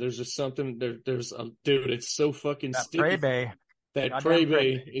 yeah, there's just something there. Dude, it's so fucking That sticky. Prey Bay. That Goddamn Prey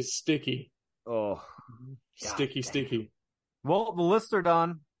Prey Bay is sticky, Oh, sticky, damn. sticky. Well, the lists are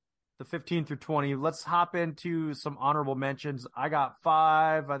done. The 15 through 20. Let's hop into some honorable mentions. I got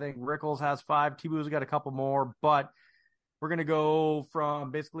 5. I think Rickles has 5. T-Boo's got a couple more, but we're going to go from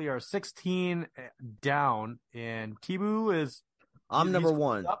basically our 16 down. And T-Boo is... I'm number he's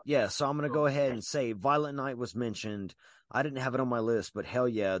one. up. Yeah, so I'm going to go ahead and say Violent Night was mentioned. I didn't have it on my list, but hell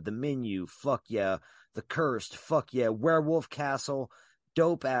yeah. The Menu, fuck yeah. The Cursed, fuck yeah. Werewolf Castle,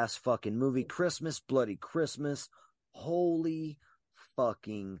 dope ass fucking movie. Christmas, Bloody Christmas. Holy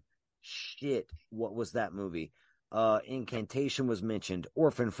fucking shit. What was that movie? Incantation was mentioned.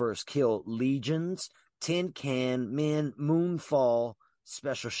 Orphan First Kill, Legions, Tin Can, Men, Moonfall.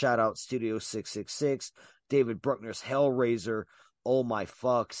 Special shout out Studio 666. David Bruckner's Hellraiser. Oh my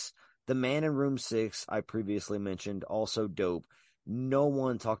fucks. The Man in Room 6, I previously mentioned, also dope. No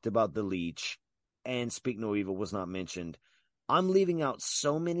one talked about The Leech, and Speak No Evil was not mentioned. I'm leaving out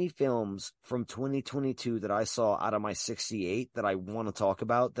so many films from 2022 that I saw out of my 68 that I want to talk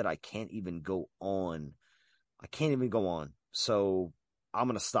about that I can't even go on. I can't even go on. So I'm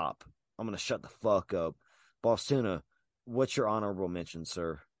going to stop. I'm going to shut the fuck up. Boss Tuna, what's your honorable mention,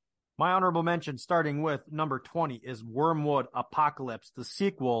 sir? My honorable mention, starting with number 20, is Wormwood Apocalypse, the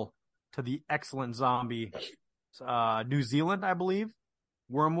sequel to the excellent zombie, New Zealand, I believe.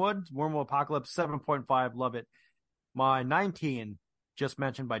 Wormwood Apocalypse, 7.5, love it. My 19, just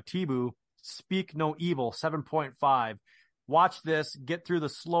mentioned by T-Boo, Speak No Evil, 7.5. Watch this, get through the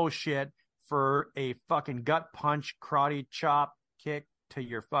slow shit for a fucking gut punch, karate chop kick to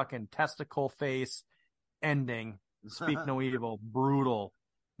your fucking testicle face ending. Speak No Evil, brutal.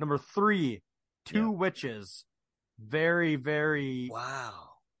 Number 3, Two Witches. Very, very Wow.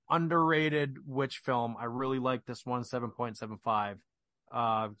 underrated witch film. I really like this one, 7.75.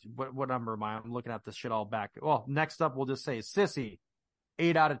 What number am I? I'm looking at this shit all back. Well, next up, we'll just say Sissy,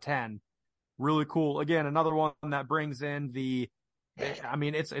 8 out of 10. Really cool. Again, another one that brings in I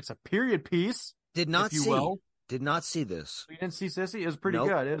mean, it's a period piece. Did not if you see. will. Did not see this. You didn't see Sissy? It was pretty Nope.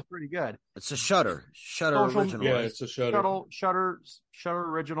 good. It was pretty good. It's a Shutter Social- original. Yeah, right? it's a Shudder. Shutter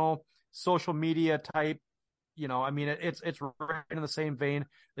original, social media type. You know, I mean, it's right in the same vein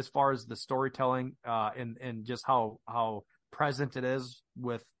as far as the storytelling, and just how present it is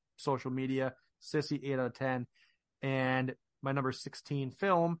with social media. Sissy, 8 out of 10. And my number 16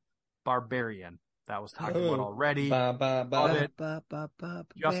 film, Barbarian. That was talked about already. Bye, bye, bye. Love it.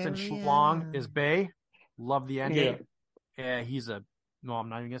 Justin Schlong is Bay. Love the ending. Yeah, no, I'm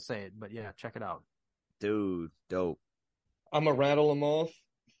not even going to say it, but yeah, check it out. Dude, dope. I'm going to rattle them off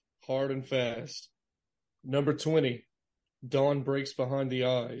hard and fast. Number 20, Dawn Breaks Behind the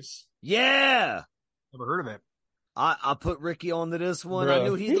Eyes. Yeah. Never heard of it. I put Ricky onto this one. I Bruh.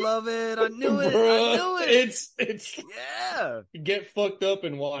 knew he'd love it. I knew it. Bruh, I knew it. It's Yeah. get fucked up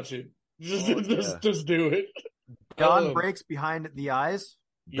and watch it. Just yeah. just do it. Dawn Breaks Behind the Eyes.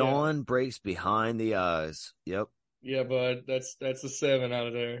 Yeah. Dawn Breaks Behind the Eyes. Yep. Yeah, bud, that's a 7 out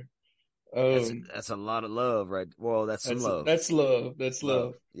of there. That's a lot of love, right? Well, that's some love. That's love. That's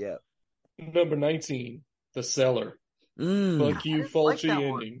love. Yeah. Number 19, The Cellar. Mm. Fuck you, didn't like Fulci that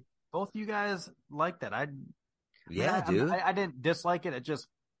one. ending. Both of you guys like that. Yeah, dude. I didn't dislike it. It just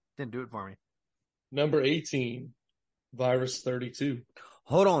didn't do it for me. Number 18, Virus 32.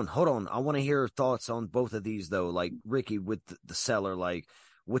 Hold on. I want to hear thoughts on both of these, though. Like, Ricky, with the Cellar, like,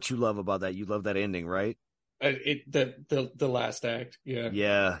 what you love about that. You love that ending, right? The last act,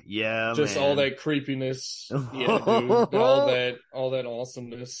 yeah. Yeah, Just man. all that creepiness. Yeah, dude. all that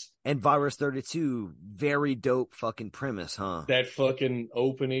awesomeness. And Virus 32, very dope fucking premise, huh? That fucking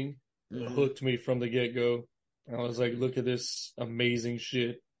opening Mhm. hooked me from the get-go. I was like, look at this amazing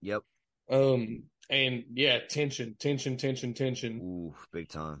shit. Yep. And yeah, tension. Ooh, big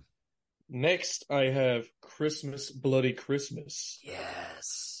time. Next, I have Christmas, Bloody Christmas.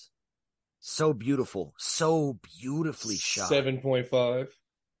 Yes. So beautiful. So beautifully shot. 7.5.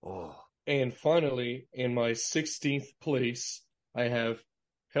 Oh. And finally, in my 16th place, I have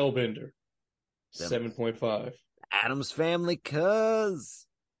Hellbender. 7.5. Addams Family, cuz.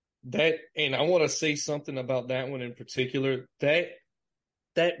 And I want to say something about that one in particular. That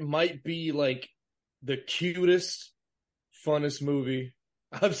might be like the cutest, funnest movie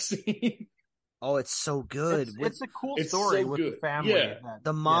I've seen Oh, it's so good. It's a cool It's story so with good. the family. Yeah.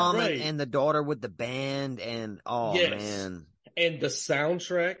 The mom Right. and the daughter with the band, and oh Yes. man, And the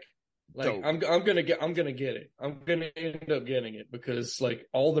soundtrack, like Dope. I'm gonna get it. I'm gonna end up getting it because like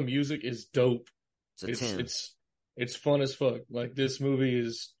all the music is dope. it's a 10. It's fun as fuck. Like this movie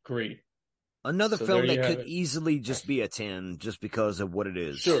is great. Another So film there that you could have it. easily just be a 10 just because of what it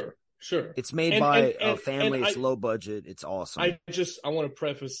is. Sure. It's made And- by and- a and- family. and It's low budget. It's awesome. I want to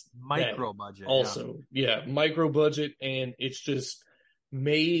preface Micro that budget. also. Yeah, micro budget, and it's just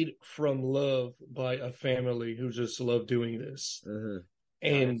made from love by a family who just love doing this. Mhm.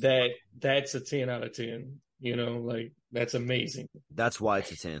 And that's a 10 out of 10. You know, like that's amazing. That's why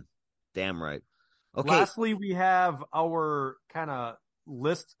it's a 10. Damn right. Okay. Lastly, we have our kind of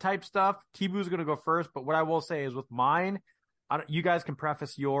list type stuff. Tibu's going to go first, but what I will say is with mine, you guys can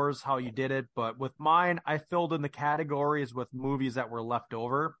preface yours how you did it, but with mine, I filled in the categories with movies that were left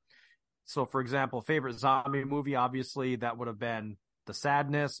over. So, for example, favorite zombie movie, obviously that would have been The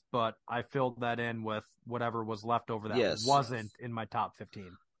Sadness, but I filled that in with whatever was left over that Yes. wasn't in my top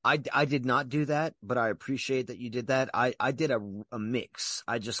 15. I did not do that, but I appreciate that you did that. I did a mix.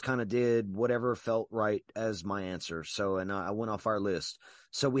 I just kind of did whatever felt right as my answer. So, and I went off our list.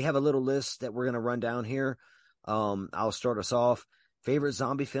 So we have a little list that we're going to run down here. I'll start us off. Favorite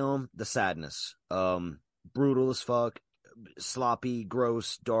zombie film, The Sadness. Brutal as fuck, sloppy,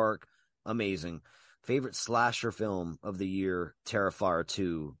 gross, dark, amazing. Favorite slasher film of the year, Terrifier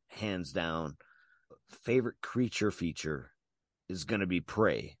 2, hands down. Favorite creature feature is going to be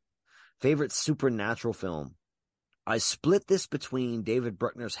Prey. Favorite supernatural film. I split this between David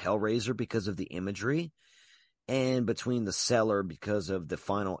Bruckner's Hellraiser because of the imagery and between The Cellar because of the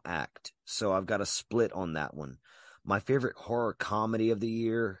final act. So I've got a split on that one. My favorite horror comedy of the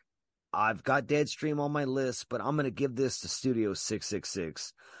year. I've got Deadstream on my list, but I'm going to give this to Studio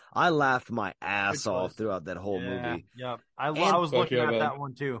 666. I laughed my ass off throughout that whole movie. Yeah. I And- was looking Fuck yeah, at man. that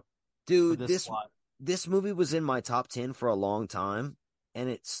one too. for Dude, this slot. this movie was in my top 10 for a long time, and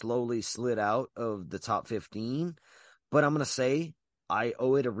it slowly slid out of the top 15. But I'm going to say I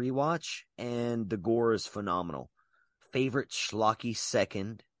owe it a rewatch, and the gore is phenomenal. Favorite schlocky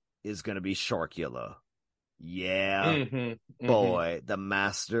second is going to be Sharkula. Yeah, Mhm, mhm. boy, the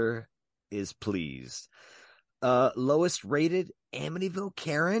master is pleased. Lowest rated Amityville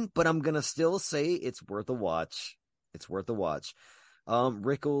Karen, but I'm going to still say it's worth a watch. It's worth a watch.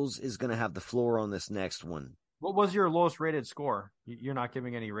 Rickles is going to have the floor on this next one. What was your lowest rated score? You're not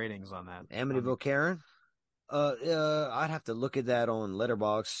giving any ratings on that. Amityville Karen? I'd have to look at that on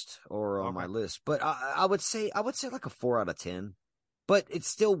Letterboxd or on my Okay. list, but I would say like a 4 out of 10. But it's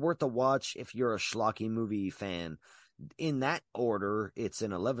still worth a watch if you're a schlocky movie fan. In that order, it's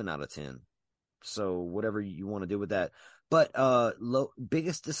an 11 out of 10. So whatever you want to do with that. But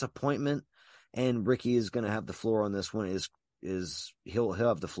biggest disappointment, and Ricky is going to have the floor on this one, is he'll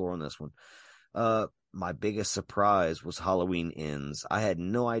have the floor on this one. My biggest surprise was Halloween Ends. I had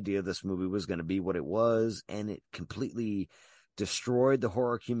no idea this movie was going to be what it was, and it completely destroyed the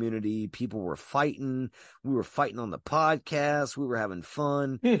horror community. People were fighting. We were fighting on the podcast. We were having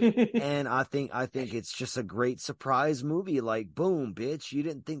fun. And I think it's just a great surprise movie. Like, boom, bitch, you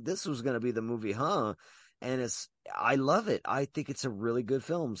didn't think this was going to be the movie, huh? And I love it. I think it's a really good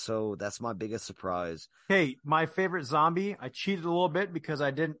film. So that's my biggest surprise. Hey, my favorite zombie, I cheated a little bit because I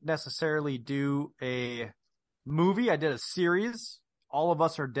didn't necessarily do a movie. I did a series. All of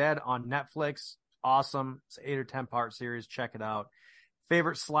Us Are Dead on Netflix. Awesome. It's an 8 or 10 part series. Check it out.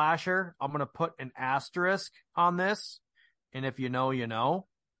 Favorite slasher, I'm going to put an asterisk on this. And if you know, you know.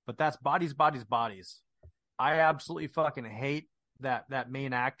 But that's Bodies, Bodies, Bodies. I absolutely fucking hate that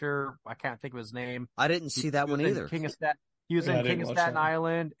main actor. I can't think of his name. I didn't see that He one was in either. King of Stat. He was Yeah, I in King didn't of watch Staten that one.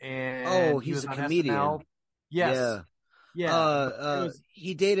 Island, and Oh, he he's was a on comedian. SNL. Yes. Yeah. Yeah. It was-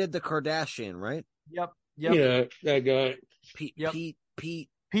 He dated the Kardashian, right? Yep. Yeah, that guy. Pete Yep. Pete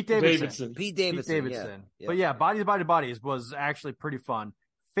Pete Davidson. Davidson. Pete Davidson. Davidson. Yeah. But yeah, Bodies, Bodies, Bodies was actually pretty fun.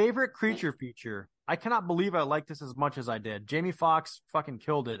 Favorite creature feature. I cannot believe I liked this as much as I did. Jamie Foxx fucking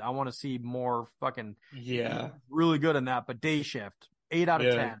killed it. I want to see more fucking Yeah. really good in that. But Day Shift, 8 out of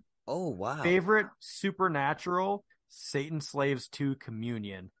Yeah. 10. Oh wow. Favorite supernatural, Satan Slaves 2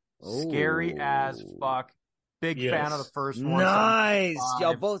 Communion. Scary Oh. as fuck. Big Yes. fan of the first one. Nice. 75.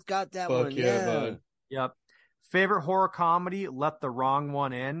 Y'all both got that Fuck one. yeah, Yeah. bud. Yep. Favorite horror comedy, Let the Wrong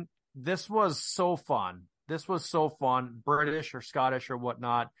One In. This was so fun. British or Scottish or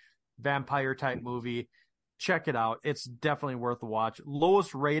whatnot. Vampire type movie. Check it out. It's definitely worth a watch.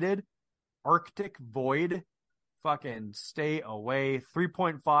 Lowest rated, Arctic Void. Fucking stay away.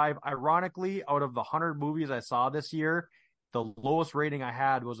 3.5. Ironically, out of the 100 movies I saw this year, The lowest rating I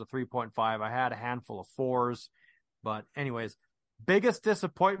had was a 3.5. I had a handful of 4s. But anyways, biggest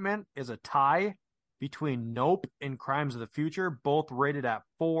disappointment is a tie between Nope and Crimes of the Future, both rated at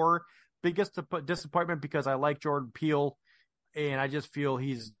 4. Biggest disappointment because I like Jordan Peele, and I just feel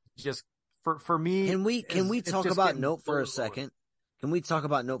he's just for me. Can we talk about Nope for a second? Can we talk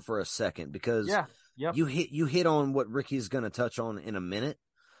about Nope for a second? Because you hit on what Ricky's going to touch on in a minute,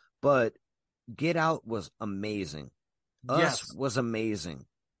 but Get Out was amazing. Us was amazing.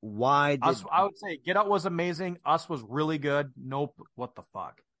 I would say Get Out was amazing. Us was really good. Nope. What the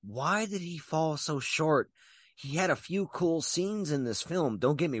fuck? Why did he fall so short? He had a few cool scenes in this film.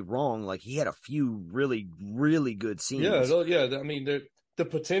 Don't get me wrong. Like, he had a few really, really good scenes. Yeah. I mean, the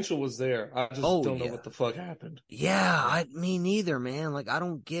potential was there. I just don't know what the fuck happened. Yeah, me neither, man. Like, I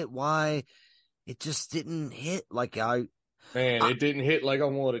don't get why it just didn't hit. It didn't hit like I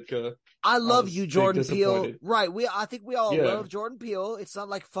wanted to. I love you, Jordan Peele. Right. I think we all love Jordan Peele. It's not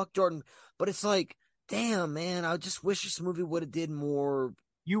like fuck Jordan, but it's like, damn, man, I just wish this movie would have did more.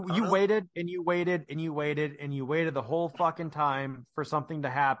 You waited and you waited and you waited and you waited the whole fucking time for something to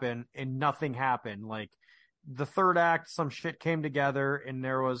happen, and nothing happened. Like, the third act, some shit came together and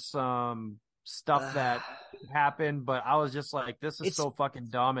there was some stuff that happened, but I was just like, this is so fucking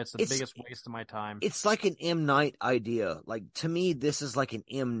dumb. It's the biggest waste of my time. It's like an M. Night idea. Like, to me, this is like an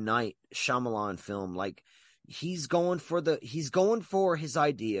M. Night Shyamalan film. Like, he's going for his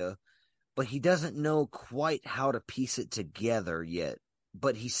idea, but he doesn't know quite how to piece it together yet.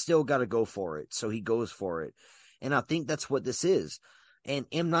 But he's still got to go for it, so he goes for it. And I think that's what this is. And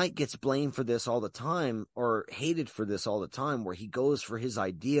M. Night gets blamed for this all the time, or hated for this all the time, where he goes for his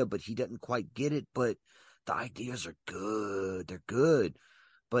idea, but he doesn't quite get it. But the ideas are good. They're good.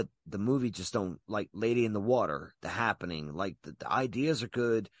 But the movie just don't, like Lady in the Water, The Happening. Like, the ideas are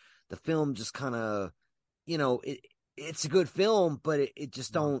good. The film just kind of, it's a good film, but it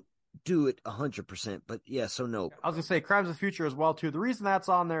just don't do it 100%. But yeah, so Nope. I was gonna say Crimes of the Future as well too. The reason that's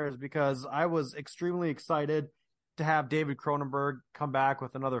on there is because I was extremely excited to have David Cronenberg come back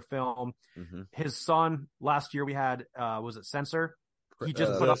with another film. Mm-hmm. His son, last year we had was it Censor? He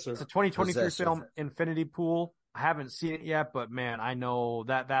just put up it's a 2023 film, Infinity Pool. I haven't seen it yet, but man, I know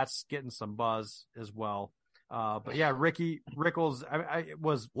that's getting some buzz as well. But yeah, Rickles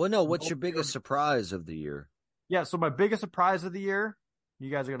was. Well, no, what's your biggest surprise of the year? Yeah, so my biggest surprise of the year, you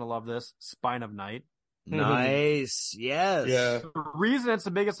guys are going to love this, Spine of Night. Nice. Yes. Yeah. The reason it's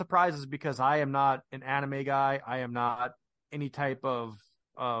the biggest surprise is because I am not an anime guy. I am not any type of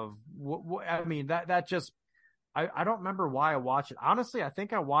I mean, that just, I don't remember why I watched it. Honestly, I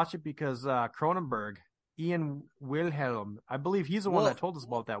think I watched it because Cronenberg, Ian Wilhelm, I believe he's the one that told us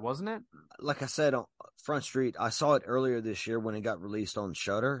about that, wasn't it? Like I said, on Front Street, I saw it earlier this year when it got released on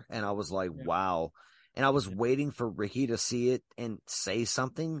Shudder, and I was like, wow. And I was waiting for Ricky to see it and say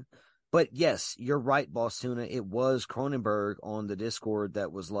something. But yes, you're right, Boss Tuna. It was Cronenberg on the Discord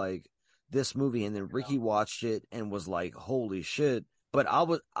that was like, this movie. And then Ricky watched it and was like, holy shit. But I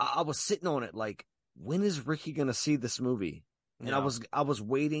was sitting on it like, when is Ricky going to see this movie? And I was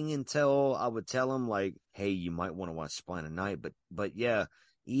waiting until I would tell him like, hey, you might want to watch Spine of Night. But yeah,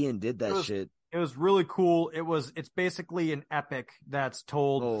 Ian did that shit. It was really cool. It's basically an epic that's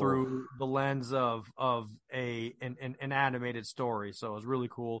told through the lens of an animated story. So it was really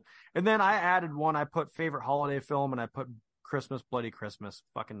cool. And then I added one. I put favorite holiday film, and I put Christmas, Bloody Christmas.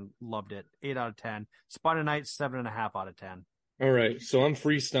 Fucking loved it. 8 out of 10. Spine of Night, 7.5 out of 10. All right, so I'm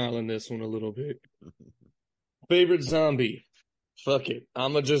freestyling this one a little bit. Favorite zombie? Fuck it.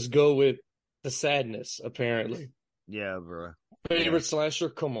 I'm gonna just go with The Sadness. Apparently. Yeah, bro. Favorite slasher?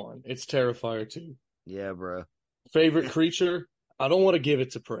 Come on. It's Terrifier 2. Yeah, bro. Favorite creature? I don't want to give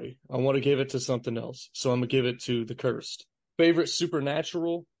it to Prey. I want to give it to something else. So I'm going to give it to The Cursed. Favorite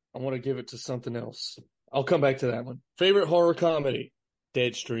supernatural? I want to give it to something else. I'll come back to that one. Favorite horror comedy?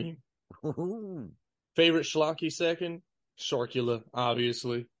 Deadstream. Favorite schlocky second? Sharkula,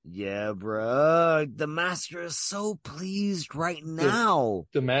 obviously. Yeah, bro. The master is so pleased right now.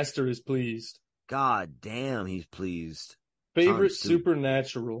 The master is pleased. God damn, he's pleased. Favorite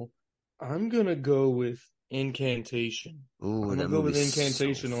supernatural? I'm gonna go with Incantation. Ooh, I'm gonna go with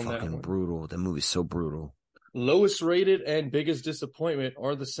Incantation on that one. Brutal. That movie's so brutal. Lowest rated and biggest disappointment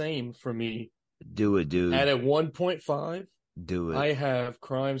are the same for me. Do it, dude. And at 1.5, do it. I have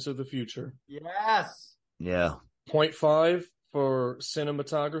Crimes of the Future. Yes. Yeah. 0.5 for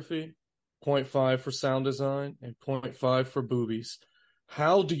cinematography, 0.5 for sound design, and 0.5 for boobies.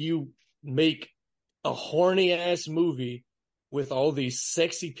 How do you make a horny ass movie with all these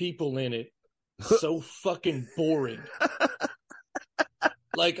sexy people in it so fucking boring?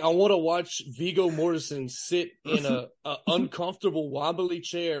 Like, I want to watch Viggo Mortensen sit in a uncomfortable wobbly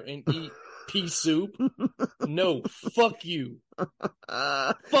chair and eat pea soup. No, fuck you.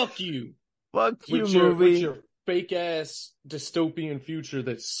 Fuck you. Fuck you, With movie. your fake ass dystopian future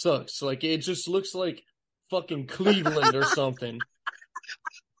that sucks. Like, it just looks like fucking Cleveland or something.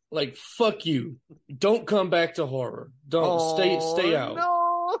 Like, fuck you. Don't come back to horror. Don't. Stay out. No.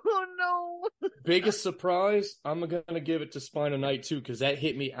 Biggest surprise, I'm gonna give it to Spine of Night 2, because that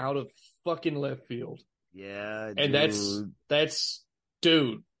hit me out of fucking left field. Yeah, And dude. that's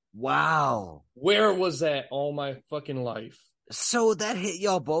dude, Wow. where was that all my fucking life? So that hit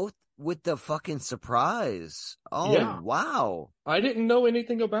y'all both with the fucking surprise. Oh, Yeah. wow. I didn't know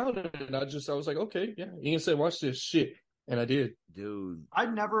anything about it, and I was like, okay, yeah. Ian said, watch this shit, and I did. Dude. I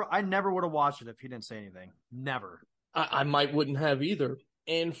never would have watched it if he didn't say anything. Never. I wouldn't have either.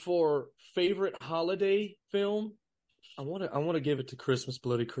 And for favorite holiday film, I want to give it to Christmas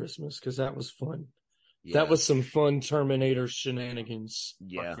Bloody Christmas, because that was fun. Yeah. That was some fun Terminator shenanigans.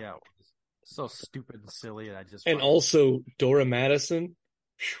 Yeah. Fuck yeah. It was so stupid and silly. And And also Dora Madison,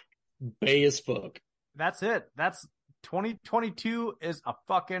 bae as fuck. that's it. That's 2022 is a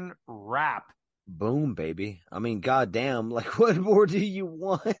fucking wrap. Boom, baby. I mean, goddamn. Like, what more do you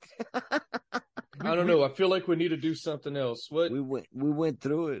want? I don't know. I feel like we need to do something else. What? we went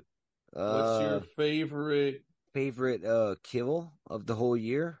through it. What's your favorite? favorite kill of the whole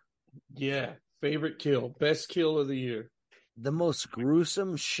year? Yeah, favorite kill, best kill of the year. The most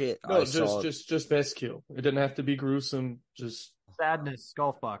gruesome shit No, I saw. just best kill. It doesn't have to be gruesome. Just Sadness,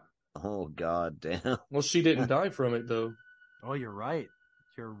 skull fuck. Oh, god damn. well, she didn't die from it though. Oh, you're right.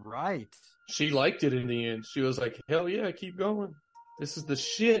 You're right. She liked it in the end. She was like, "Hell yeah, keep going. This is the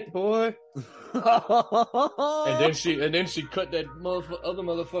shit, boy." And then she cut that other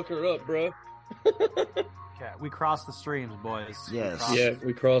motherfucker up, bro. Yeah, we crossed the streams, boys. We Yes. crossed- Yeah,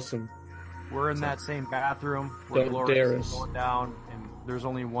 we crossed him. We're in that same bathroom where Don't Glorious dare is us. going down, and there's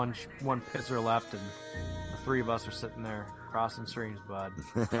only one pisser left, and the three of us are sitting there crossing streams, bud.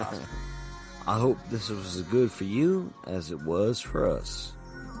 Crossing. I hope this was as good for you as it was for us.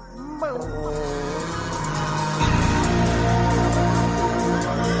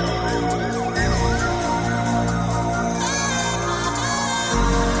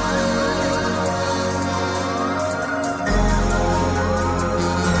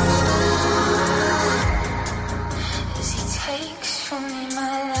 As he takes from me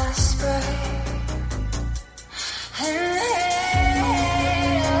my last breath, and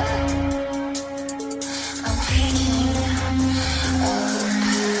I'm picking up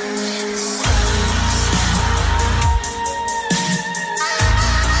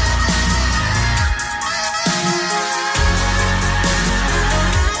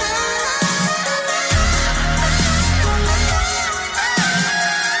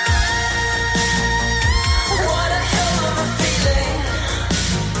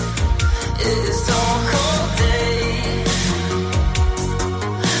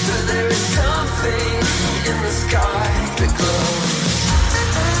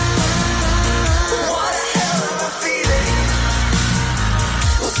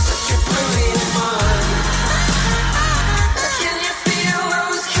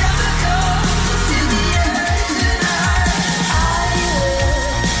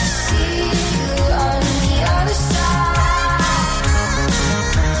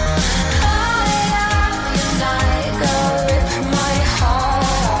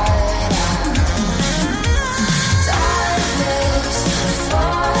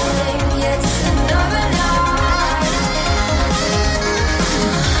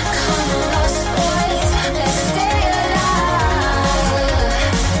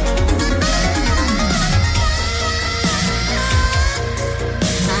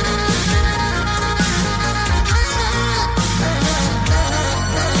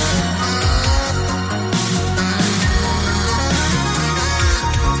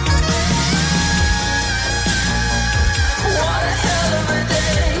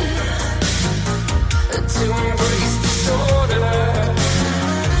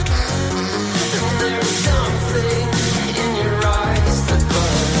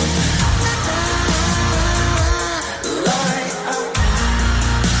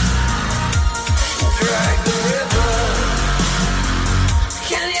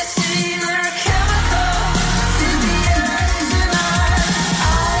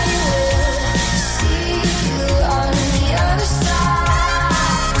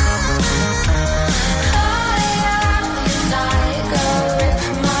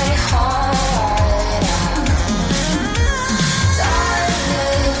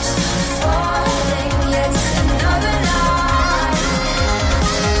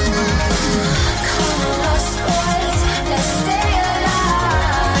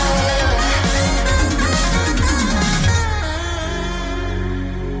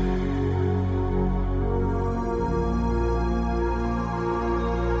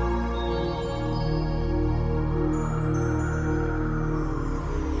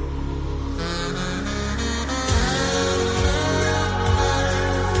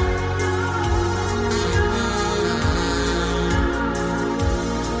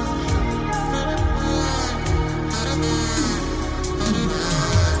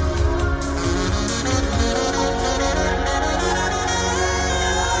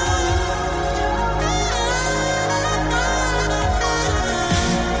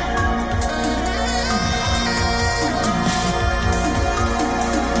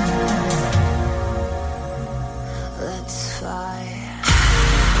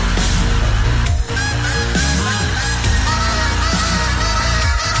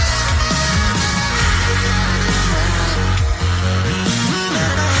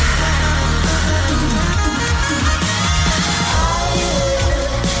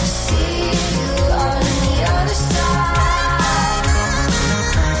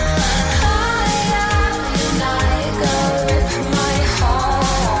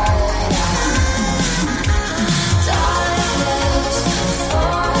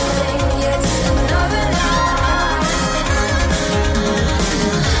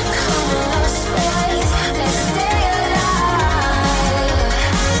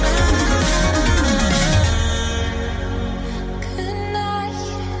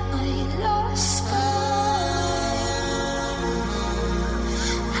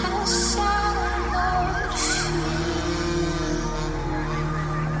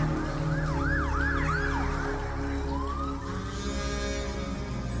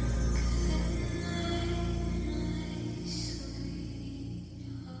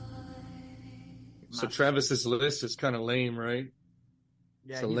So Travis's list is kind of lame, right?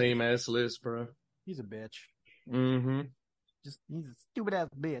 Yeah, it's a lame ass list, bro. He's a bitch. Mm-hmm. He's a stupid ass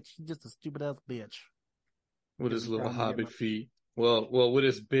bitch. He's just a stupid ass bitch. With his little hobbit feet. Well, with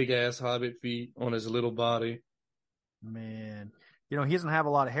his big ass hobbit feet on his little body. Man, he doesn't have a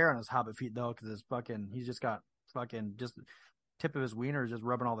lot of hair on his hobbit feet though, because he's just got just the tip of his wiener is just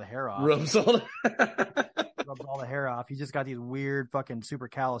rubbing all the hair off. Rubs all the hair off. He's just got these weird fucking super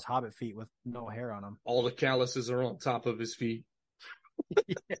callous hobbit feet with no hair on them. All the calluses are on top of his feet.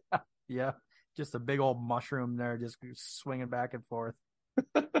 Yeah. Just a big old mushroom there, just swinging back and forth.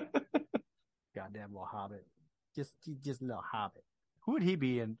 Goddamn little hobbit. Just a little hobbit. Who would he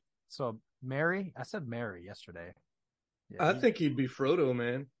be in? So Merry? I said Merry yesterday. Yeah, I think he'd be Frodo,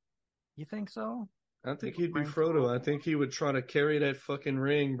 man. You think so? I think he'd be Frodo. I think he would try to carry that fucking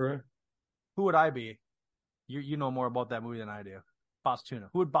ring, bro. Who would I be? You know more about that movie than I do. Boss Tuna.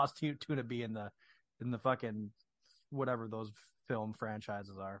 Who would Boss Tuna be in the fucking whatever those film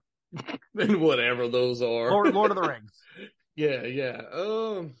franchises are? And whatever those are. Lord of the Rings.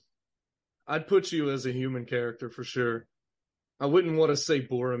 Yeah. I'd put you as a human character for sure. I wouldn't want to say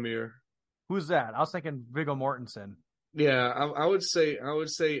Boromir. Who's that? I was thinking Viggo Mortensen. Yeah, I would say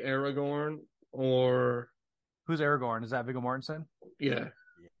Aragorn or who's Aragorn? Is that Viggo Mortensen? Yeah.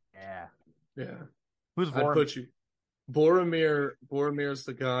 Who's Boromir? I'd put you. Boromir's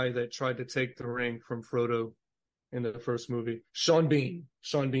the guy that tried to take the ring from Frodo in the first movie. Sean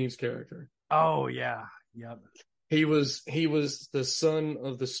Bean's character. Oh yeah. Yep. He was the son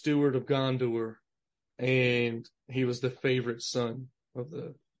of the steward of Gondor, and he was the favorite son of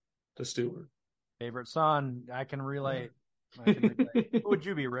the steward. Favorite son, I can relate. Who would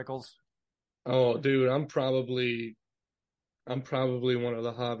you be, Rickles? Oh, dude, I'm probably one of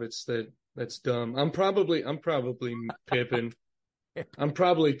the hobbits that's dumb. I'm probably Pippin. I'm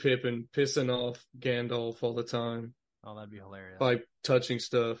probably Pippin pissing off Gandalf all the time. Oh, that'd be hilarious. By touching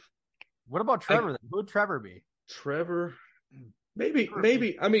stuff. What about Trevor? Who would Trevor be? Trevor?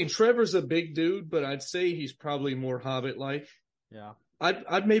 Maybe. I mean, Trevor's a big dude, but I'd say he's probably more Hobbit-like. Yeah.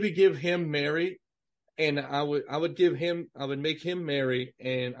 I'd maybe give him Merry, and I would make him Merry,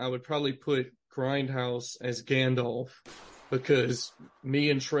 and I would probably put Grindhouse as Gandalf, because me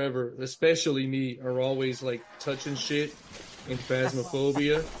and Trevor, especially me, are always like touching shit in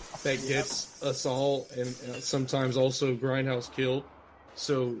Phasmophobia that gets us all, and sometimes also Grindhouse killed.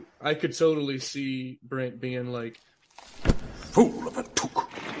 So I could totally see Brent being like, "Fool of a took!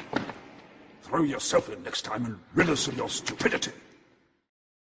 Throw yourself in next time and rid us of your stupidity."